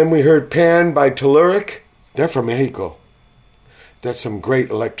 And then we heard Pan by Teluric. They're from Mexico. That's some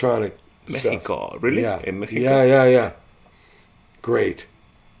great electronic Mexico, stuff. really? Yeah. In Mexico? Yeah. Great.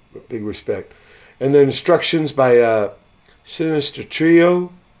 Big respect. And then Instructions by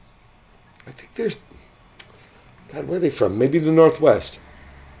Sinistertrio. I think there's... God, where are they from? Maybe the Northwest.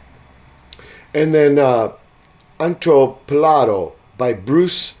 And then Atropelado by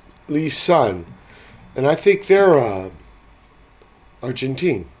Bruce Lee's son. And I think they're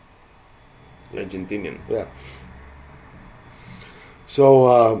Argentine. Argentinian. Yeah.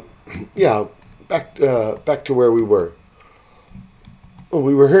 So, back to where we were. Well,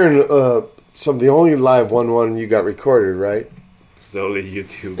 we were hearing some of the only live one you got recorded, right? It's only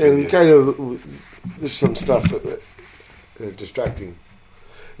YouTube. And kind of, there's some stuff distracting.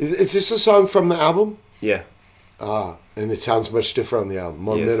 Is this a song from the album? Yeah. And it sounds much different on the album,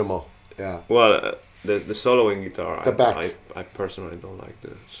 more minimal. Yeah. Well, the soloing guitar, The back. I personally don't like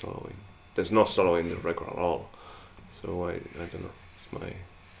the soloing. There's no solo in the record at all. So I don't know. It's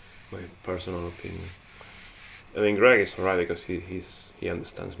my personal opinion. I mean, Greg is alright because he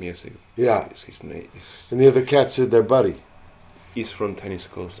understands music. Yeah. He's And the other cat said their buddy. He's from Tennis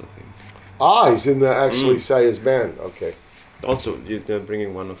Coast, I think. He's in the actually Saya's band. Okay. Also, you're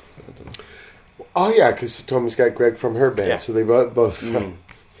bringing one of, I don't know. Oh yeah, because Tommy's got Greg from her band, Yeah. so they both.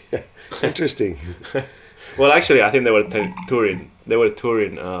 Yeah, interesting. Well, actually, I think they were touring. They were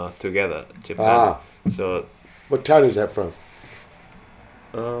touring together, Japan. So. What town is that from?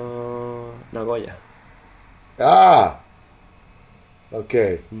 Nagoya.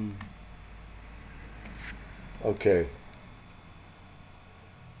 Okay. Okay.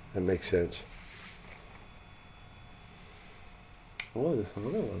 That makes sense. Oh, there's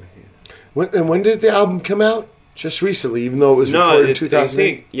another one here. When did the album come out? Just recently, even though it was recorded in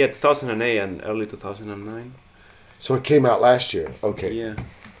 2008? 2008 and early 2009. So it came out last year. Okay. Yeah.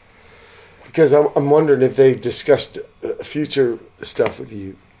 Because I'm wondering if they discussed future stuff with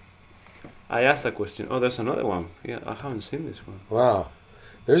you. I asked that question. Oh, there's another one. Yeah, I haven't seen this one. Wow.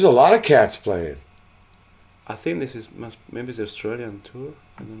 There's a lot of cats playing. I think this is maybe it's the Australian tour.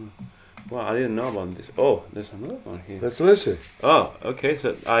 I don't know. Well, I didn't know about this. Oh, there's another one here. Let's listen. Oh, okay.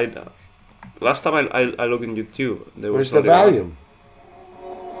 So last time I looked in YouTube. There Where's was the volume?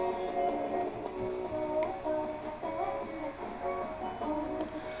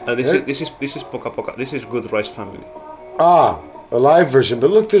 This is Poca Poca. This is Good Rice Family. A live version.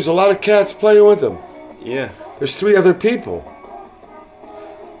 But look, there's a lot of cats playing with them. Yeah. There's 3 other people.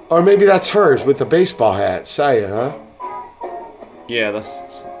 Or maybe that's hers with the baseball hat. Saya, huh? Yeah, that's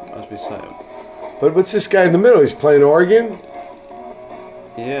beside. But what's this guy in the middle? He's playing organ?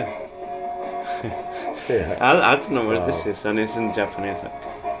 Yeah. Yeah. I don't know where this is, and it's in Japanese.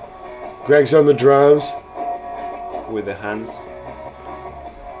 Greg's on the drums. With the hands.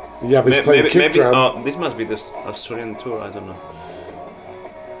 Yeah, but he's playing kick drum. This must be the Australian tour, I don't know.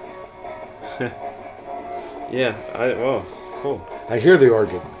 Yeah, cool. I hear the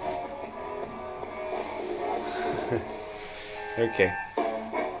organ. Okay.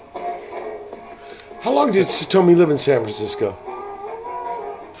 How long did Satomi live in San Francisco?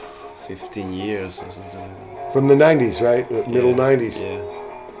 15 years or something like that. From the 90s, right? Middle 90s.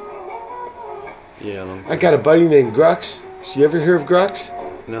 Yeah, long time. I got a buddy named Grux. You ever hear of Grux?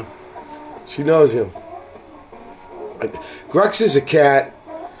 No. She knows him. Grux is a cat.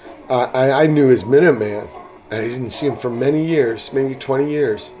 I knew his Minuteman. I didn't see him for many years, maybe 20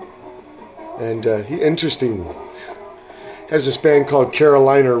 years. And he interesting. Has this band called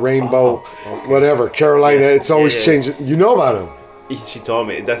Carolina Rainbow, whatever. Carolina, it's always changing. You know about him. She told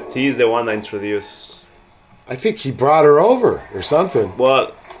me that he's the one that introduced. I think he brought her over or something.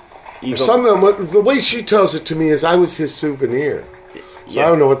 Well, the way she tells it to me is I was his souvenir. So I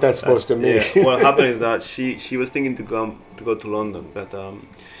don't know what that's supposed to mean. Yeah. What happened is that she was thinking to go to London, but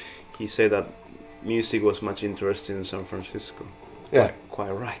he said that music was much interested in San Francisco. Yeah.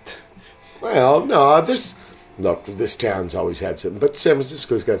 Quite right. Well, no, look, this town's always had something, but San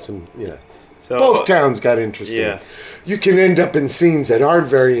Francisco's got some, So, both towns got interesting. Yeah. You can end up in scenes that aren't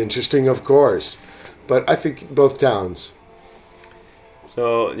very interesting, of course, but I think both towns.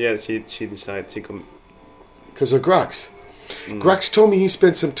 So, yeah, she decided Because of Grux. Grux told me he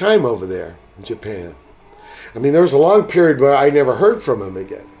spent some time over there in Japan. I mean, there was a long period where I never heard from him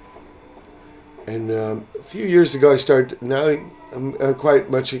again. And a few years ago, I started. Now I'm quite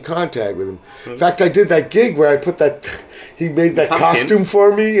much in contact with him. In fact, I did that gig where I put that. He made that costume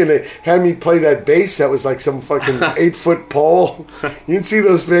for me, and it had me play that bass. That was like some fucking 8-foot pole. You didn't see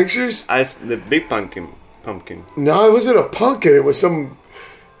those pictures? The big pumpkin. No, it wasn't a pumpkin. It was some.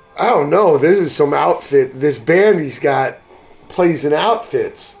 I don't know. This is some outfit. This band he's got plays in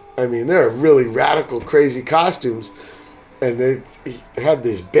outfits. I mean, they're really radical, crazy costumes, and he had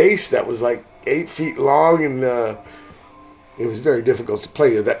this bass that was like 8 feet long, and it was very difficult to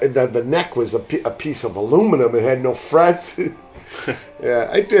play. The neck was a piece of aluminum. It had no frets. Yeah,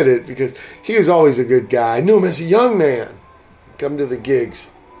 I did it because he was always a good guy. I knew him as a young man. Come to the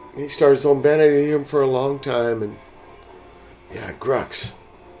gigs. He started his own band. I didn't hear him for a long time, and yeah, Grux.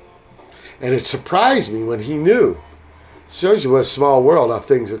 And it surprised me when he knew. Shows you what a small world, how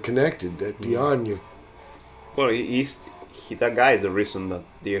things are connected, that beyond you. Well, that guy is the reason that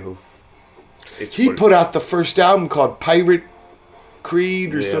Deerhoof. He put out the first album called Pirate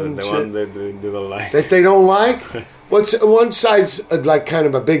Creed or some the shit. one they don't like. That they don't like? One side's like kind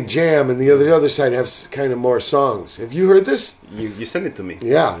of a big jam, and the other side has kind of more songs. Have you heard this? You sent it to me.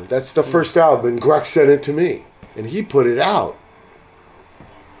 Yeah, that's the first album, and Grux sent it to me, and he put it out.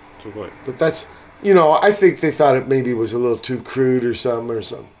 So what? But that's, I think they thought it maybe was a little too crude or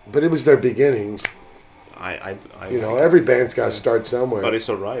something. But it was their beginnings. Every band's got to start somewhere. But it's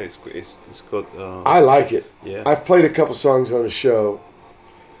alright. It's good. I like it. Yeah. I've played a couple songs on the show.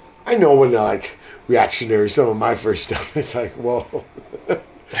 I know when like Reactionary, some of my first stuff, it's like, whoa.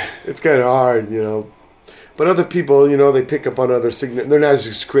 It's kind of hard, But other people, they pick up on other signals. They're not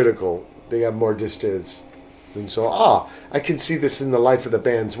as critical. They have more distance. And so, I can see this in the life of the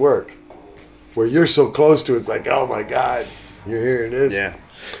band's work. Where you're so close to it, it's like, oh my God, you're hearing this. Yeah.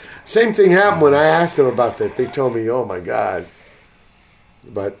 Same thing happened when I asked them about that. They told me, oh my God.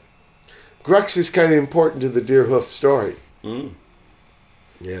 But Grux is kind of important to the Deerhoof story. Mm.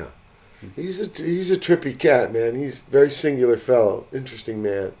 Yeah. He's a trippy cat, man. He's a very singular fellow. Interesting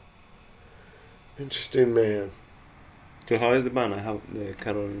man. So how is the band? How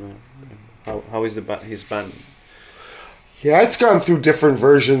is his band? Yeah, it's gone through different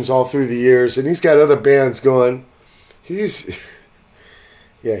versions all through the years, and he's got other bands going. He's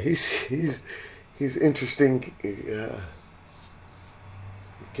interesting.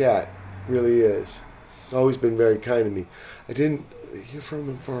 Cat, really is. Always been very kind to me. I didn't hear from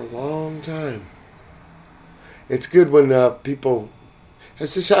him for a long time. It's good when people.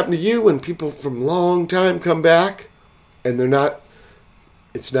 Has this happened to you? When people from long time come back, and they're not.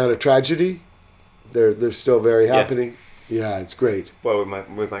 It's not a tragedy. They're still very happening. Yeah, it's great. Well,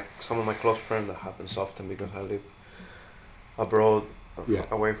 with some of my close friends, that happens often because I live abroad,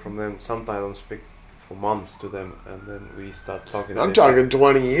 away from them. Sometimes I don't speak for months to them, and then we start talking. I'm talking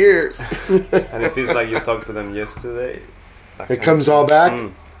 20 years. And it feels like you talked to them yesterday. It comes all back?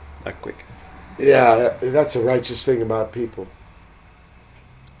 That quick. Yeah, that's a righteous thing about people.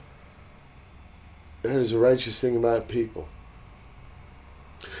 That is a righteous thing about people.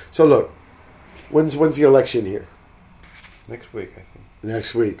 So look, when's the election here? Next week, I think.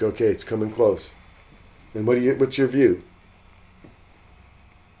 Next week, okay, it's coming close. And what's your view?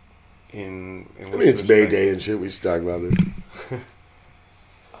 It's May Day and shit. We should talk about it.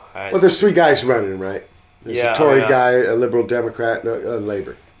 Well, there's 3 guys running, right? There's a Tory guy, a Liberal Democrat, and a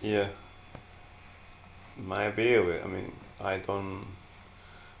Labour. Yeah. My view, I don't.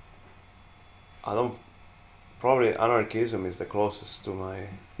 Probably anarchism is the closest to my.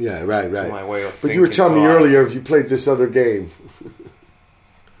 Yeah, right. To my way of but thinking. You were telling me earlier if you played this other game.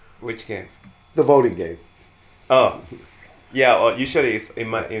 Which game? The voting game. Oh, yeah. Or usually, if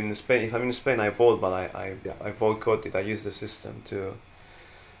I'm in Spain, I vote, but I boycott it. I use the system to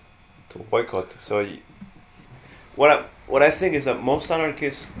boycott it. So, what I think is that most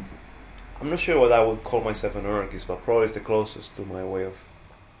anarchists, I'm not sure what I would call myself an anarchist, but probably it's the closest to my way of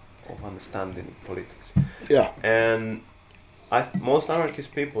understanding politics. Yeah. And most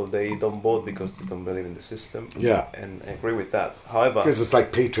anarchist people, they don't vote because they don't believe in the system. Yeah. And I agree with that. However, because it's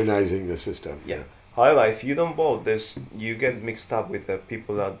like patronizing the system. Yeah. However, if you don't vote, you get mixed up with the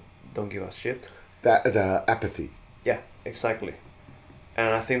people that don't give a shit. The apathy. Yeah, exactly.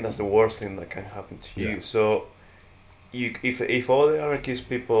 And I think that's the worst thing that can happen to you. So, if all the anarchist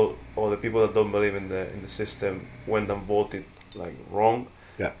people or the people that don't believe in the system went and voted like wrong.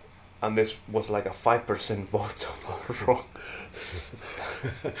 Yeah. And this was like a 5% vote wrong.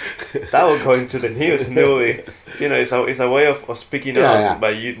 That will go into the news, and it's a way of speaking out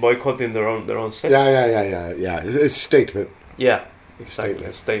by boycotting their own system. Yeah. It's a statement. Yeah, exactly,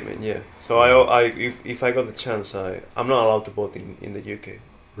 a statement. Yeah. So if I got the chance, I'm not allowed to vote in the UK.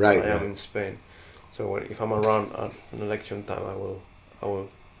 Right. I am in Spain. So if I'm around at an election time, I will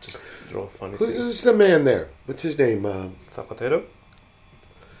just draw funny things. Who's the man there? What's his name? Zapatero?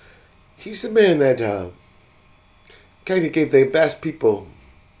 He's the man that kind of gave the Basque people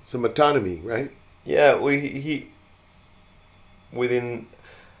some autonomy, right? Yeah,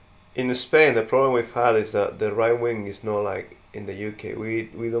 in Spain, the problem we've had is that the right wing is not like in the UK.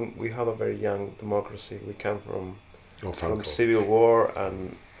 We have a very young democracy. We come from civil war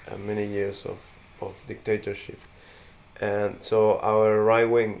and many years of dictatorship, and so our right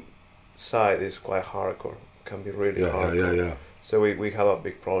wing side is quite hardcore. Can be really hardcore. Yeah. So we have a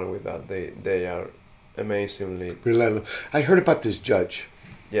big problem with that. They are amazingly relentless. I heard about this judge.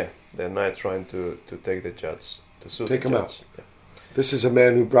 Yeah, they're now trying to take the judge to sue take the him judge. out. Yeah. This is a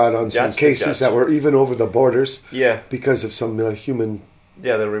man who brought on some cases that were even over the borders. Yeah, because of some human.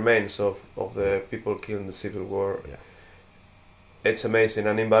 Yeah, the remains of the people killed in the civil war. Yeah. It's amazing,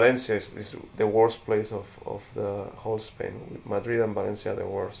 and in Valencia is the worst place of the whole Spain. Madrid and Valencia are the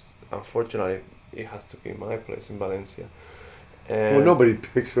worst. Unfortunately, it has to be my place in Valencia. And well, nobody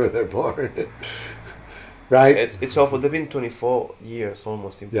picks where they're born, right? It's awful. They've been 24 years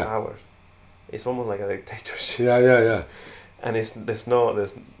almost in power. It's almost like a dictatorship. Yeah. And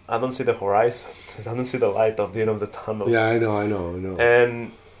I don't see the horizon. I don't see the light of the end of the tunnel. Yeah, I know.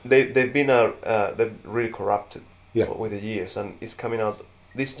 And they've been they're really corrupted with the years, and it's coming out.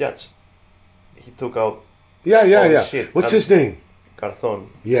 This judge, he took out. Yeah. Shit. What's his name? Garzón.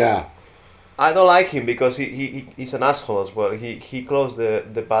 Yeah. I don't like him because he's an asshole as well. He closed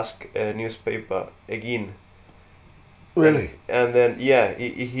the Basque newspaper again. Really? And then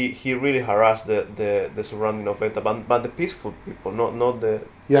he really harassed the surrounding of ETA, but the peaceful people, not the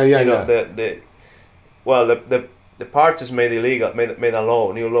the parties made a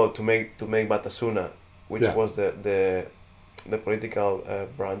new law to make Batasuna, which was the political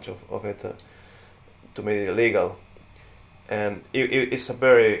branch of ETA, to make it illegal, and it's a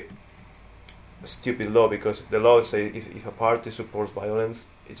very stupid law because the law says if a party supports violence,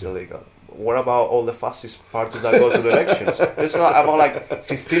 it's illegal. What about all the fascist parties that go to the elections? There's about like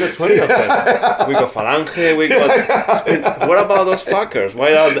 15 or 20 of them. We got Falange, we got... What about those fuckers?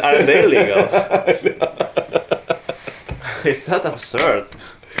 Why aren't they illegal? It's that absurd.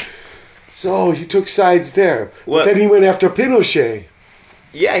 So he took sides there. Well, but then he went after Pinochet.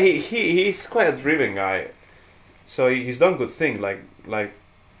 Yeah, he's quite a driven guy. So he's done good things like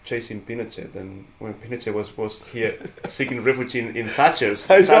chasing Pinochet, and when Pinochet was here seeking refuge in Thatcher's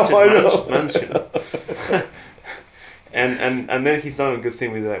mansion. and then he's done a good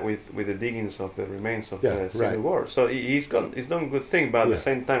thing with the diggings of the remains of the Civil War. So he's done a good thing, but at the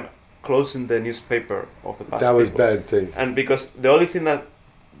same time closing the newspaper of the past. That was bad thing. And because the only thing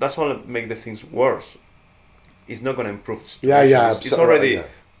that's going to make the things worse, it's not going to improve the situation. It's already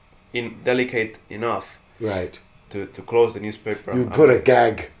delicate enough. Right. To close the newspaper. You put a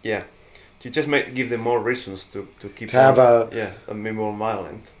gag. Yeah. To just give them more reasons to keep to have and be more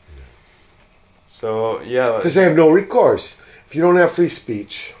violent. So yeah. Because they have no recourse. If you don't have free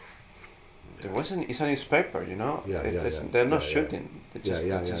speech. It's a newspaper, you know. They're not shooting.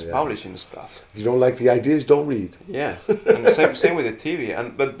 They're just publishing stuff. If you don't like the ideas, don't read. Yeah, and same with the TV.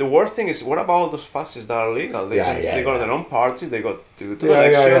 But the worst thing is, what about all those fascists that are legal? They got their own parties. They got to the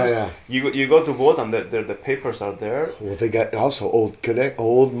elections. You go to vote, and the papers are there. Well, they got also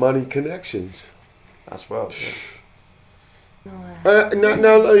old money connections as well. Yeah.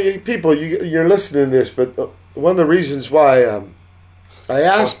 Now, people, you're listening to this, but one of the reasons why I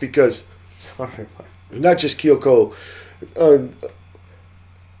asked because. Sorry. Not just Kyoko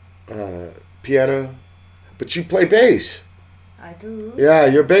piano, but you play bass. I do. Yeah,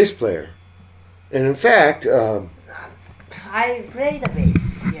 you're a bass player. And in fact... I play the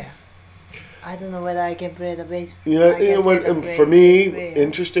bass, yeah. I don't know whether I can play the bass. For me,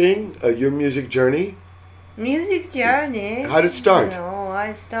 interesting, your music journey. Music journey? How did it start?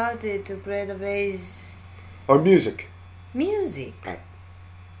 I started to play the bass. Or music? Music.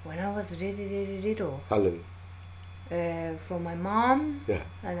 When I was really little. How little? From my mom. Yeah.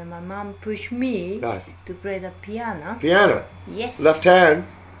 And then my mom pushed me to play the piano. Piano? Yes. Left hand,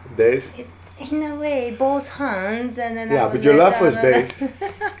 bass? It's in a way, both hands. And then but your left was bass.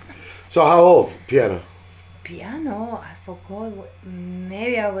 So how old? Piano? Piano? I forgot.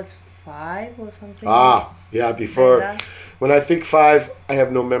 Maybe I was 5 or something. Before. Like when I think 5, I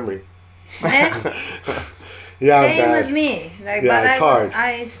have no memory. Yeah, same as me. It's hard.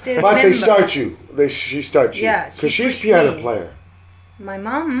 I still but remember. She starts you. Yeah, Because she's piano player. My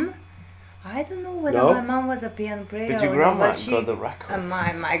mom I don't know whether No? my mom was a piano player But your or grandma not, but got the record.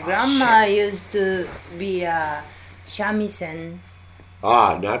 my grandma used to be a shamisen.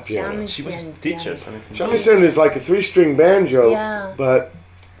 Ah, not piano. She was a Shamisen teacher. piano. Shamisen is like a 3-string banjo, Yeah. but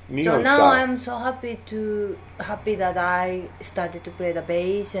So neon now style. I'm so happy that I started to play the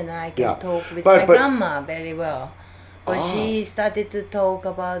bass and I can Yeah. talk with But- my but- grandma very well. But she started to talk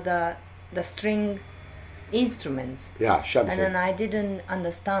about the string instruments. Yeah, And shamisen. then I didn't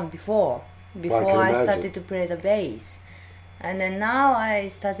understand before can I imagine. started to play the bass. And then now I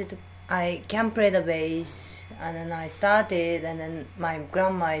can play the bass, and then I started, and then my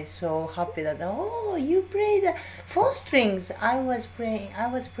grandma is so happy that, oh, you play the 4 strings. I was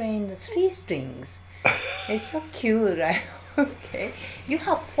playing the 3 strings. It's so cute, right? Okay, you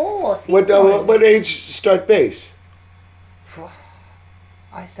have 4. What age start bass?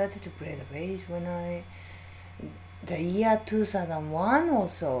 I started to play the bass when the year 2001 or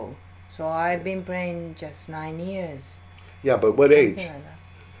so. So I've been playing just 9 years. Yeah, but what age? Something like that.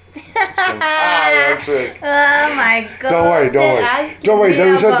 That's it. Oh my god! Don't worry. Don't worry.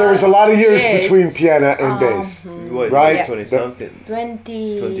 There was a lot of years between piano and bass. What, Right? like 20 something?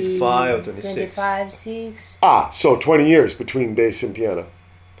 25 or 26. 25, 6, So 20 years between bass and piano.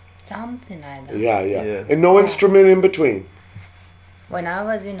 something like that. Yeah. And no instrument in between. When I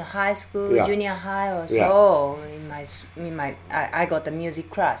was in high school, Yeah. junior high or Yeah. so, I got a music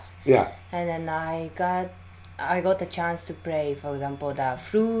class, Yeah. and then I got a chance to play, for example, the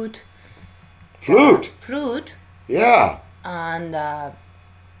flute. Flute. Yeah. And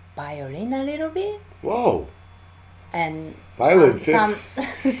violin a little bit. Whoa. And Violin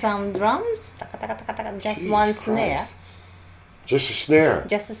some drums, taka, taka, taka, taka, just Jesus one Christ. snare, Just a snare.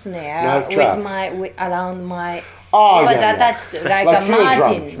 just a snare Not a trap. around my. Oh, it was yeah. attached like Like a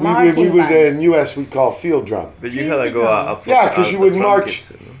field Martin drum. We would band. in U.S. we call field drum. But you had to go drum. up. Yeah, 'cause you would the march.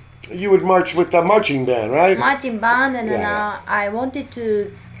 trumpets, you know. You would march with the marching band, right? Marching band, and then Yeah, I wanted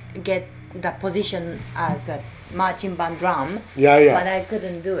to get the position as a marching band drum. Yeah. But I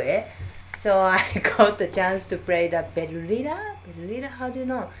couldn't do it, so I got the chance to play the pedalina. How do you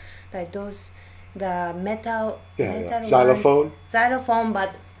know? Like those, the metal. Yeah. Metal Xylophone? ones. Xylophone,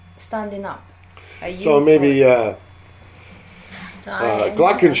 but standing up. So maybe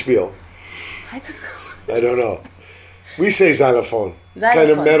glockenspiel. I don't know. I don't know. We say xylophone. Kind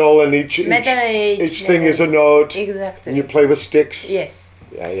of Xylophone. metal, and each thing is a note. Exactly. And you play with sticks. Yes,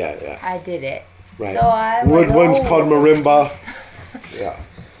 Yeah. I did it. Right. So I Wood was one's called marimba. Yeah.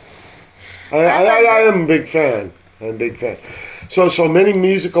 I am a big fan. So many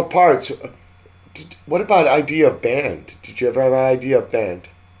musical parts. What about idea of band? Did you ever have an idea of band?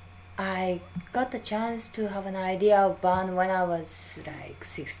 I got the chance to have an idea of band when I was like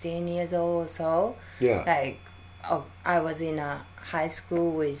 16 years old or so. Yeah. Like, I was in a high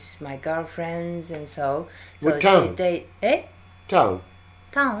school with my girlfriends and so. What town? Town?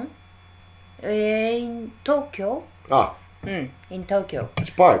 Town? In Tokyo. In Tokyo.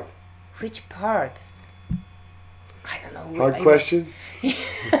 Which part? Which part? I don't know. Hard question?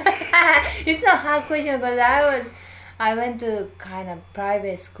 It's not a hard question because I went to kind of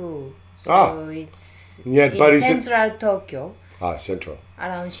private school. So it's You had in buddies in- central Tokyo, Central.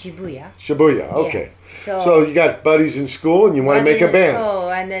 around Shibuya. Shibuya, okay. Yeah. So you got buddies in school and you want to make a Buddies in band.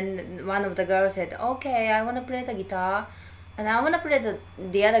 school, and then one of the girls said, okay, I want to play the guitar. And I want to play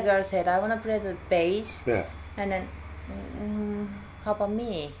the other girl said, I want to play the bass. Yeah. And then, how about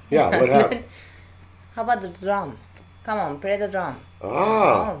me? Yeah, what happened? How about the drum? Come on, play the drum.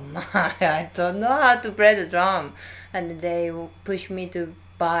 Ah. Oh my, I don't know how to play the drum. And they pushed me to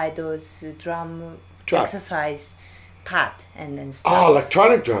buy those drum Trap. exercise pad and then stuff. Oh,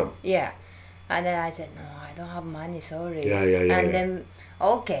 electronic drum. Yeah. And then I said, no, I don't have money, sorry. Yeah. And then,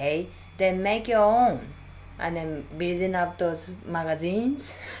 okay, then make your own. And then building up those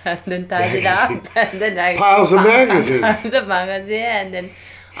magazines and then tied it up. And then I Piles of magazines. Piles of magazine, and then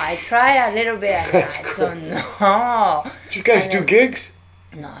I try a little bit. And I don't know. Did you guys do gigs?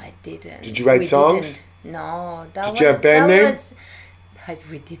 No, I didn't. Did you write songs? Didn't. No, Did you have band name?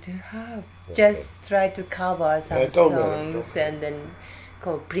 We didn't have. Just try to cover some songs and then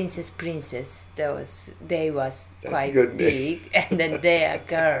called Princess. They was quite good big, and then they are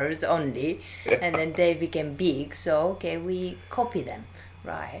girls only, and then they became big. So okay, we copy them,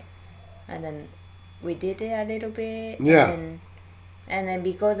 right? And then we did it a little bit. Yeah. And then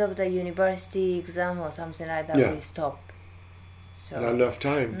because of the university exam or something like that, Yeah. we stopped. So Not enough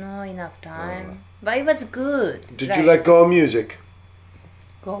time. no enough time, but it was good. Did you let go of music?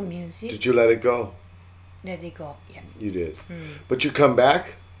 Go music? Did you let it go? Let it go. Yeah. You did. But you come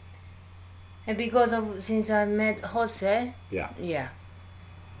back? And because of since I met Jose. Yeah. Yeah.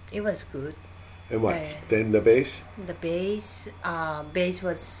 It was good. And what? Yeah. Then the bass? The bass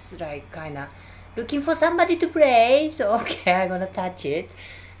was like kind of looking for somebody to play. So okay, I'm gonna touch it,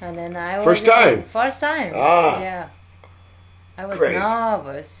 and then I was First time? First time. Ah. Yeah. I was Great.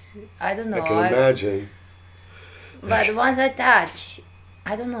 nervous. I don't know. I can imagine. But once I touch,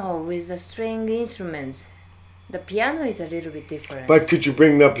 I don't know, with the string instruments, the piano is a little bit different. But could you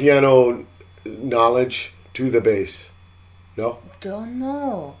bring the piano knowledge to the bass? No? Don't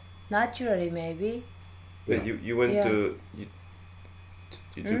know. Naturally, maybe. But you went Yeah. to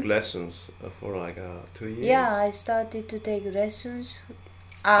you took lessons for like 2 years. Yeah, I started to take lessons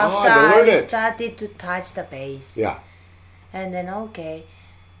to after learn I it. started to touch the bass. Yeah. And then okay,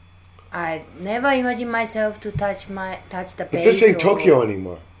 I never imagined myself to touch the But bass. this ain't or- Tokyo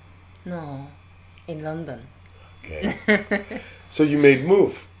anymore. No, in London. Okay. So you made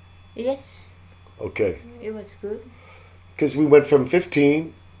move. Yes, Okay. it was good. Because we went from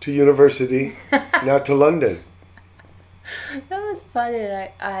 15 to university, now to London. That was funny.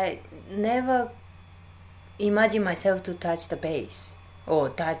 Like I never imagined myself to touch the bass or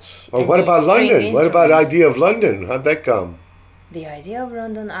touch. Oh, what any about string London? What about instruments. idea of London? How'd that come? The idea of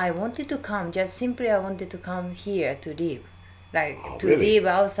London, I wanted to come. Just simply, I wanted to come here to live, like to really? live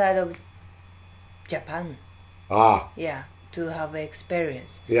outside of Japan. Ah, Yeah, to have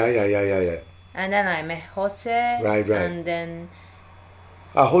experience. yeah. And then I met Jose. Right. And then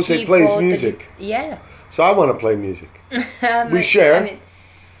Jose he plays bought the music. yeah. So I want to play music. But, We share. I mean,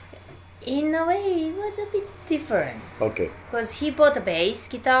 in a way, it was a bit different. Okay. Because he bought a bass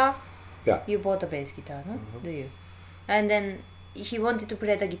guitar. Yeah. You bought a bass guitar, no? Do you? And then he wanted to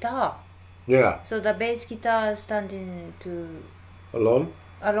play the guitar. Yeah. So the bass guitar standing to Alone?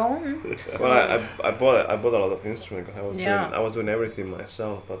 alone. Well, I bought a lot of instruments. Yeah. I was doing everything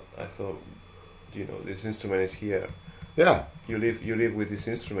myself, but I thought, this instrument is here. Yeah. You live with this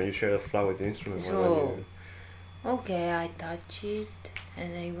instrument. You share a flat with the instrument. So- why don't you- Okay, I touched it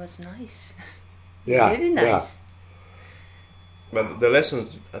and it was nice. Yeah. Really Yeah. nice. But the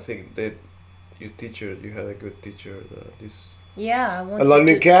lessons, I think that you had a good teacher. Yeah, I wanted A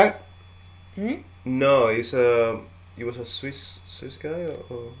London to... cat? No, he was a Swiss guy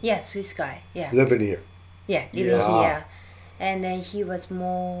or Yeah, Swiss guy. Yeah. Living here. Yeah, living Yeah. here. And then he was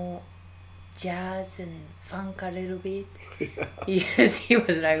more jazz and funk a little bit. Yes, he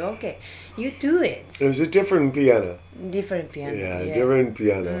was like, okay, you do it. It was a different piano. Different piano. Yeah, different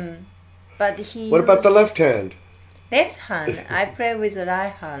piano. But he What about the used left hand? left hand? I play with the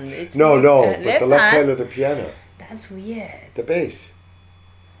right hand. It's No, weird. no, but the left hand of the piano. That's weird. The bass.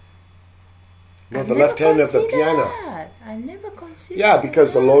 No, I've the never left hand of the considered piano. that. I never considered. Yeah,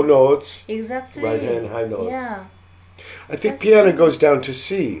 because the low notes, Exactly. right hand, high notes. Yeah. I think That's piano true. goes down to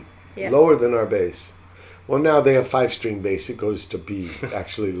C, Yeah. lower than our bass. Well, now they have 5-string bass. It goes to B,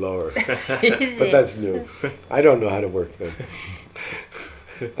 actually lower. But that's new. I don't know how to work them.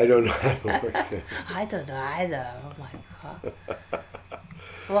 I don't know how to work them. I don't know either. Oh my god.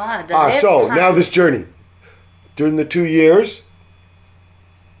 Wow. The left So hand. now this journey. During the 2 years,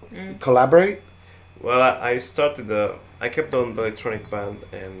 collaborate? Well, I started I kept on the electronic band,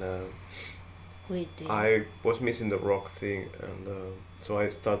 and We did. I was missing the rock thing, and so I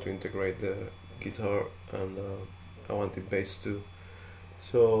started to integrate the guitar, and I wanted bass too.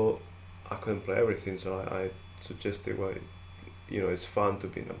 So I couldn't play everything, so I suggested, well, it's fun to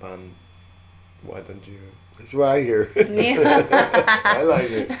be in a band. Why don't you? That's what I hear. I like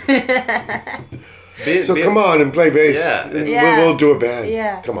it. So Be- come on and play bass. Yeah. And Yeah. We'll do a band.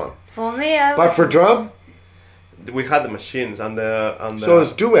 Yeah. Come on. For me, I But was for drum, We had the machines and the so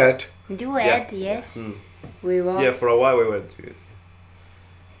it's duet. duet. Yes. We were. Yeah, for a while we were doing.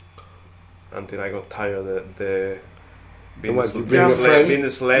 Until I got tired of the being, And what, the, you sl- bring being, a the slave, friend? being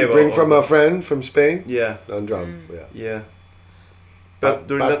the slave. You bring of- from a friend from Spain Yeah, on drum. yeah. But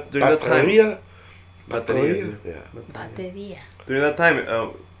during that time, Bateria? Bateria. Yeah. Bateria. During that time,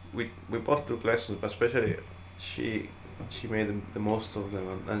 we both took lessons, but especially she made the most of them,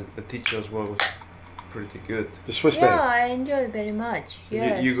 and the teacher as well was pretty good. The Swiss Yeah, man. I enjoy very much.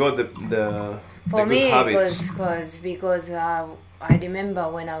 Yes. You got the For good me, habits. because I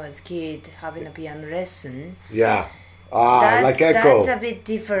remember when I was kid having a piano lesson. Yeah. That's, like Echo. That's a bit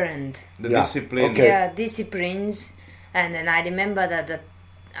different. The Yeah, discipline. okay. Yeah, disciplines. And then I remember that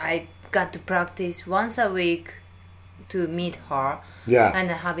I got to practice once a week to meet her Yeah. and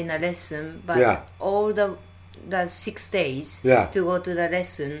having a lesson. But Yeah. all the 6 days Yeah. to go to the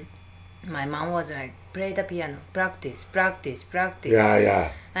lesson, my mom was like, play the piano, practice.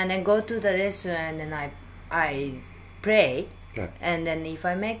 Yeah. And then go to the lesson and then I pray. Yeah. And then if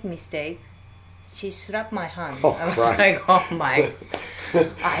I make mistake, she slapped my hand. Oh, I was Christ. like, oh my.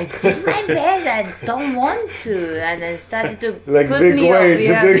 I did my best. I don't want to, and then started to Like put big me weight,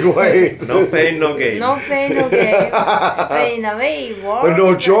 up. big weight. No pain, no gain. No pain, no gain. But in a way, it worked. But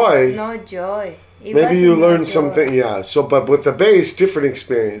no joy. No joy. It Maybe you wasn't no learned joy. something, yeah. So, but with the bass, different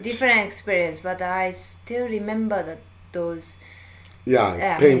experience. Different experience, but I still remember that those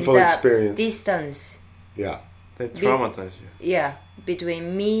Yeah, painful the experience. distance. Yeah. They traumatize you. Yeah,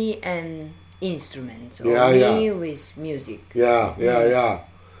 between me and instruments, or Yeah, me yeah. with music. Yeah, yeah, yeah.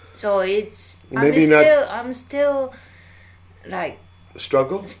 So it's Maybe not- I'm still like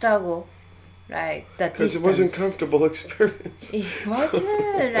Struggle? struggle, like that Because distance. it wasn't comfortable experience. It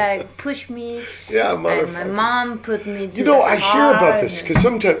wasn't like push me. Yeah, And my motherfucker. mom put me to You know, the I hear car about this and- because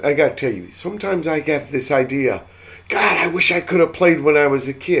sometimes, I gotta tell you, sometimes I get this idea, God, I wish I could have played when I was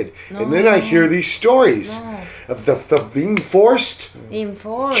a kid. And then I hear these stories of the being forced,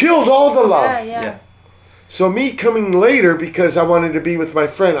 enforced. killed all the love. Yeah. Yeah. So me coming later because I wanted to be with my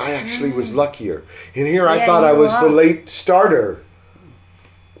friend, I actually was luckier. And here I Yeah, thought I you was the are. late starter.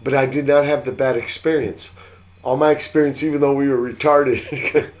 But I did not have the bad experience. All my experience, even though we were retarded,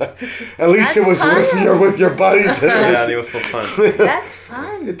 at least it That's was fun. with your buddies. And Yeah, it was for fun. That's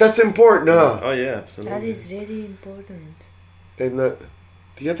fun. That's important, huh? Oh yeah, absolutely. That is really important. And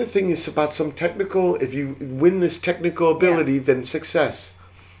the other thing is about some technical, if you win this technical ability, then success.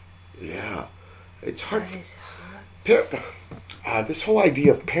 Yeah. It's hard. That is hard. This whole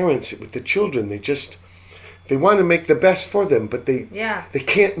idea of parents with the children, they want to make the best for them, but they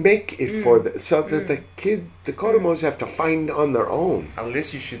can't make it for them. So that the Koromos have to find on their own. At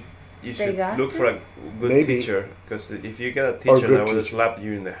least you should They got look to. for a good Maybe. teacher, because if you get a Or teacher good that will teacher. slap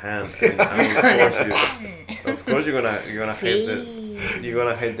you in the hand and will force you, of course you're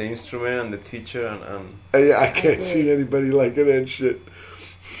gonna hate the instrument and the teacher and I can't see anybody liking that shit.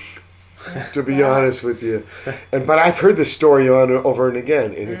 To be honest with you, but I've heard this story over and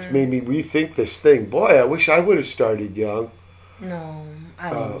again, and it's made me rethink this thing. Boy, I wish I would have started young. No,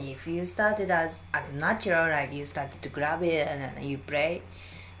 I mean, if you started as natural, like you started to grab it and then you play,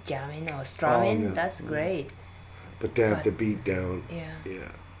 jamming or strumming, yeah. that's great. But to have But- the beat down, Yeah.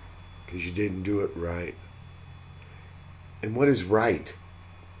 yeah, because you didn't do it right. And what is right?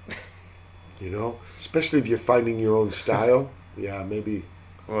 You know, especially if you're finding your own style. Yeah, maybe.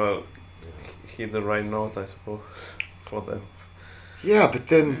 well, hit the right note, I suppose, for them. Yeah, but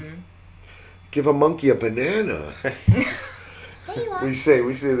then give a monkey a banana. We say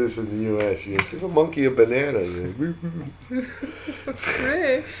this in the U.S. You know, give a monkey a banana. You know.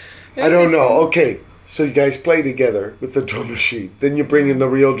 I don't know. Okay, so you guys play together with the drum machine. Then you bring in the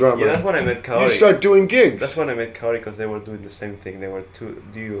real drummer. Yeah, that's when I met Kaori. You start doing gigs That's when I met Kaori, because they were doing the same thing. They were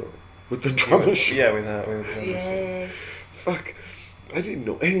duo. with the drum machine. Yeah, with a drum machine. Yes. Fuck, I didn't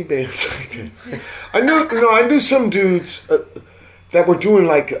know any bands like that. I knew some dudes that were doing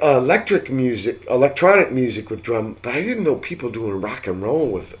like electronic music with drum, but I didn't know people doing rock and roll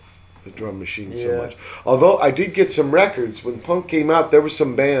with the drum machine so Yeah. much. Although I did get some records when punk came out. There were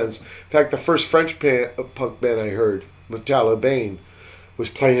some bands. In fact, the first French punk band I heard, with Taliban, was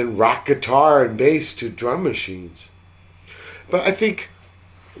playing rock guitar and bass to drum machines. But I think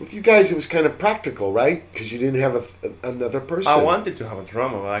with you guys, it was kind of practical, right? Because you didn't have another person. I wanted to have a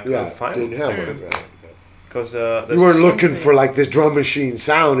drummer, but I couldn't find didn't one. have one. Right. Because You weren't looking for like this drum machine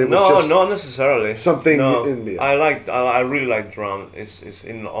sound. It was No, just not necessarily. something No, in me. I really like drum. It's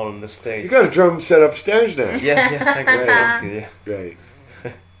in on the stage. You got a drum set upstairs now. Yeah, I got Right. it, yeah. Right.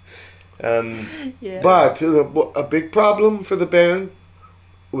 Yeah. But a big problem for the band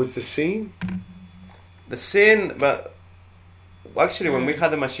was the scene. The scene, but actually, when we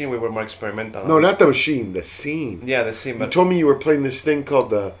had the machine, we were more experimental. No, not the machine. The scene. Yeah, the scene. You But told me you were playing this thing called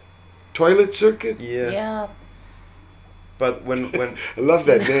the toilet circuit. yeah. But when I love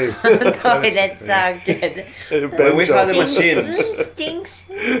that name. Toilet circuit. when we had the Benjo. machines, Stinks.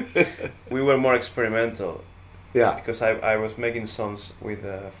 we were more experimental. Yeah. Because I was making songs with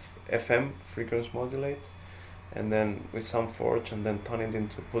FM, frequency modulate, and then with some forge, and then put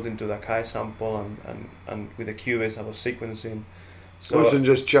into the Kai sample, and with the Cubase I was sequencing. It wasn't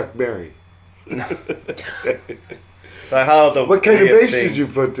just Chuck Berry. So I had a lot of What kind of weird bass did things. you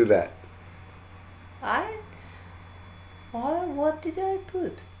put to that? What did I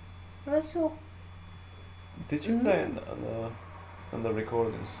put? What's so? Did you play on the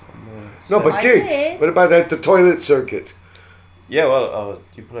recordings? No, but I gigs. did. What about at the toilet circuit? Yeah, well,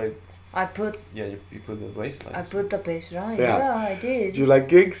 you played. I put You put the bass line. I put the bass line. Yeah. Yeah, I did. Do you like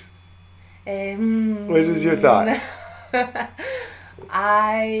gigs? What is your thought?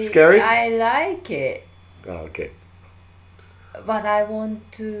 Scary? I like it, Oh, okay. but I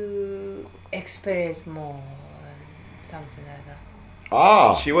want to experience more, something like that.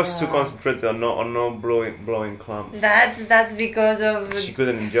 Ah, She was too concentrated on no blowing clumps. That's because of She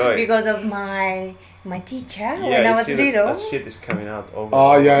couldn't enjoy it. because of my teacher Yeah, when I you was see little. that shit is coming out over.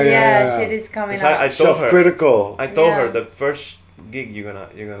 oh yeah, Shit is coming 'Cause out. I told her, Self-critical. I told her Yeah. the first gig you're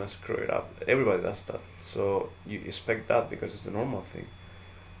gonna screw it up. Everybody does that, so you expect that because it's a normal thing.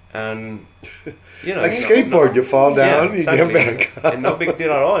 And you know, Like it's skateboard, you fall down, Yeah, you exactly. get back up. And no big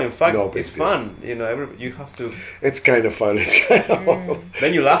deal at all. In fact, No big it's deal. fun. You know, you have to. It's kind of fun. It's kind of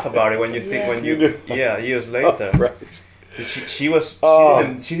Then you laugh about it when you think Yeah. when you years later. Oh, Christ.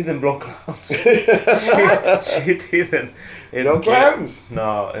 She didn't blow clowns. she didn't. And No clams?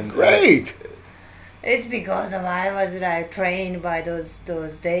 No, and Great. It's because of I was like trained by those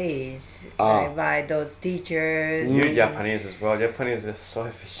days, like, by those teachers. You're Japanese as well. Japanese is so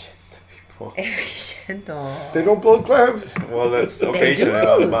efficient people. Efficient. Oh. They don't blow clams. Well, that's They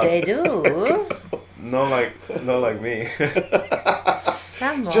occasionally, do. but They do. not like me.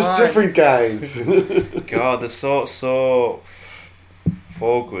 Come on. Just different kinds. God, they're so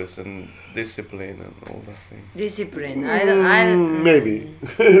focused and discipline and all that thing. Discipline. I don't. Maybe.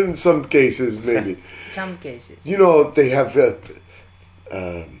 In some cases, maybe. Some cases. You know, they have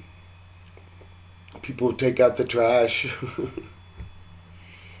people who take out the trash.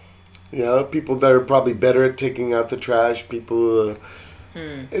 You know, people that are probably better at taking out the trash. People,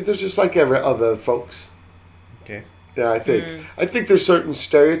 they're just like every other folks. Okay. Yeah, I think there's certain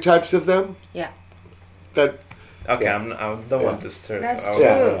stereotypes of them. Yeah. That Okay, Yeah. I don't want to stir. That's I true.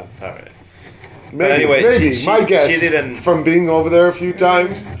 was- Sorry. maybe, anyway, maybe she- my she guess didn't- from being over there a few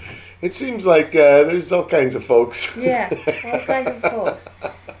times, it seems like there's all kinds of folks. Yeah, all kinds of folks.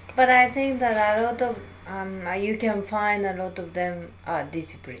 But I think that a lot of you can find a lot of them are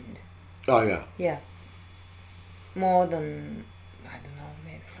disciplined. Oh yeah. Yeah. More than I don't know,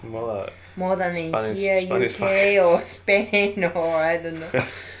 maybe Well, more than Spanish- in here, Spanish UK or Spain or I don't know.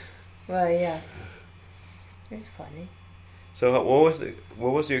 Well, yeah, it's funny. so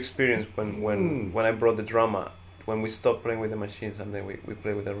what was your experience when I brought the drama? When we stopped playing with the machines and then we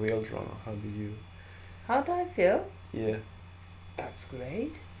play with a real drama? How did you? How do I feel? Yeah. That's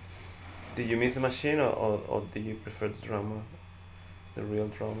great. Did you miss the machine or did you prefer the drama, the real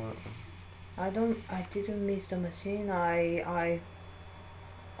drama? I didn't miss the machine. I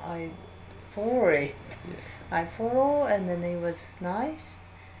follow it. I follow, and then it was nice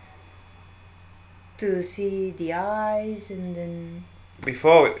to see the eyes, and then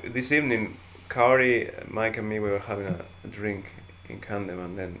Before this evening, Kaori, Mike and me, we were having a drink in Kandem,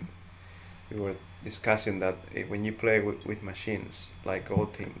 and then we were discussing that when you play with machines, like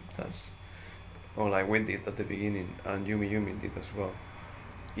Gold Team does, or like we did at the beginning, and Yumi did as well,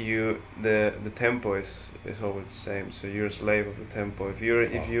 the tempo is always the same, so you're a slave of the tempo. If you're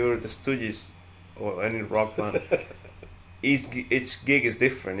the Stooges or any rock band, each gig is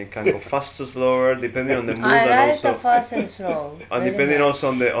different. It can go faster, slower, depending on the mood, I and like also the fast and slow. and Very depending nice. also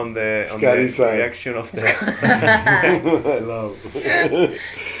on the Scotty side. reaction of the. I love.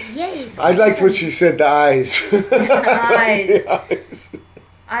 Yes. I liked what you said. The eyes. Eyes. The eyes.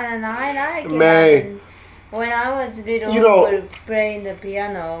 And I like it. May. And when I was little, You know- playing the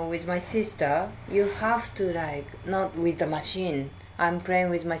piano with my sister, you have to not with the machine. I'm playing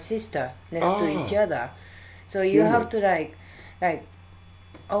with my sister next to each other, so you have to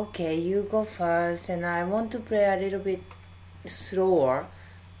okay, you go first, and I want to play a little bit slower.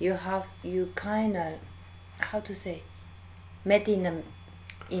 You kind of how to say, met in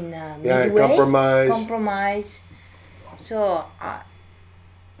a midway. Compromise. So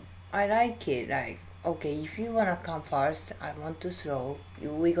I like it. Okay, if you wanna come first, I want to slow.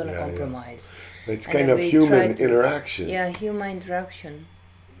 We're gonna compromise. It's And kind then of we human try to- interaction. Yeah, human interaction.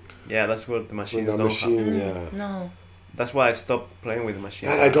 Yeah, that's what the With machines the don't machine, have. yeah. No. That's why I stopped playing with the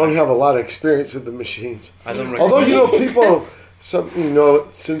machines. God, I don't have a lot of experience with the machines. I don't. Although recommend- people,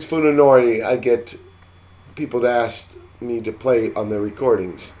 since Funanori, I get people to ask me to play on their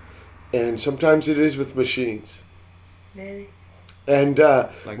recordings, and sometimes it is with machines. Really? And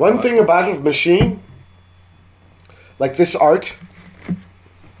Like one what? thing about a machine, like this art,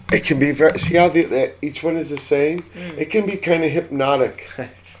 it can be very. See how each one is the same. It can be kind of hypnotic.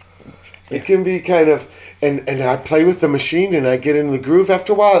 It can be kind of, and I play with the machine and I get in the groove.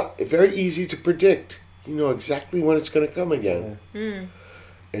 After a while, it's very easy to predict. You know exactly when it's going to come again,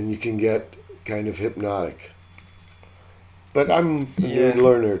 and you can get kind of hypnotic. But I'm a new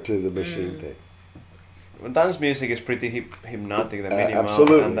learner to the machine thing. Well, dance music is pretty hypnotic. The minimal,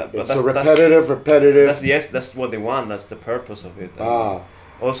 Absolutely, and that, but it's that's, a repetitive. That's what they want. That's the purpose of it. And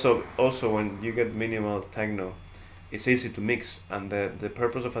also when you get minimal techno, it's easy to mix, and the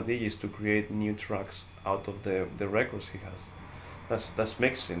purpose of a DJ is to create new tracks out of the records he has. That's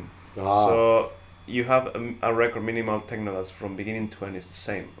mixing. So you have a record, minimal techno, that's from beginning to end is the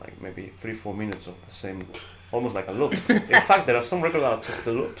same, like maybe 3-4 minutes of the same, almost like a loop. In fact, there are some records that are just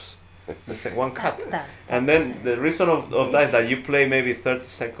the loops, the same one cut. And then the reason of that is that you play maybe 30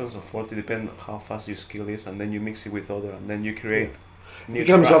 seconds or 40, depending on how fast your skill is, and then you mix it with other, and then you create. New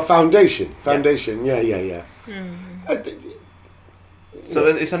becomes track. a foundation. Yeah. So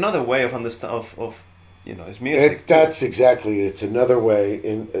it's another way of understand of it's music. That's exactly it. It's another way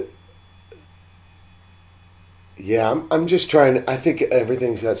in. I'm just trying. I think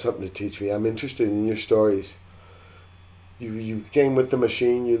everything's got something to teach me. I'm interested in your stories. You came with the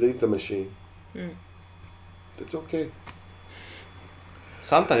machine. You leave the machine. That's okay.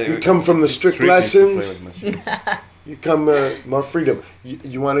 Sometimes you come from the strict lessons. You come more freedom.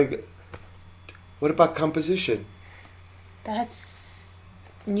 You want to. What about composition? That's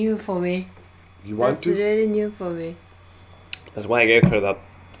new for me. You want That's to? really new for me. That's why I gave her that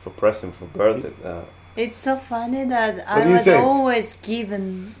for present for birthday. It's so funny that What I do you was think? always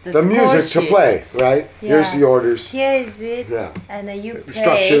given the The music score to sheet. play, right? Yeah. Here's the orders. Here is it. Yeah. And then you play.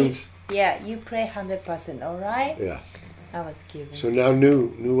 Instructions. Yeah, you play 100%. All right. Yeah. I was given. So now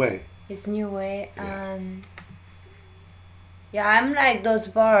new way. It's new way and. Yeah, I'm like those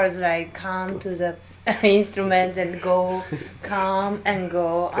birds, like come to the instrument and go, come and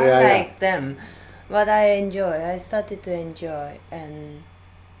go. I like them, but I enjoy. I started to enjoy, and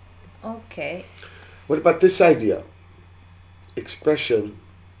okay. What about this idea? Expression.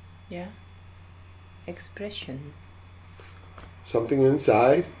 Yeah. Expression. Something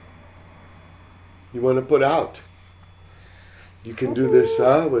inside you want to put out. You can do this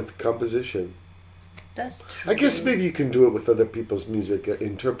with composition. That's true. I guess maybe you can do it with other people's music.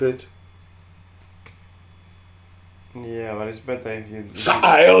 Interpret. Yeah, but it's better if you.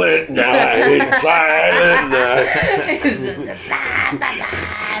 Silent night, silent night.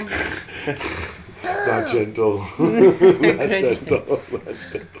 Not gentle. Not gentle.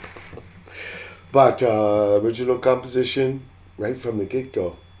 But original composition, right from the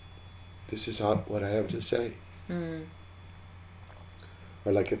get-go. This is what I have to say. Or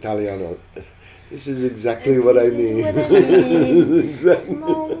like Italiano. This is exactly what I mean. Exactly.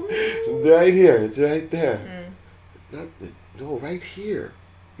 Right here. It's right there. Right here.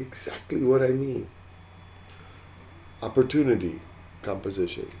 Exactly what I mean. Opportunity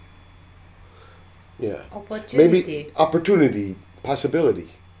composition. Yeah. Opportunity. Maybe opportunity, possibility.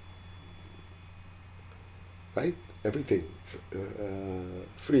 Right? Everything.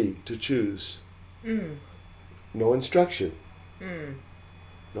 Free to choose. No instruction.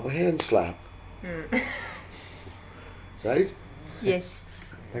 No hand slap. Right? Yes.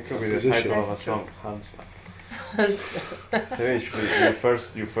 That could be the title of a song, Hand Slap. Maybe it should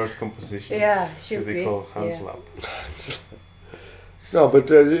be your first composition. Yeah, should be called Hand Slap. No,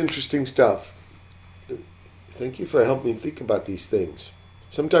 but interesting stuff. Thank you for helping me think about these things.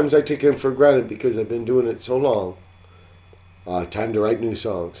 Sometimes I take them for granted because I've been doing it so long. Time to write new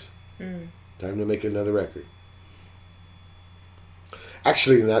songs. Time to make another record.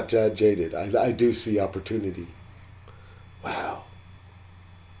 Actually, not jaded. I do see opportunity. Wow.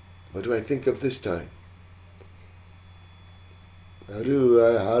 What do I think of this time? How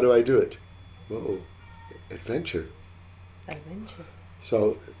do I do it? Whoa. Adventure. Adventure.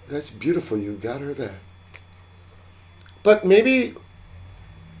 So that's beautiful. You got her there. But maybe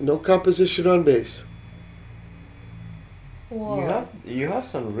no composition on bass. Whoa. You have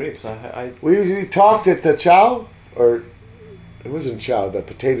some riffs. We talked at the chow, or it wasn't chow, the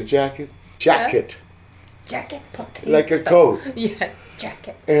potato jacket. Jacket. Jacket potato. Like a coat. Yeah,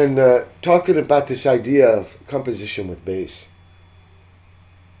 jacket. And talking about this idea of composition with bass.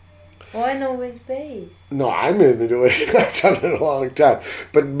 Why not with bass? No, I'm into it. I've done it a long time.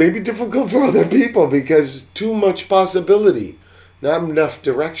 But maybe difficult for other people because too much possibility. Not enough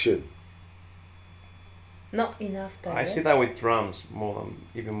direction. Not enough direction. I see that with drums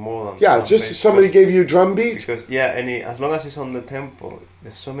even more than. Yeah, drum just bass, if somebody because- gave you a drum beat. Because as long as it's on the tempo,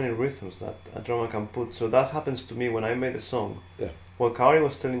 there's so many rhythms that a drummer can put. So that happens to me when I made a song. Yeah. Well, Kaori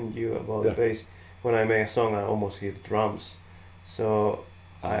was telling you about Yeah. the bass. When I made a song, I almost hit drums. So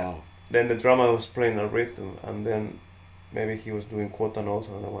then the drummer was playing a rhythm, and then maybe he was doing quarter notes,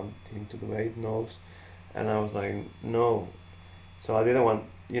 and I want him to do 8 notes, and I was like, no. So I didn't want,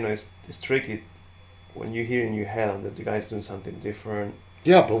 it's tricky when you hear in your head that the guy's doing something different.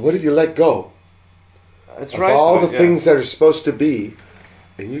 Yeah, but what if you let go? It's of right. all the things that are supposed to be,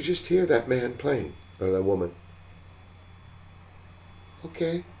 and you just hear that man playing, or that woman.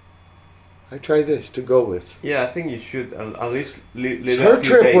 Okay. I try this to go with. Yeah, I think you should at least live Her a few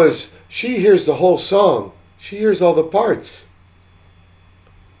trip days. was, she hears the whole song. She hears all the parts.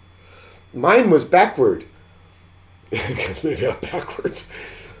 Mine was backward. Because maybe I'm backwards.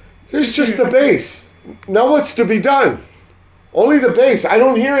 Here's just the bass. Now what's to be done? Only the bass. I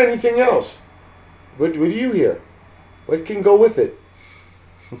don't hear anything else. What do you hear? What can go with it?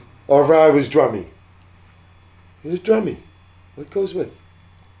 Or if I was drumming. Here's drumming. What goes with?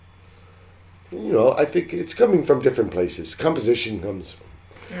 You know, I think it's coming from different places. Composition comes.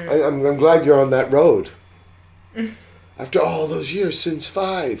 I'm glad you're on that road. After all those years, since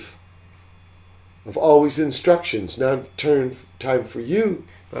 5, of always instructions. Now time for you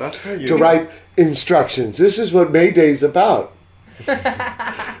But I've heard you to write instructions. This is what May Day's about. Yay!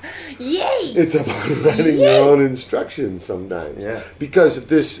 It's about writing your own instructions sometimes. Yeah. Because of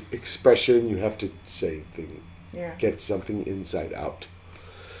this expression, you have to say things. Yeah. Get something inside out.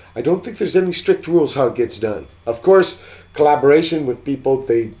 I don't think there's any strict rules how it gets done. Of course, collaboration with people,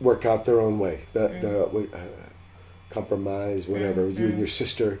 they work out their own way. Compromise, whatever. You and your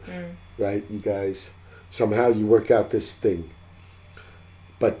sister, right? You guys, somehow you work out this thing.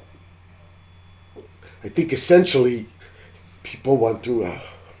 But I think essentially people want to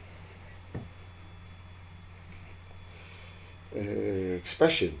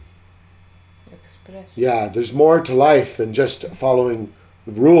expression. Yeah, there's more to life than just following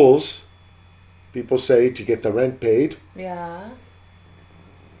the rules. People say to get the rent paid. Yeah.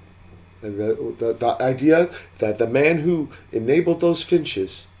 And the idea that the man who enabled those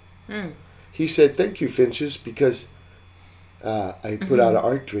finches, he said, "Thank you, finches, because I put out an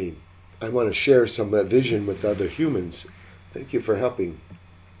art dream. I want to share some vision with other humans. Thank you for helping."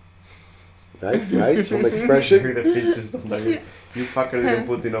 Right? Some expression. the finches don't like you fucker didn't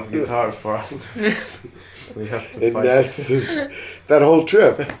put enough guitars for us. We have to And fight. that's that whole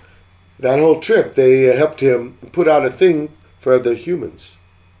trip. That whole trip, they helped him put out a thing for other humans.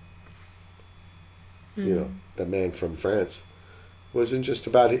 You know, the man from France wasn't just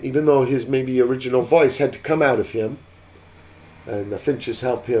about it, even though his maybe original voice had to come out of him, and the finches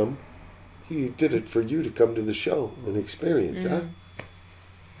help him. He did it for you to come to the show and experience, huh?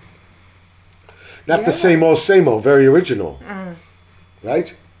 Not the same old, very original.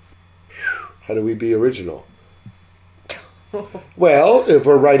 Right? How do we be original? Well, if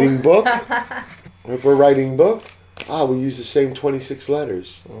we're writing book, we use the same 26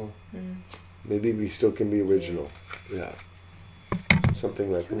 letters. Maybe we still can be original. Yeah.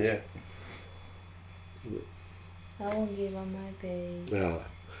 Something like this. Yeah. I won't give up my bass. Yeah.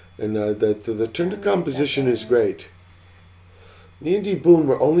 And the turn to composition is great. Me and D. Boone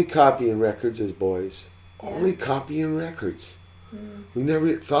were only copying records as boys. Only copying records. We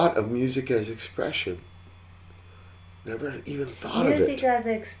never thought of music as expression. Never even thought of it. Music as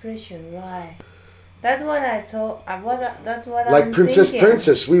expression, right? That's what I thought. That's what Like I'm Princess thinking.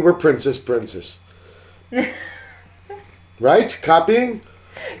 Princess. We were Princess. Right? Copying?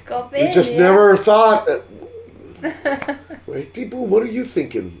 Copy, We just never thought. Wait, D. Boone, what are you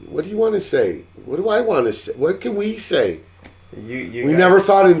thinking? What do you want to say? What do I want to say? What can we say? You We guys- never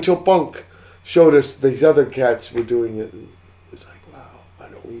thought until Punk showed us these other cats were doing it. And it's like, wow, why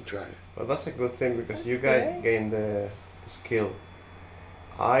don't we try it? But that's a good thing because you guys great. gained the skill.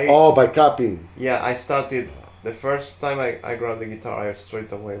 All by copying. Yeah, I started the first time I grabbed the guitar. I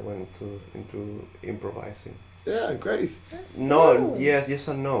straight away went into improvising. Yeah, great. No, yes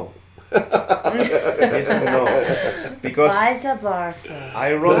and no. Yes and no, because Vice versa.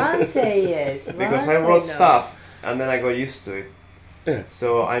 I wrote One say yes. because one I wrote say no. stuff and then I got used to it. Yeah.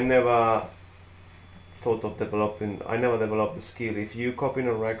 So I never thought of developing. I never developed the skill. If you copy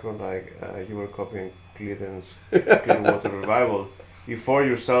a record like you were copying Cleveland's Clearwater Revival, you force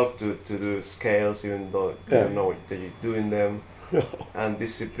yourself to do scales even though you don't know that you're doing them, and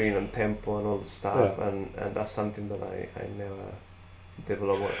discipline and tempo and all the stuff, and that's something that I never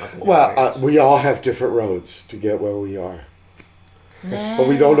developed. At the Well, young age. we all have different roads to get where we are. But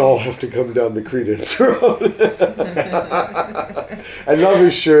we don't all have to come down the Credence road. I love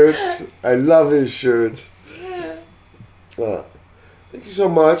his shirts. Thank you so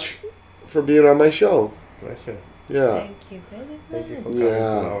much for being on my show. Pleasure. Yeah. Thank you very much. Thank you for coming to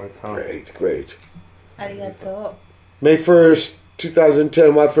our town. Great. Arigato. May 1st,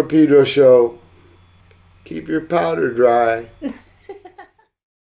 2010, Watt for Pedro Show. Keep your powder dry.